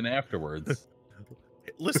Scrumpo in afterwards.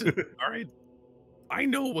 Listen, all right. I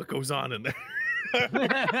know what goes on in there.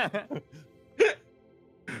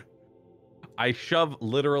 I shove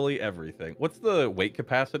literally everything. What's the weight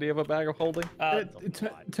capacity of a bag of holding?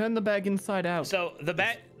 Turn the bag inside out. So the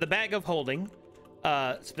bag of holding,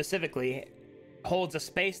 specifically, holds a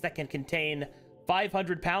space that can contain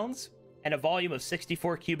 500 pounds and a volume of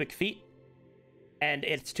 64 cubic feet, and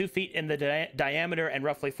it's 2 feet in the diameter and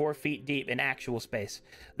roughly 4 feet deep in actual space.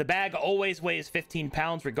 The bag always weighs 15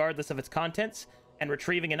 pounds regardless of its contents, and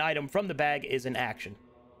retrieving an item from the bag is an action.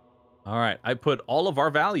 All right, I put all of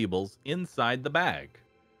our valuables inside the bag.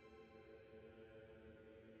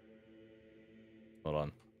 Hold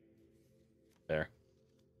on. There.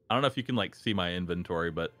 I don't know if you can like see my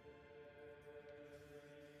inventory, but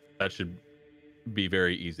that should be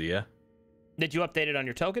very easy, yeah? Did you update it on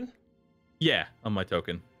your token? Yeah, on my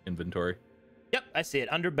token inventory. Yep, I see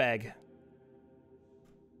it under bag.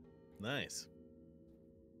 Nice.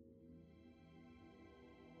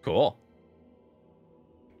 Cool.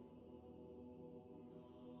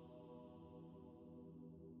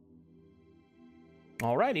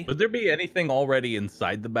 Alrighty. Would there be anything already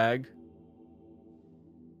inside the bag?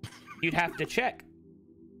 You'd have to check.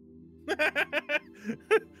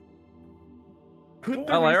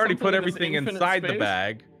 Well, I already put everything inside the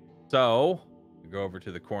bag. So, we go over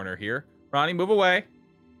to the corner here. Ronnie, move away.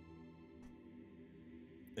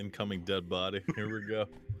 Incoming dead body. Here we go.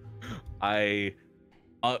 I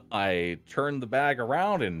turn the bag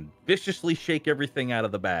around and viciously shake everything out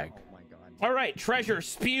of the bag. Oh my god. All right, treasure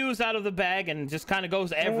spews out of the bag and just kind of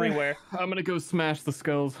goes everywhere. I'm gonna go smash the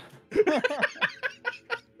skulls.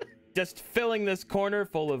 Just filling this corner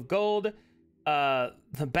full of gold.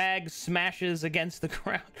 The bag smashes against the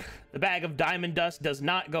ground. The bag of diamond dust does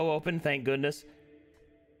not go open, thank goodness.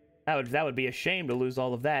 That would be a shame to lose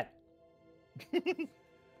all of that.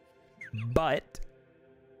 But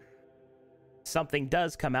something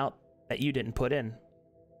does come out that you didn't put in.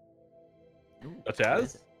 Such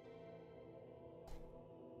as?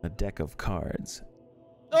 A deck of cards.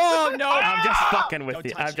 Oh no! I'm just fucking with Don't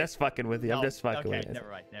you. touch I'm it. just fucking with you. I'm No, just fucking okay, with you.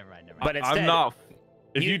 never mind. But instead, I'm not.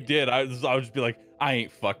 If you did, I would just be like, I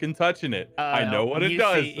ain't fucking touching it. I know what it you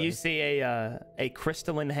does. You see a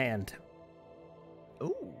crystalline hand.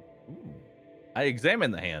 Ooh. I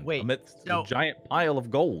examine the hand Wait, amidst so- a giant pile of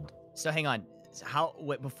gold. So hang on. So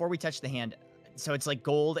before we touch the hand, so it's like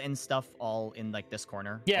gold and stuff all in like this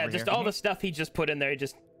corner. Yeah, over just here? all the stuff he just put in there. He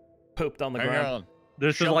just pooped on the Hang ground. on.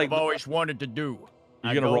 This is Something like I've always wanted to do.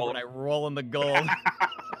 You gonna roll and I roll in the gold.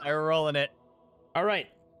 I roll in it. All right,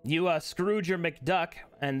 you Scrooge your McDuck,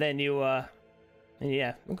 and then you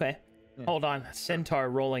yeah, okay. Yeah. Hold on, centaur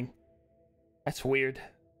rolling. That's weird.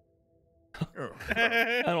 Oh,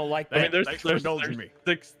 I don't like that. I mean, there's Thanks for indulging me.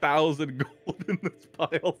 6,000 gold in this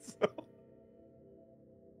pile, so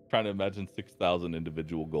trying to imagine 6,000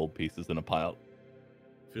 individual gold pieces in a pile.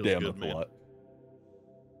 Feels Damn, good, that's man. a lot.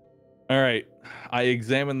 All right, I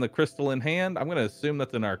examine the crystal in hand. I'm gonna assume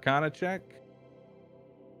that's an Arcana check.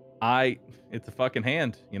 It's a fucking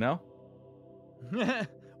hand, you know.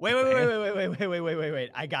 Wait.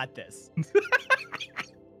 I got this.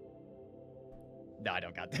 No, I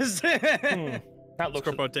don't got this. That looks.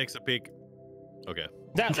 Scorpo takes a peek. Okay.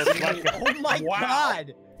 That looks like. Oh my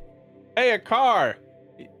god! Hey, a car.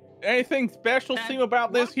 Anything special seem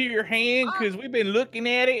about this here hand? Because we've been looking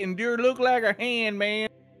at it and it look like a hand, man.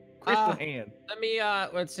 Crystal hand. Let me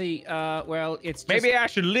let's see. Well, it's just, Maybe I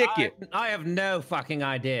should lick it. I have no fucking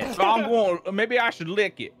idea. So I'm going. Maybe I should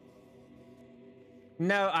lick it.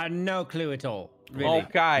 No, I have no clue at all. Really.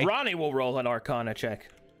 Okay. Ronnie will roll an Arcana check.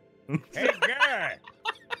 Hey, guy.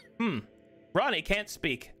 Ronnie can't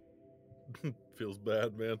speak. Feels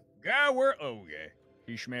bad, man. Guy, where? Oh, yeah.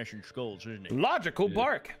 He's smashing skulls, isn't he? Logical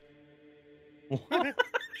bark.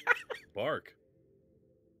 Bark.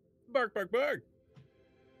 Bark, bark, bark.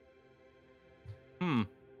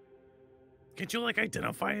 Can't you like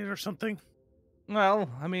identify it or something? Well,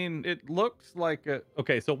 I mean, it looks like a.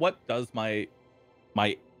 Okay, so what does my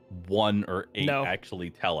 1 or 8 No. actually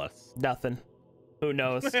tell us? Nothing. Who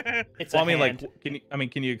knows? It's Well, a I mean, hand.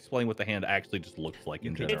 like, can you explain what the hand actually just looks like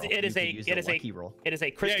in general? It is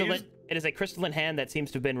a crystalline. It is a crystalline hand that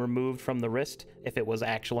seems to have been removed from the wrist. If it was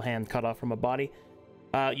actual hand cut off from a body,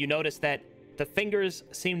 you notice that the fingers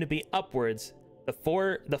seem to be upwards. The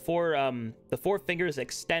four fingers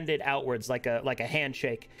extended outwards like a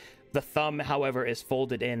handshake. The thumb, however, is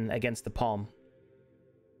folded in against the palm.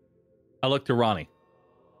 I look to Ronnie.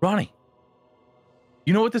 Ronnie,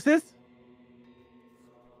 you know what this is?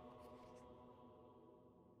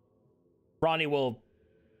 Ronnie will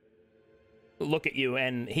look at you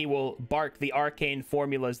and he will bark the arcane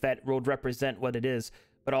formulas that would represent what it is,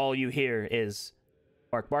 but all you hear is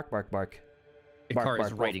bark, bark, bark, bark. Ikar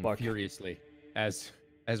is writing bark. furiously as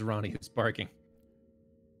Ronnie is barking.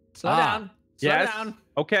 Slow down. Slow Yes. down.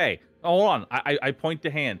 Okay. Hold on. I point to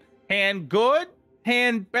hand. Hand good,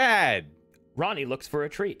 hand bad. Ronnie looks for a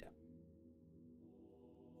treat.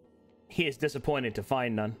 He is disappointed to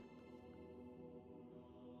find none.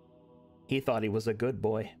 He thought he was a good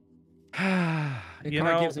boy.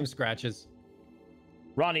 Ikar gives him scratches.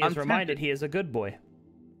 Ronnie I'm is reminded tempted. he is a good boy.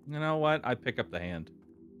 You know what? I pick up the hand.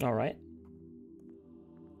 All right.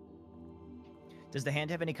 Does the hand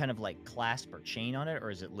have any kind of like clasp or chain on it, or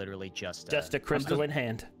is it literally just a crystalline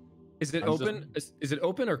hand? Is it open? Is it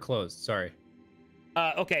open or closed? Sorry.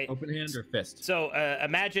 Okay. Open hand or fist? So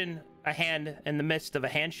imagine a hand in the midst of a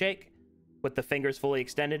handshake with the fingers fully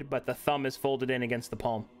extended, but the thumb is folded in against the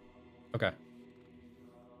palm. Okay.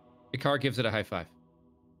 Ikar gives it a high five.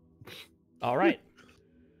 All right.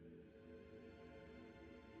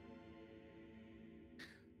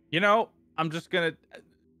 You know, I'm just gonna.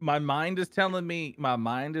 My mind is telling me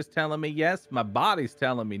yes. My body's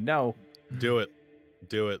telling me no. Do it.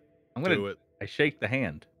 Do it. I'm gonna do it. I shake the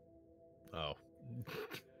hand. Oh.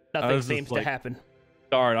 Nothing seems to happen.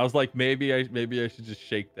 Darn, I was like, maybe I should just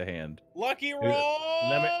shake the hand. Lucky roll.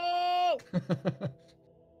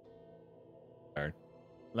 Darn.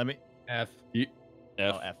 Let me. F. F.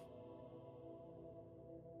 Oh, F.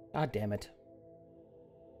 God damn it.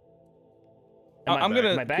 I'm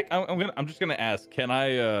back? I'm just gonna ask. Can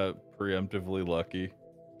I preemptively lucky,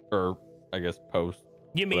 or I guess post?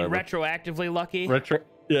 You mean whatever. retroactively lucky?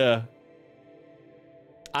 Yeah.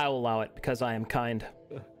 I'll allow it because I am kind.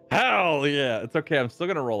 Hell yeah! It's okay. I'm still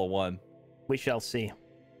gonna roll a 1. We shall see.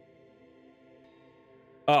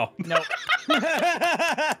 Oh no.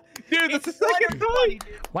 Dude, that's the second time.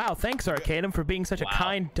 Wow, thanks Arcadum for being such a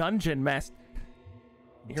kind dungeon master.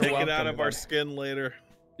 Take it out of our skin later.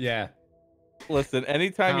 Yeah. Listen,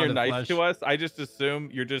 anytime Pound you're of nice flesh. to us, I just assume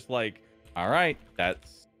you're just like, all right,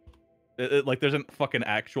 that's like there's a fucking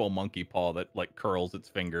actual monkey paw that like curls its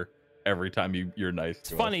finger every time you're nice It's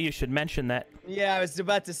to funny us. you should mention that. Yeah, I was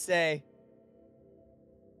about to say.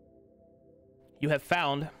 You have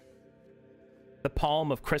found the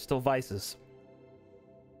Palm of Crystal Vices.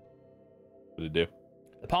 What did it do?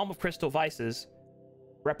 The Palm of Crystal Vices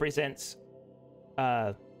represents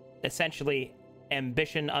essentially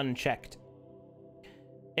ambition unchecked.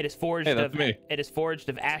 It is forged It is forged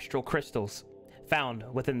of astral crystals found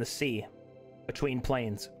within the sea between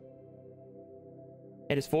planes.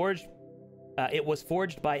 It is forged it was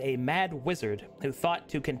forged by a mad wizard who thought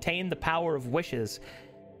to contain the power of wishes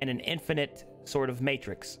in an infinite sort of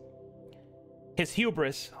matrix. His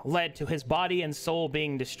hubris led to his body and soul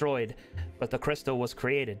being destroyed, but the crystal was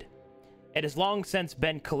created. It has long since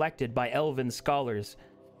been collected by elven scholars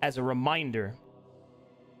as a reminder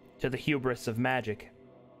to the hubris of magic.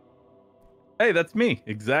 Hey, that's me.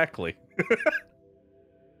 Exactly.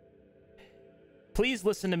 Please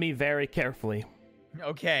listen to me very carefully.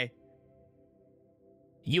 Okay.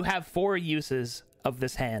 You have 4 uses of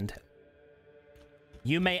this hand.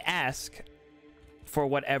 You may ask for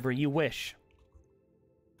whatever you wish.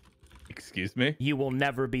 Excuse me? You will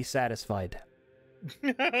never be satisfied.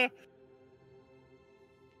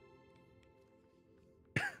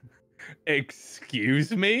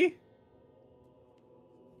 Excuse me?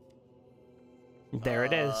 There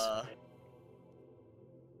it is.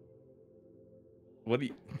 What do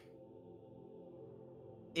you...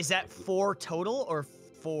 Is that 4 total or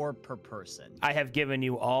 4 per person? I have given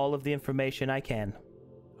you all of the information I can.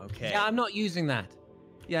 Okay. Yeah, I'm not using that.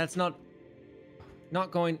 Yeah, it's not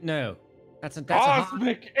going. No, that's a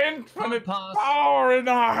cosmic infinite pass. power in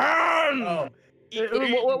our hand. Oh.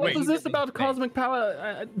 What was this about cosmic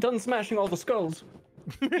power? Done smashing all the skulls.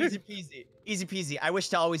 Easy peasy. Easy peasy. I wish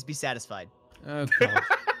to always be satisfied. Oh, God.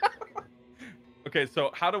 Okay, so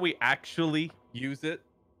how do we actually use it?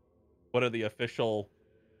 What are the official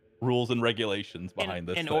rules and regulations behind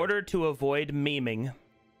this? In thing? order to avoid memeing,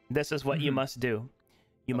 this is what you must do.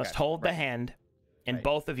 You must hold the hand in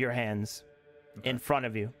both of your hands in front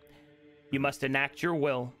of you. You must enact your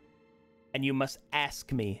will, and you must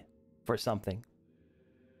ask me for something.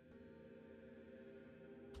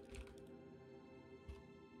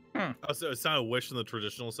 Oh, so it's not a wish in the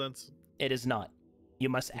traditional sense? It is not. You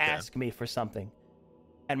must ask me for something.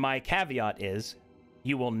 And my caveat is,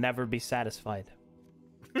 you will never be satisfied.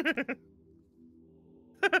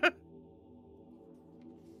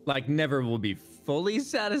 Like, never will be fully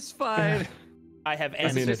satisfied. I have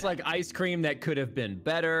It's just like ice cream that could have been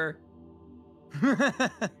better.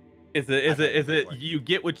 Is it you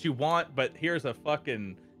get what you want, but here's a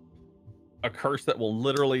curse that will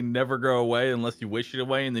literally never go away unless you wish it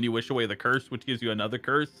away, and then you wish away the curse, which gives you another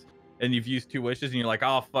curse, and you've used 2 wishes, and you're like,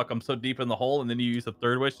 oh fuck, I'm so deep in the hole, and then you use a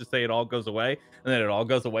 3rd wish to say it all goes away, and then it all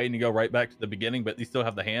goes away, and you go right back to the beginning, but you still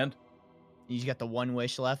have the hand. You just got the 1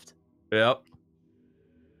 wish left. Yep.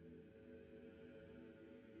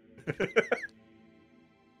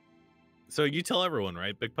 So you tell everyone,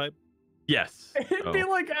 right, Big Pipe? Yes. It'd be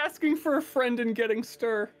like asking for a friend and getting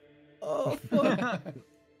stir. Oh, fuck.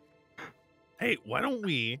 Hey, why don't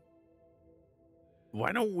we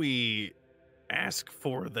ask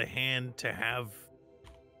for the hand to have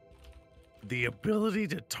the ability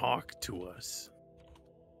to talk to us?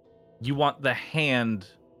 You want the hand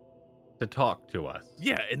to talk to us?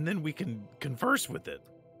 Yeah, and then we can converse with it.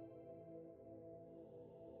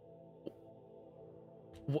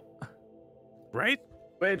 Right?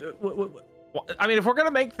 Wait, I mean, if we're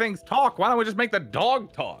gonna make things talk, why don't we just make the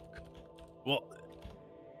dog talk? Well,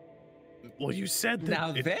 you said that.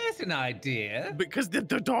 Now there's an idea. Because the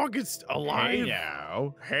dog is alive. Hey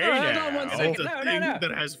now. Hey Hold now. on one It's second. a thing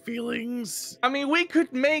that has feelings. I mean, we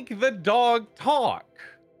could make the dog talk.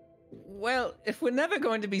 Well, if we're never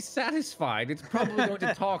going to be satisfied, it's probably going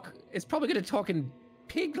to talk. It's probably going to talk in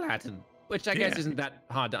pig Latin, which I guess isn't that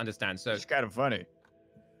hard to understand. So It's kind of funny.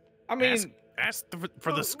 I mean, ask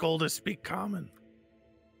for the skull to speak common.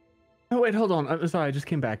 Oh, wait, hold on. I'm sorry, I just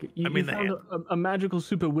came back. You the found hand. a magical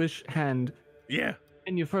super wish hand. Yeah.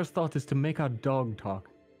 And your first thought is to make our dog talk.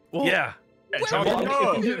 Well, yeah. Talk to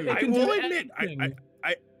dog. I will admit,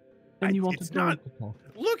 And you want it's the dog not. to talk.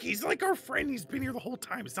 Look, he's like our friend. He's been here the whole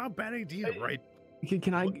time. It's not a bad idea, right?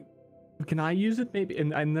 Can I use it maybe,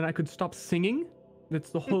 and then I could stop singing?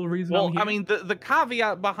 That's the whole reason. Well, I'm here. I mean, the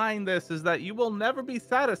caveat behind this is that you will never be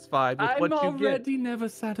satisfied with what you get. I'm already never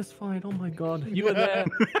satisfied. Oh my god, you were there.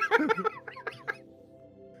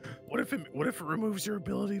 What if it removes your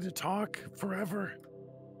ability to talk forever?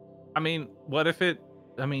 I mean, what if it?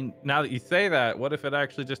 I mean, now that you say that, what if it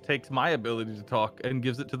actually just takes my ability to talk and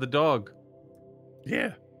gives it to the dog?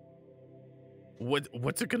 Yeah.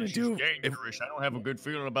 What's it gonna do? Dangerous. I don't have a good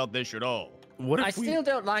feeling about this at all. What if I still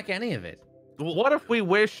don't like any of it. What if we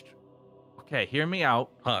wished? Okay, hear me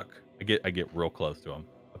out, Huck. I get real close to him.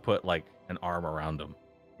 I put like an arm around him.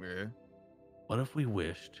 Yeah. What if we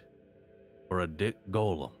wished for a dick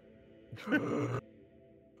golem?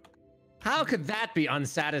 How could that be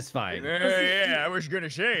unsatisfying? Yeah, I was gonna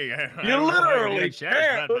say. You literally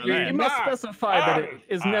can't. You must specify that it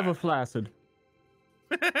is never flaccid.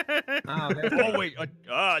 Oh wait,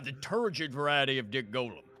 the turgid variety of dick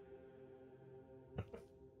golem.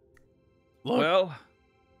 Well,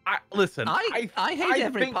 listen. I hate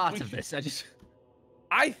every think part we of this. I just.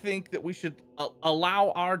 I think that we should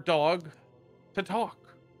allow our dog to talk.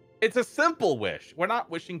 It's a simple wish. We're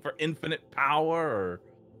not wishing for infinite power or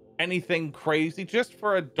anything crazy, just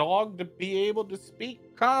for a dog to be able to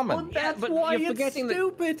speak common. Well, that's why it's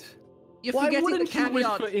stupid. You're Why forgetting wouldn't the you wish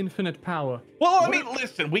caveat. for infinite power? Well, I mean,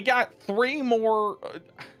 listen, we got 3 more.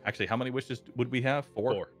 Actually, how many wishes would we have?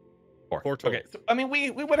 4? 4 total. Okay, so I mean,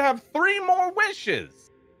 we would have 3 more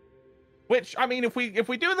wishes. Which, I mean, if we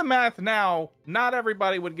do the math now, not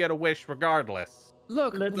everybody would get a wish regardless.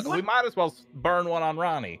 Look, we might as well burn one on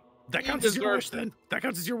Ronnie. That counts as your wish, then. That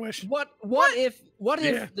counts as your wish. What if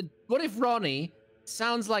Ronnie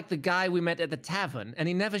sounds like the guy we met at the tavern and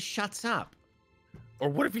he never shuts up? Or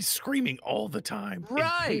what if he's screaming all the time?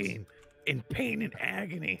 Right. In pain and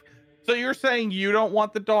agony. So you're saying you don't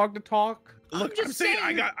want the dog to talk? Look, I'm saying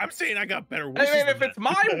I got better wishes. I mean, if it's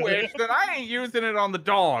my wish, then I ain't using it on the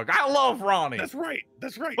dog. I love Ronnie. That's right.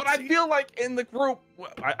 That's right. But I feel like in the group,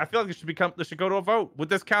 I feel like this should go to a vote. Would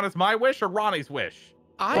this count as my wish or Ronnie's wish?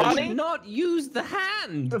 I did not use the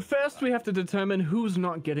hand. First, we have to determine who's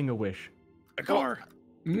not getting a wish. A car.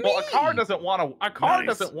 Well, a car doesn't want to. A car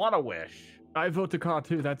doesn't want a wish. I vote the car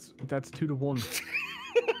too. That's 2 to 1.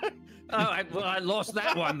 Oh, I lost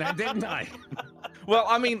that one then, didn't I? Well,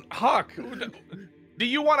 I mean, Huck, do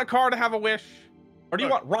you want a car to have a wish? Or do you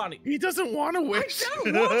want Ronnie? He doesn't want a wish. I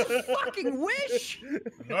don't want a fucking wish.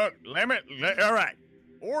 Look, all right.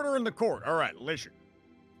 Order in the court. All right, listen.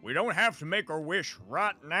 We don't have to make our wish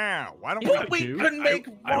right now. Why don't But we can make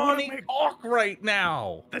Ronnie talk right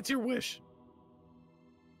now. That's your wish.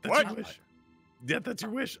 That's What? your wish. Yeah, that's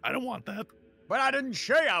your wish. I don't want that. But I didn't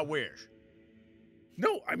say I wish.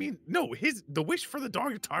 No, I mean, no. The wish for the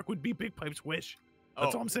dog to talk would be Big Pipe's wish.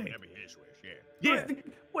 That's all I'm saying. That'd be his wish, yeah. Yeah.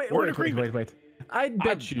 Wait. I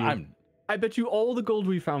bet you all the gold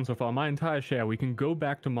we found so far, my entire share, we can go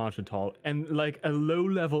back to Marchital and like a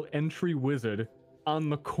low-level entry wizard on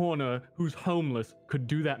the corner who's homeless could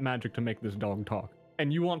do that magic to make this dog talk.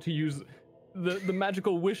 And you want to use the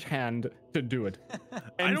magical wish hand to do it. And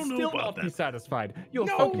I don't know still about not that. be satisfied. You're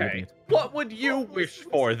No. fucking Okay. idiot. What would you wish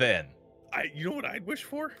for then? You know what I'd wish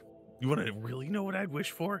for? You want to really know what I'd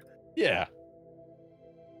wish for? Yeah.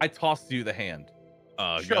 I tossed you the hand.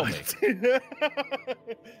 Show God. me.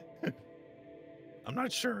 I'm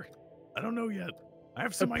not sure. I don't know yet. I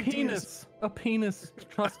have some A ideas. penis. A penis.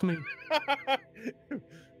 Trust me.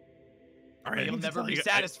 All right, You'll never be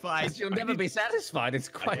satisfied. You'll never be satisfied. It's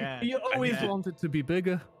quite. Yeah. You always Yeah. want it to be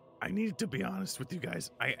bigger. I need to be honest with you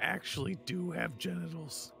guys. I actually do have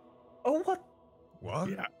genitals. Oh, what? What?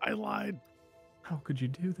 Yeah, I lied. How could you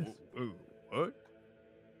do this? Ooh, what?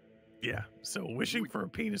 Yeah, so wishing for a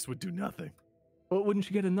penis would do nothing. Well, wouldn't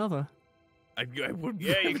you get another? I would.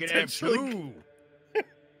 Yeah, you can have potentially- 2.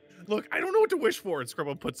 Look, I don't know what to wish for. And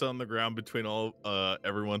Scribble puts it on the ground between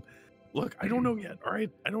everyone. Look, I don't know yet. All right,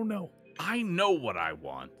 I don't know. I know what I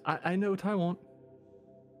want. I know what I want.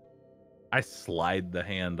 I slide the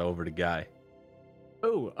hand over to Guy.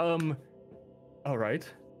 Oh, all right.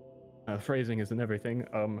 Phrasing isn't everything.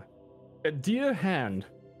 A dear hand.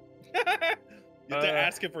 You have to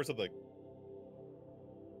ask it for something. You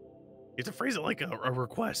have to phrase it like a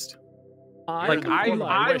request.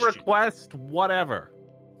 I request whatever.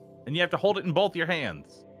 And you have to hold it in both your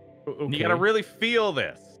hands. Okay. And you gotta really feel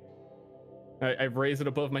this. I raise it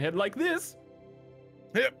above my head like this.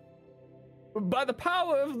 Yep. By the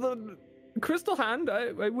power of the crystal hand,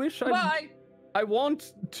 I wish I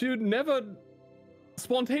want to never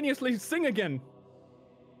spontaneously sing again.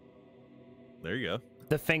 There you go.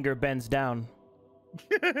 The finger bends down.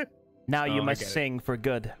 Now you I must get it. sing for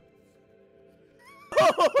good.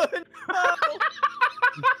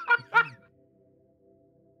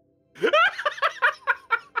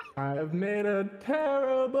 I've made a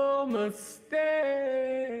terrible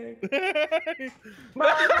mistake. My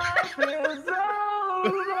life is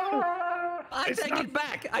over. I take it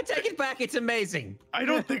back. I take it back. It's amazing. I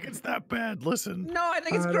don't think it's that bad. Listen. No, I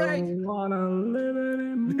think it's I great. don't wanna live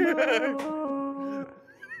anymore.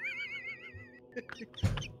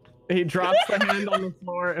 He drops the hand on the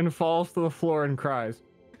floor and falls to the floor and cries.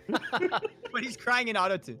 But he's crying in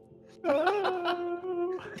autotune.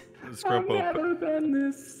 I've never been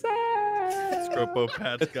this sad. Scropo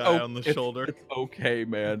pats Guy on the shoulder. It's okay,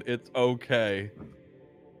 man. It's okay.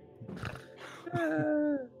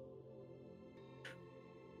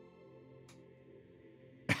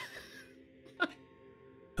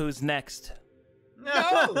 Who's next?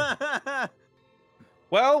 No.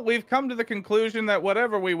 Well, we've come to the conclusion that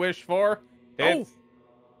whatever we wish for, it's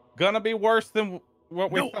gonna be worse than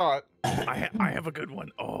what we thought. I have a good one.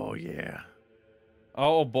 Oh yeah.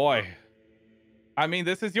 Oh boy. I mean,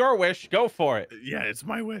 this is your wish. Go for it. Yeah, it's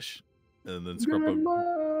my wish. And then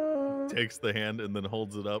Skarab takes the hand and then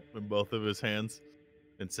holds it up in both of his hands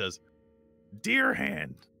and says, "Dear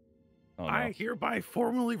hand, Oh, no. I hereby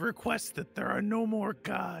formally request that there are no more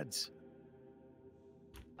gods."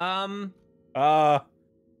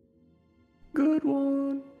 Good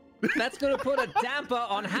one. That's gonna put a damper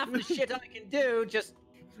on half the shit I can do. Just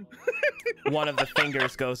one of the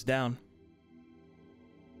fingers goes down.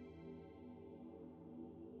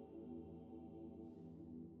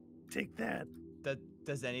 Take that.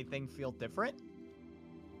 Does anything feel different?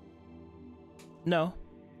 No.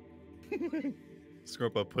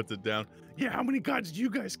 Skarab puts it down. Yeah, how many gods did you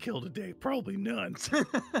guys kill today? Probably none.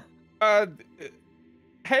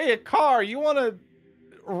 Hey, Akar, you want to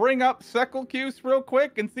ring up Sekulcuse real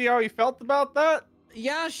quick and see how he felt about that?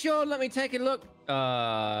 yeah, sure. Let me take a look.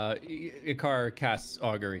 Ikar casts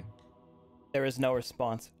augury. There is no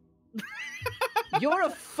response. You're a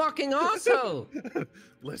fucking asshole.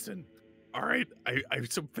 Listen, all right, I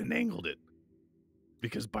finagled it.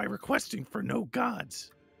 Because by requesting for no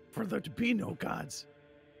gods, for there to be no gods,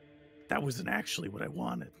 that wasn't actually what I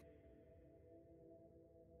wanted.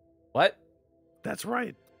 What? That's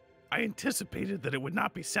right. I anticipated that it would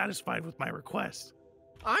not be satisfied with my request.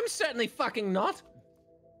 I'm certainly fucking not.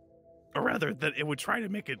 Or rather, that it would try to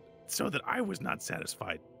make it so that I was not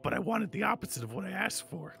satisfied. But I wanted the opposite of what I asked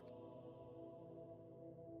for.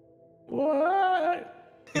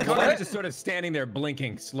 What? Ikar's just sort of standing there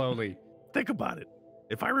blinking slowly. Think about it.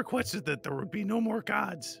 If I requested that there would be no more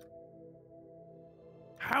gods,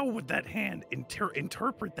 how would that hand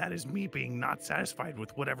interpret that as me being not satisfied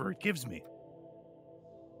with whatever it gives me?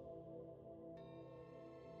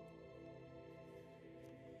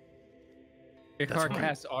 Ikar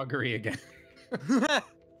casts augury again.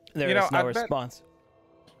 There is no response.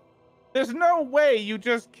 There's no way you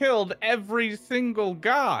just killed every single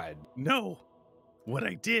god. No. What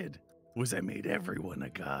I did was I made everyone a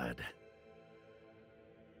god.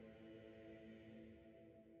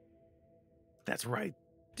 That's right.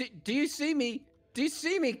 Do you see me? Do you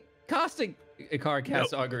see me casting? Ikar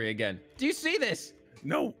casts augury again. Do you see this?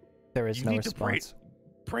 No. There is no response.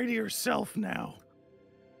 Pray to yourself now.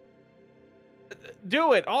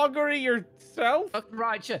 Do it. Augury yourself?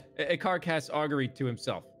 Right, sure. Ikar casts augury to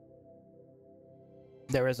himself.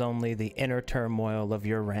 There is only the inner turmoil of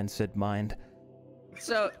your rancid mind.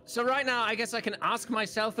 So right now, I guess I can ask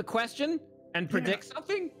myself a question and predict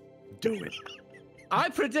something? Do it. I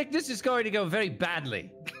predict this is going to go very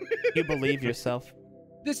badly. You believe yourself.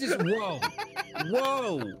 This is whoa.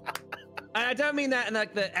 Whoa. And I don't mean that in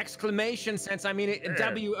like the exclamation sense. I mean it in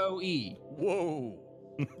W-O-E. Whoa.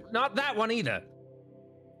 Not that one either.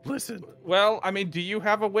 Listen. Well, I mean, do you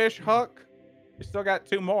have a wish, Huck? You still got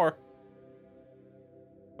two more.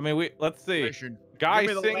 I mean, let's see. Guy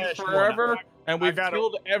sings forever, and we've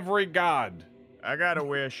killed every god. I got a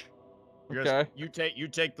wish. Okay. You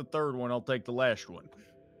take the third one. I'll take the last one.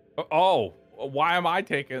 Oh, why am I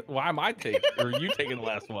taking? Or you taking the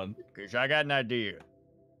last one? Because I got an idea.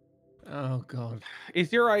 Oh God.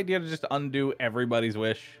 Is your idea to just undo everybody's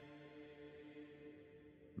wish?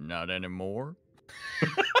 Not anymore.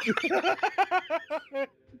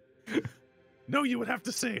 No, you would have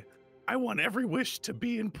to say, I want every wish to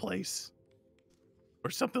be in place. Or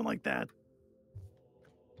something like that.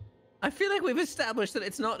 I feel like we've established that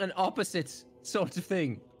it's not an opposite sort of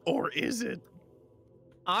thing. Or is it?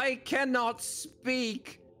 I cannot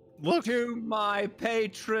speak Look, to my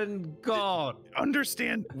patron god.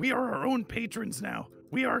 Understand, we are our own patrons now.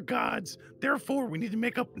 We are gods. Therefore, we need to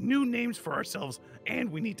make up new names for ourselves, and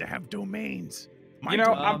we need to have domains.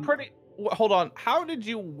 I'm pretty... Hold on. How did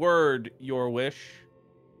you word your wish?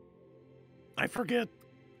 I forget.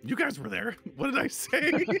 You guys were there. What did I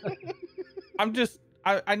say?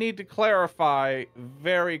 I need to clarify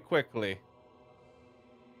very quickly.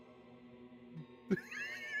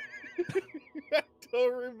 I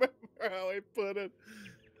don't remember how I put it.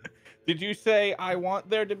 Did you say, I want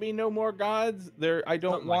there to be no more gods? I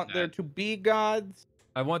don't want there to be gods?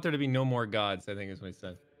 I want there to be no more gods, I think is what he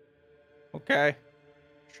said. Okay.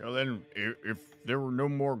 So then, if there were no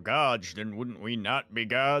more gods, then wouldn't we not be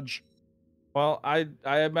gods? Well, I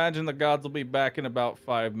imagine the gods will be back in about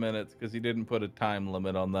 5 minutes because he didn't put a time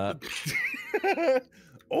limit on that.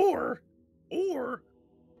 or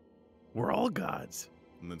we're all gods.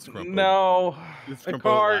 And then Scrumpo, No,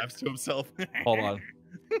 Scrumpo laughs to himself. Hold on.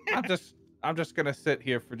 I'm just gonna sit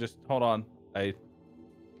here for hold on. I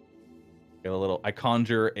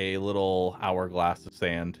conjure a little hourglass of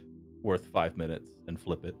sand worth 5 minutes and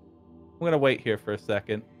flip it. I'm gonna wait here for a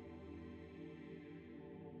second.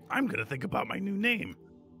 I'm gonna think about my new name.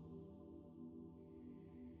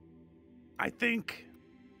 I think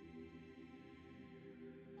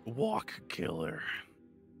walk killer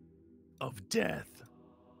of death,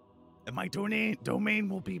 and my domain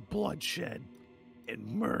will be bloodshed and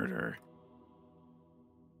murder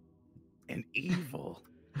and evil.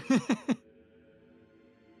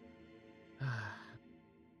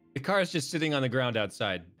 The car is just sitting on the ground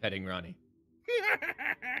outside, petting Ronnie.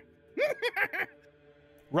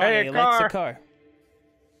 Ronnie likes the car.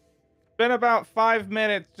 Been about 5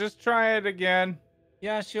 minutes. Just try it again.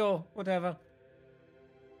 Yeah, sure. Whatever.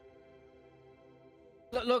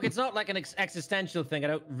 Look, it's not like an existential thing. I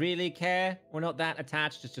don't really care. We're not that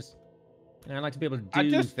attached. It's just, I like to be able to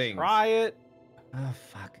do just things. Try it. Oh,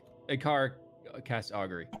 fuck. A car casts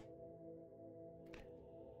augury.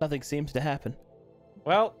 Nothing seems to happen.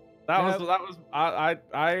 Well, I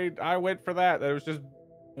went for that. It was just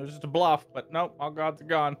a bluff, but nope, all gods are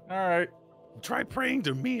gone. All right. Try praying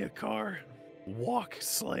to me, Akar. Walk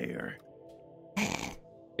Slayer.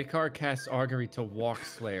 Akar casts augury to Walk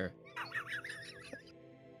Slayer.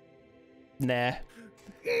 Nah.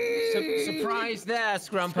 Surprise there,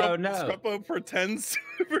 Scrumpo. No. Scrumpo pretends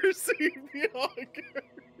to perceive the auger.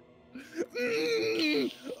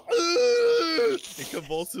 It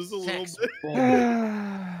convulses a little bit.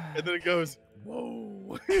 And then it goes,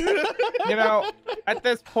 whoa. You know, at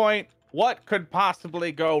this point, what could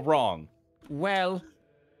possibly go wrong? Well,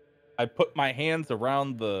 I put my hands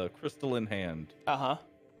around the crystalline hand. Uh-huh.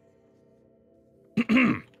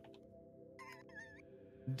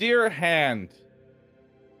 Dear hand,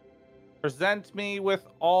 present me with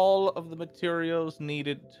all of the materials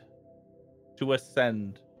needed to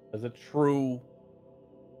ascend as a true,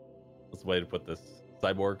 what's the way to put this,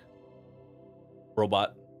 cyborg,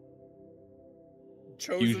 robot,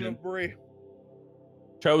 Chosen fusion. of Bree.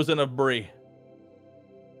 Chosen of Bree.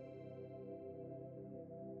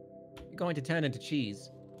 You're going to turn into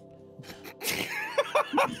cheese.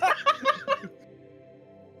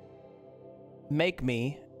 Make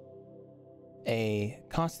me a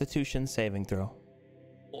Constitution saving throw.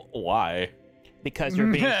 Why? Because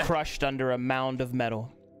you're being crushed under a mound of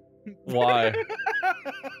metal. Why?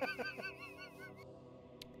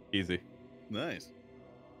 Easy. Nice.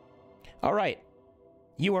 All right.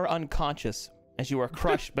 You are unconscious as you are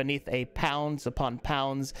crushed beneath a pounds upon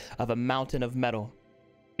pounds of a mountain of metal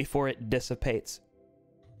before it dissipates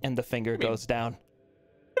and the finger goes down.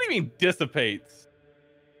 What do you mean dissipates?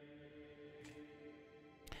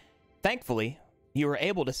 Thankfully, you are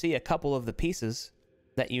able to see a couple of the pieces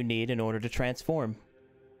that you need in order to transform.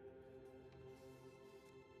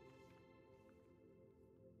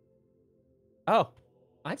 Oh.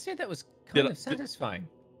 I'd say that was kind of satisfying.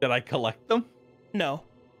 Did I collect them? No.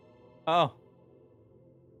 Oh.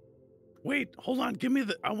 Wait, hold on. Give me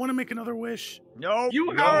the. I want to make another wish. No,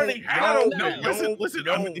 you already had them. Listen.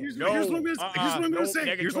 Here's what I'm gonna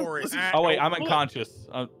say. Oh wait, I'm unconscious.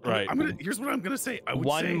 Right. Here's what I'm gonna say.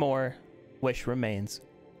 One more wish remains.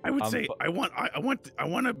 I would say I want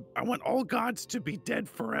all gods to be dead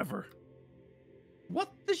forever.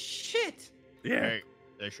 What the shit? Yeah. Hey,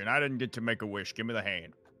 listen, I didn't get to make a wish. Give me the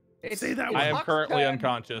hand. Say that one. I am currently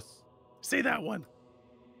unconscious. Say that one.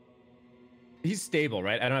 He's stable,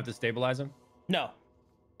 right? I don't have to stabilize him? No.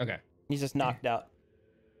 Okay. He's just knocked out.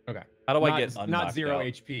 Okay. How do I get unknocked not 0 out?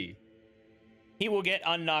 HP? He will get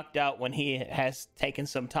unknocked out when he has taken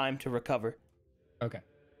some time to recover. Okay.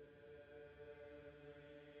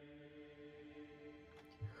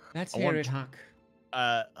 Let's hear it, Huck.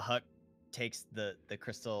 Huck takes the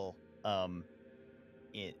crystal. So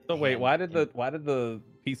wait, why did the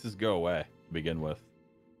pieces go away to begin with?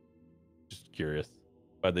 Just curious.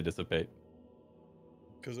 Why'd they dissipate?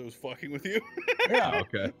 Because it was fucking with you. Yeah.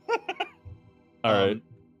 Okay. All right.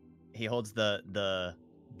 He holds the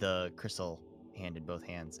crystal hand in both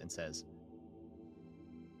hands and says,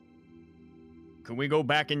 "Can we go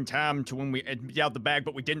back in time to when we emptied out the bag,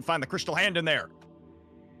 but we didn't find the crystal hand in there?"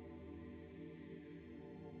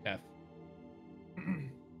 F.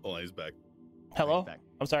 Oh, he's back. Hello? Back.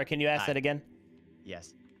 I'm sorry, can you ask Hi. that again?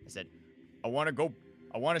 Yes. I said, I want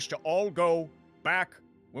us to all go back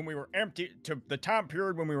when we were empty to the time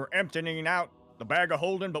period when we were emptying out the bag of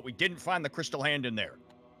holding, but we didn't find the crystal hand in there.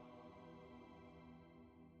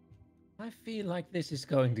 I feel like this is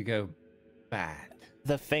going to go bad.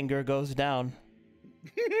 The finger goes down.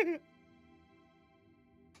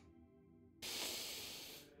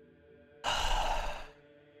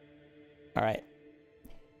 All right.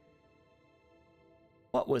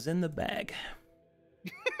 What was in the bag?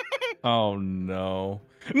 Oh no.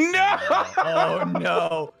 No! "Oh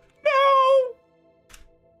no! No!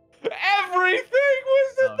 Everything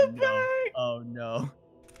was in the bag! Oh no!"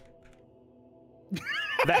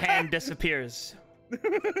 The hand disappears.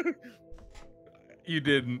 You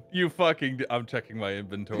didn't. You fucking. I'm checking my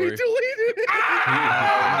inventory. You deleted it.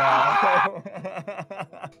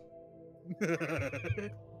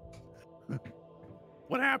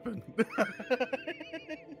 What happened?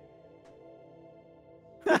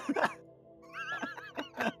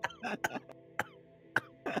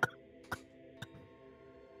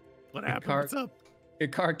 What happened? What's up?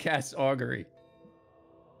 Icar casts augury.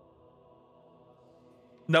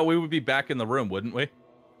 No, we would be back in the room, wouldn't we?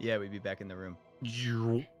 Yeah, we'd be back in the room.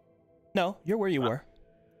 No, you're where you were.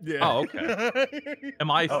 Yeah. Oh, okay. Am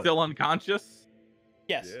I still unconscious?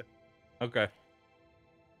 Yes. Yeah. Okay.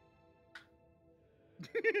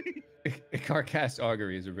 Icar casts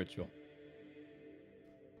augury as a ritual.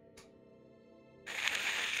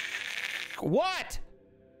 What?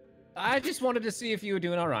 I just wanted to see if you were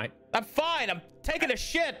doing all right. I'm fine. I'm taking a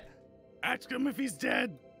shit. Ask him if he's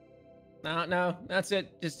dead. No, that's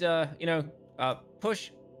it. Just push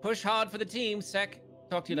hard for the team. Sec.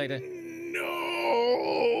 Talk to you later. No.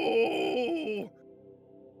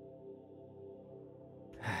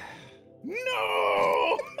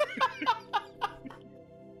 No.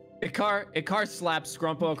 Icar slaps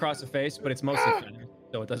Scrumpo across the face, but it's mostly feather,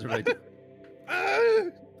 so it doesn't really do.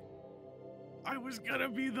 I was gonna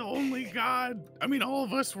be the only god. I mean, all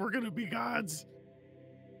of us were gonna be gods.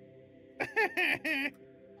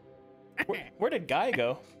 Where did Guy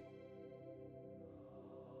go?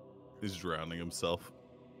 He's drowning himself.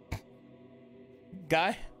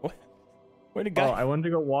 Guy? Where did Guy? Oh, I wanted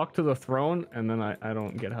to go walk to the throne, and then I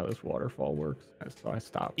don't get how this waterfall works, so I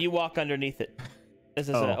stopped. You walk underneath it. This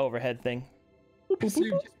is an overhead thing. So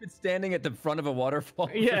you've just been standing at the front of a waterfall?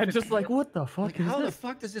 Yeah, just like, what the fuck is how this? the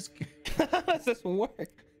fuck does this... How does this work?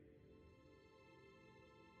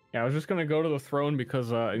 Yeah, I was just gonna go to the throne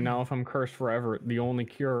because now if I'm cursed forever, the only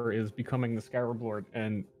cure is becoming the Skarab Lord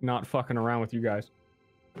and not fucking around with you guys.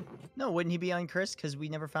 No, wouldn't he be uncursed because we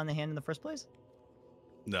never found the hand in the first place?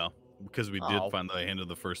 No, because we did find the hand in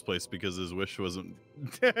the first place because his wish wasn't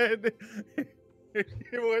Dead. It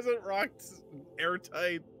wasn't rocked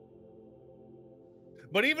airtight.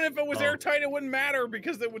 But even if it was airtight, it wouldn't matter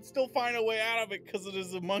because they would still find a way out of it because it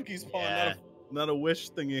is a monkey's paw, not a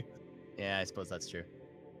wish thingy. Yeah, I suppose that's true.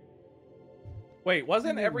 Wait,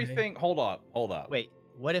 wasn't everything? Hold up. Wait,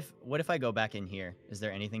 what if I go back in here? Is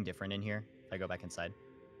there anything different in here if I go back inside?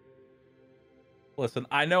 Listen,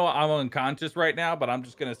 I know I'm unconscious right now, but I'm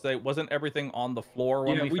just gonna say, wasn't everything on the floor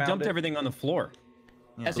when we dumped everything on the floor.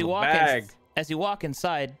 Yeah. As you walk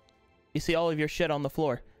inside, you see all of your shit on the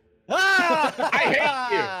floor.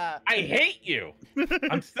 I hate you.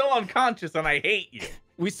 I'm still unconscious and I hate you.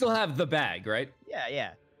 We still have the bag, right?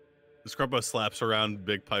 Yeah. Scrubbo slaps around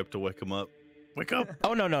Big Pipe to wake him up. Wake up.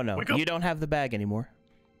 Oh, no. You don't have the bag anymore.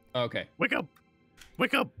 Okay. Wake up.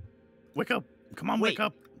 Wake up. Wake up. Come on, wake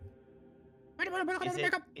up.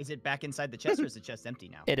 Is it back inside the chest or is the chest empty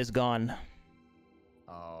now? It is gone.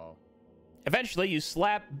 Oh. Eventually, you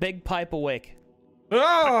slap Big Pipe awake.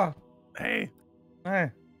 Ah! Hey.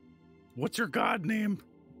 What's your god name?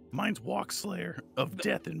 Mine's Walkslayer of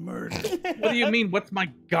death and murder. What do you mean? What's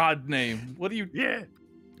my god name? What do you... Yeah.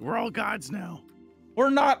 We're all gods now. We're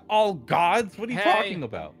not all gods. What are you talking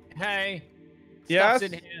about? Hey. Yes?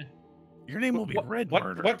 Stuff's in here. Your name will be Red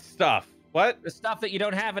Murder. What stuff? What? The stuff that you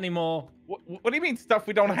don't have anymore. What do you mean stuff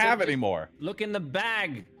we don't have anymore? Look in the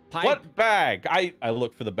bag. Pipe. What bag? I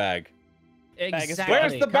look for the bag. Exactly.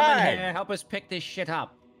 Where's the Come bag? in here, help us pick this shit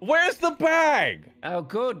up. Where's the bag? Oh,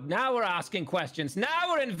 good. Now we're asking questions. Now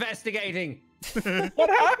we're investigating. What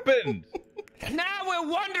happened? Now we're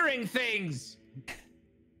wondering things.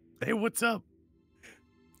 Hey, what's up?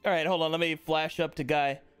 All right, hold on. Let me flash up to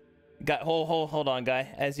Guy. Hold on, Guy.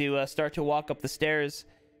 As you start to walk up the stairs,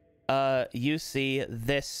 you see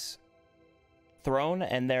this throne,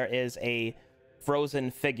 and there is a frozen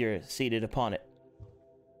figure seated upon it.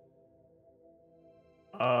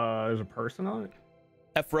 There's a person on it?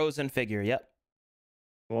 A frozen figure, yep.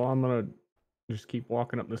 Well, I'm gonna just keep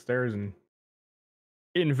walking up the stairs and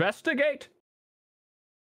investigate.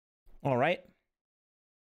 All right.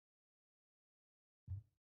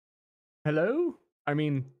 Hello? I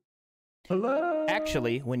mean, hello?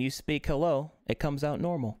 Actually, when you speak hello, it comes out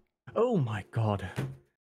normal. Oh my god.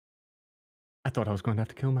 I thought I was going to have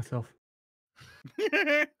to kill myself.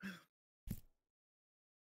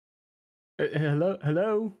 Hello?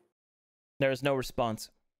 Hello? There is no response.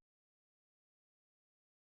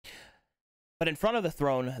 But in front of the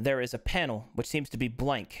throne, there is a panel which seems to be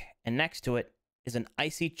blank, and next to it is an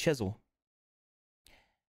icy chisel.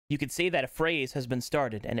 You can see that a phrase has been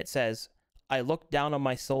started, and it says, "I looked down on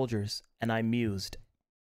my soldiers, and I mused."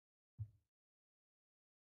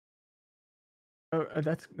 Oh,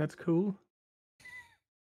 that's cool.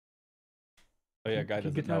 Oh yeah, guy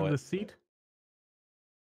doesn't get know out of it. the seat.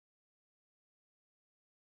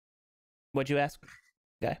 What'd you ask,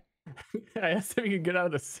 guy? I asked if he could get out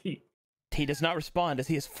of the seat. He does not respond as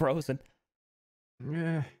he is frozen.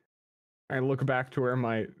 Yeah. I look back to where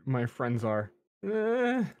my friends are.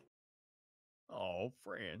 Oh,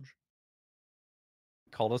 friends.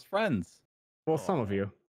 Called us friends. Well, some of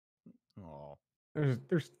you. Oh.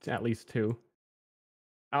 There's at least 2.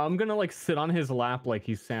 I'm gonna like sit on his lap like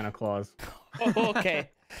he's Santa Claus. Okay.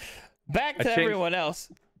 Back to everyone else.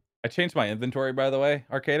 I changed my inventory, by the way,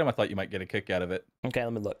 Arcadum. I thought you might get a kick out of it. Okay,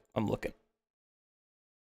 let me look. I'm looking.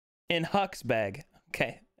 In Huck's bag.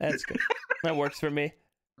 Okay, that's good. That works for me.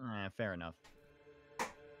 Fair enough.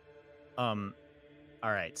 All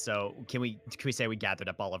right. So can we say we gathered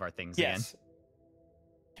up all of our things again?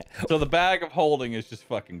 So the bag of holding is just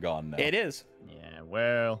fucking gone now. It is. Yeah.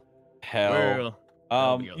 Well. Hell.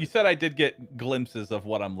 You said I did get glimpses of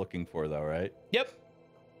what I'm looking for, though, right? Yep.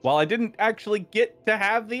 While I didn't actually get to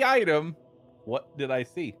have the item, what did I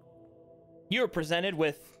see? You were presented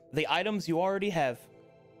with the items you already have.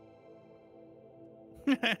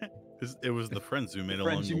 It was the friends you made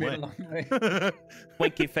along the way.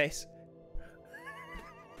 Winky face.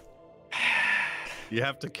 You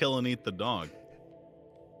have to kill and eat the dog.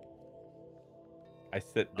 I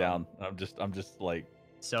sit down. I'm just like.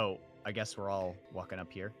 So I guess we're all walking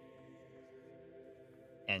up here.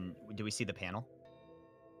 And do we see the panel?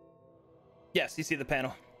 Yes, you see the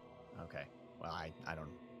panel. Okay. Well, I don't.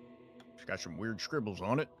 It's got some weird scribbles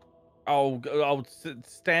on it. Oh,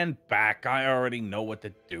 stand back. I already know what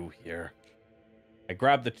to do here. I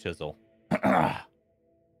grab the chisel.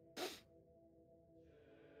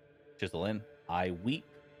 Chisel in. I weep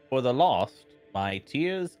for the lost. My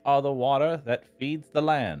tears are the water that feeds the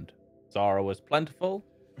land. Sorrow is plentiful.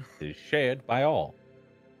 It is shared by all.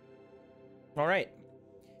 All right.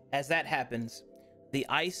 As that happens, the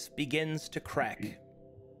ice begins to crack.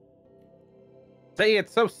 Say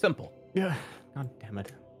it's so simple. Yeah. God damn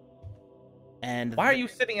it. And why are you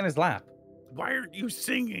sitting in his lap? Why aren't you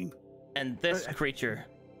singing? And this creature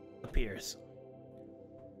appears.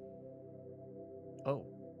 Oh.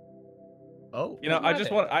 Oh. You know, I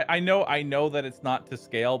just want. I know that it's not to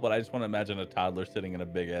scale, but I just want to imagine a toddler sitting in a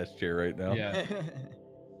big ass chair right now. Yeah.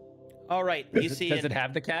 All right. You see. Does it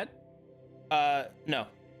have the cat? No.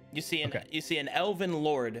 You see an elven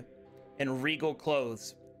lord in regal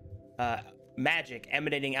clothes. Magic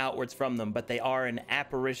emanating outwards from them, but they are an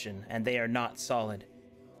apparition and they are not solid.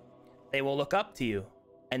 They will look up to you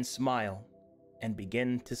and smile and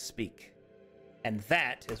begin to speak. And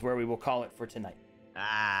that is where we will call it for tonight.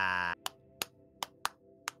 Ah.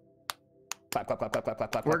 Clap, clap, clap, clap, clap,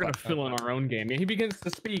 clap, clap. We're gonna fill in our own game. He begins to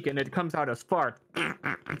speak and it comes out as fart.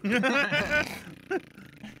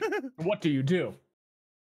 What do you do?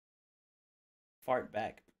 Fart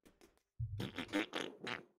back.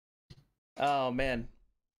 Oh man.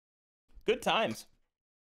 Good times.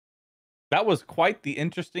 That was quite the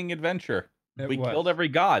interesting adventure. We killed every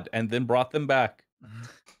god and then brought them back.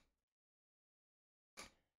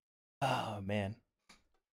 Oh man.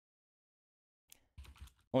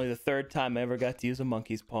 Only the third time I ever got to use a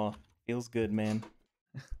monkey's paw. Feels good, man.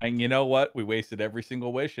 And you know what? We wasted every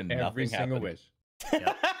single wish and Every nothing single happened. wish.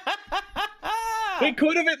 Yep. We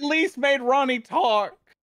could have at least made Ronnie talk.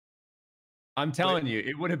 I'm telling you,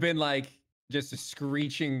 it would have been like just a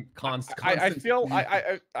screeching constant. I feel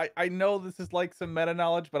I know this is like some meta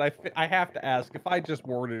knowledge, but I have to ask, if I just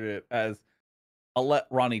worded it as I'll let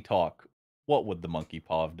Ronnie talk, what would the monkey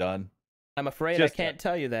paw have done? I'm afraid I can't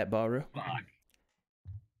tell you that, Baru.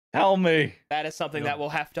 Tell me. That is something that will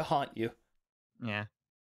have to haunt you. Yeah.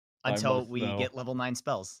 Until we get level 9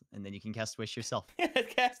 spells, and then you can cast Wish yourself.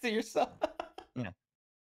 Cast it yourself. Yeah.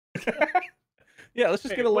 Yeah, let's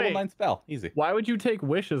just get a level 9 spell. Easy. Why would you take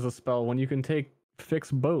Wish as a spell when you can take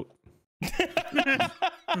Fix Boat? Gotta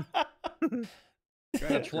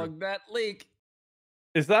plug that leak.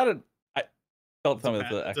 Is that a... Don't tell me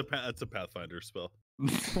It's a Pathfinder spell.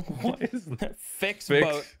 What is that? Fix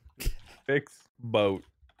boat. Fix boat.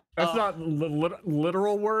 That's not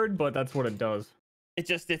literal word, but that's what it does.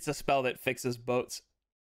 It's a spell that fixes boats.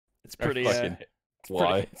 It's pretty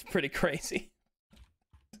it's pretty crazy.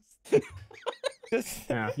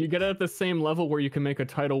 Yeah, you get it at the same level where you can make a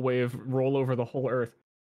tidal wave roll over the whole earth.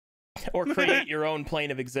 Or create your own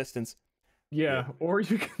plane of existence. Yeah, or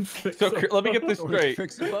you can fix So let me get this boat. straight.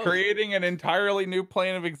 Fix a boat. Creating an entirely new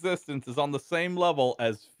plane of existence is on the same level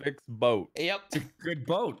as fix boat. Yep. It's a good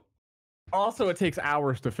boat. Also, it takes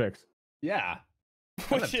hours to fix. Yeah.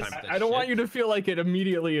 Which is, I don't want you to feel like it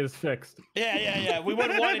immediately is fixed. Yeah. We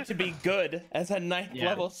wouldn't want it to be good as a 9th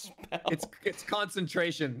level spell. It's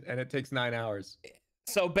concentration, and it takes 9 hours.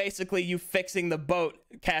 So basically, you fixing the boat,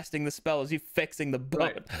 casting the spell is you fixing the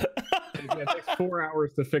boat. It takes 4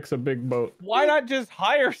 hours to fix a big boat. Why not just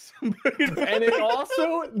hire somebody? And it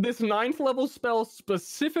also, this 9th level spell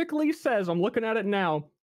specifically says, I'm looking at it now,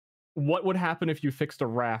 what would happen if you fixed a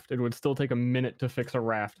raft? It would still take a minute to fix a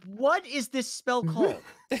raft. What is this spell called?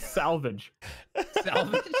 Salvage.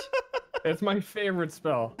 Salvage? It's my favorite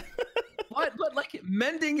spell. What? But like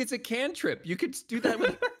mending is a cantrip. You could do that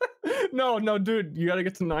with. No, dude, you gotta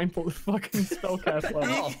get to 9th fucking spellcast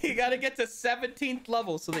level. You gotta get to 17th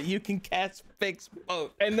level so that you can cast Fix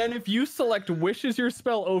Boat. And then if you select Wish as your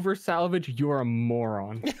spell over Salvage, you're a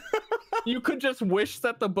moron. You could just wish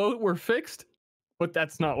that the boat were fixed, but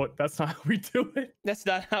that's not how we do it. That's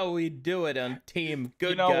not how we do it on Team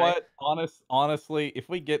Good Guy. You know what? Honestly, if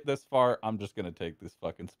we get this far, I'm just gonna take this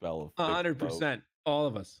fucking spell of 100%. All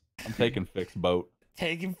of us. I'm taking Fix Boat.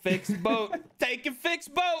 Taking Fixed Boat. Taking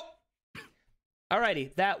Fixed Boat.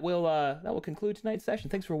 Alrighty, that will conclude tonight's session.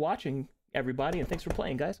 Thanks for watching, everybody, and thanks for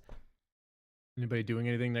playing, guys. Anybody doing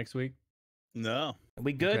anything next week? No. Are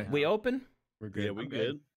we good? Okay. We open? We're good. Yeah, we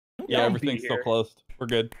good. Yeah, everything's still closed. We're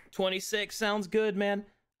good. 26 sounds good, man.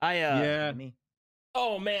 Yeah.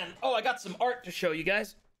 Oh man. Oh, I got some art to show you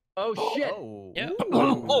guys. Oh shit. Yep.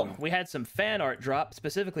 Oh, we had some fan art drop,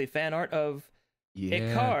 specifically fan art of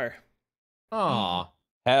Ikar. Aw.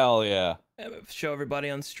 Hell yeah. Show everybody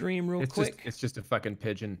on stream real quick. It's just a fucking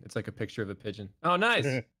pigeon. It's like a picture of a pigeon. Oh, nice.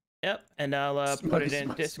 Yep, and I'll put it in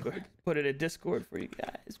Discord. Smug. Put it in Discord for you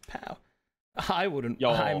guys, pal. I wouldn't.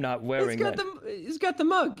 Yo. I'm not wearing that. He's got the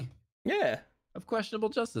mug Yeah, of questionable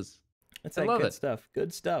justice. it's I like love good it. stuff.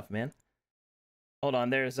 Good stuff, man. Hold on,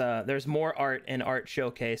 there's more art in Art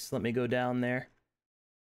Showcase. Let me go down there.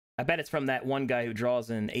 I bet it's from that one guy who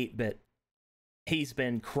draws in 8-bit. He's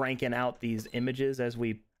been cranking out these images as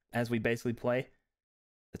we basically play.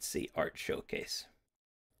 Let's see, Art Showcase.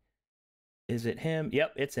 Is it him?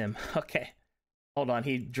 Yep, it's him. Okay. Hold on,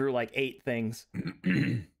 he drew like 8 things.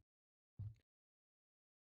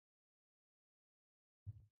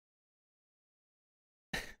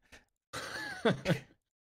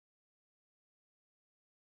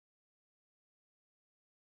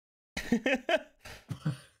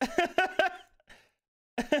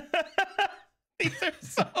 These are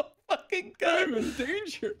so fucking good. I'm in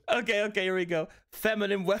danger. Okay, here we go.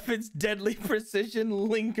 Feminine weapons, deadly precision,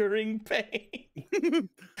 lingering pain.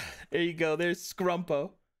 There you go. There's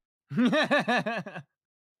Scrumpo.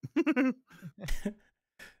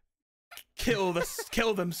 Kill them,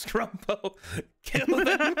 Scrumpo. Kill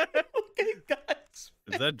them. Okay, guys.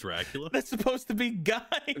 Is that Dracula? That's supposed to be Guy.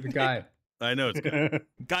 The guy. I know it's good.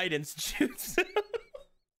 Guidance jutsu.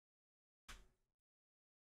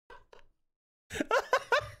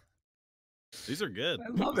 These are good. I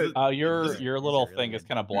love it. Your little thing is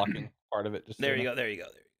kind of blocking part of it. Just There you go.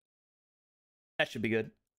 That should be good.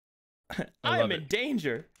 I I love am in it.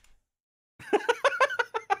 danger.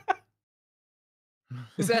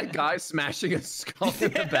 Is that guy smashing a skull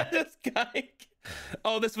in the back? This guy.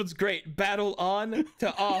 Oh, this one's great. Battle on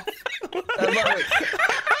to off. I love it.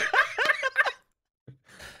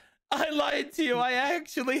 I lied to you. I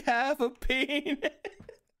actually have a penis.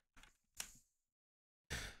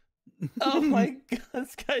 Oh my god,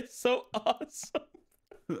 this guy's so awesome.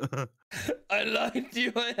 I lied to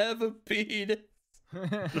you. I have a penis. I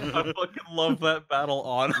fucking love that battle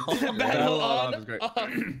on. Battle on on. is great. Off.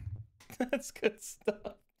 That's good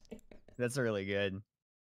stuff. That's really good.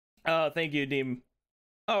 Oh, thank you, Deem.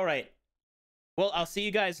 All right. Well, I'll see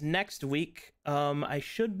you guys next week. I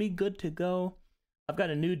should be good to go. I've got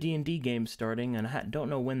a new D&D game starting, and I don't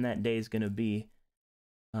know when that day is going to be.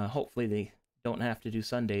 Hopefully they don't have to do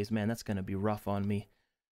Sundays. Man, that's going to be rough on me.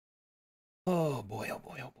 Oh, boy, oh,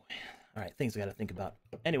 boy, oh, boy. All right, things I got to think about.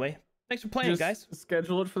 Anyway, thanks for playing, guys.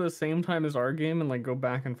 Schedule it for the same time as our game and like go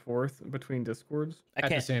back and forth between Discords. I At the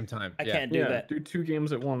can't. same time. I yeah. can't do that. Do 2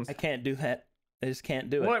 games at once. I can't do that. I just can't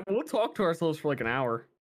do it. What? We'll talk to ourselves for like an hour.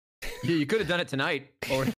 Yeah, you could have done it tonight or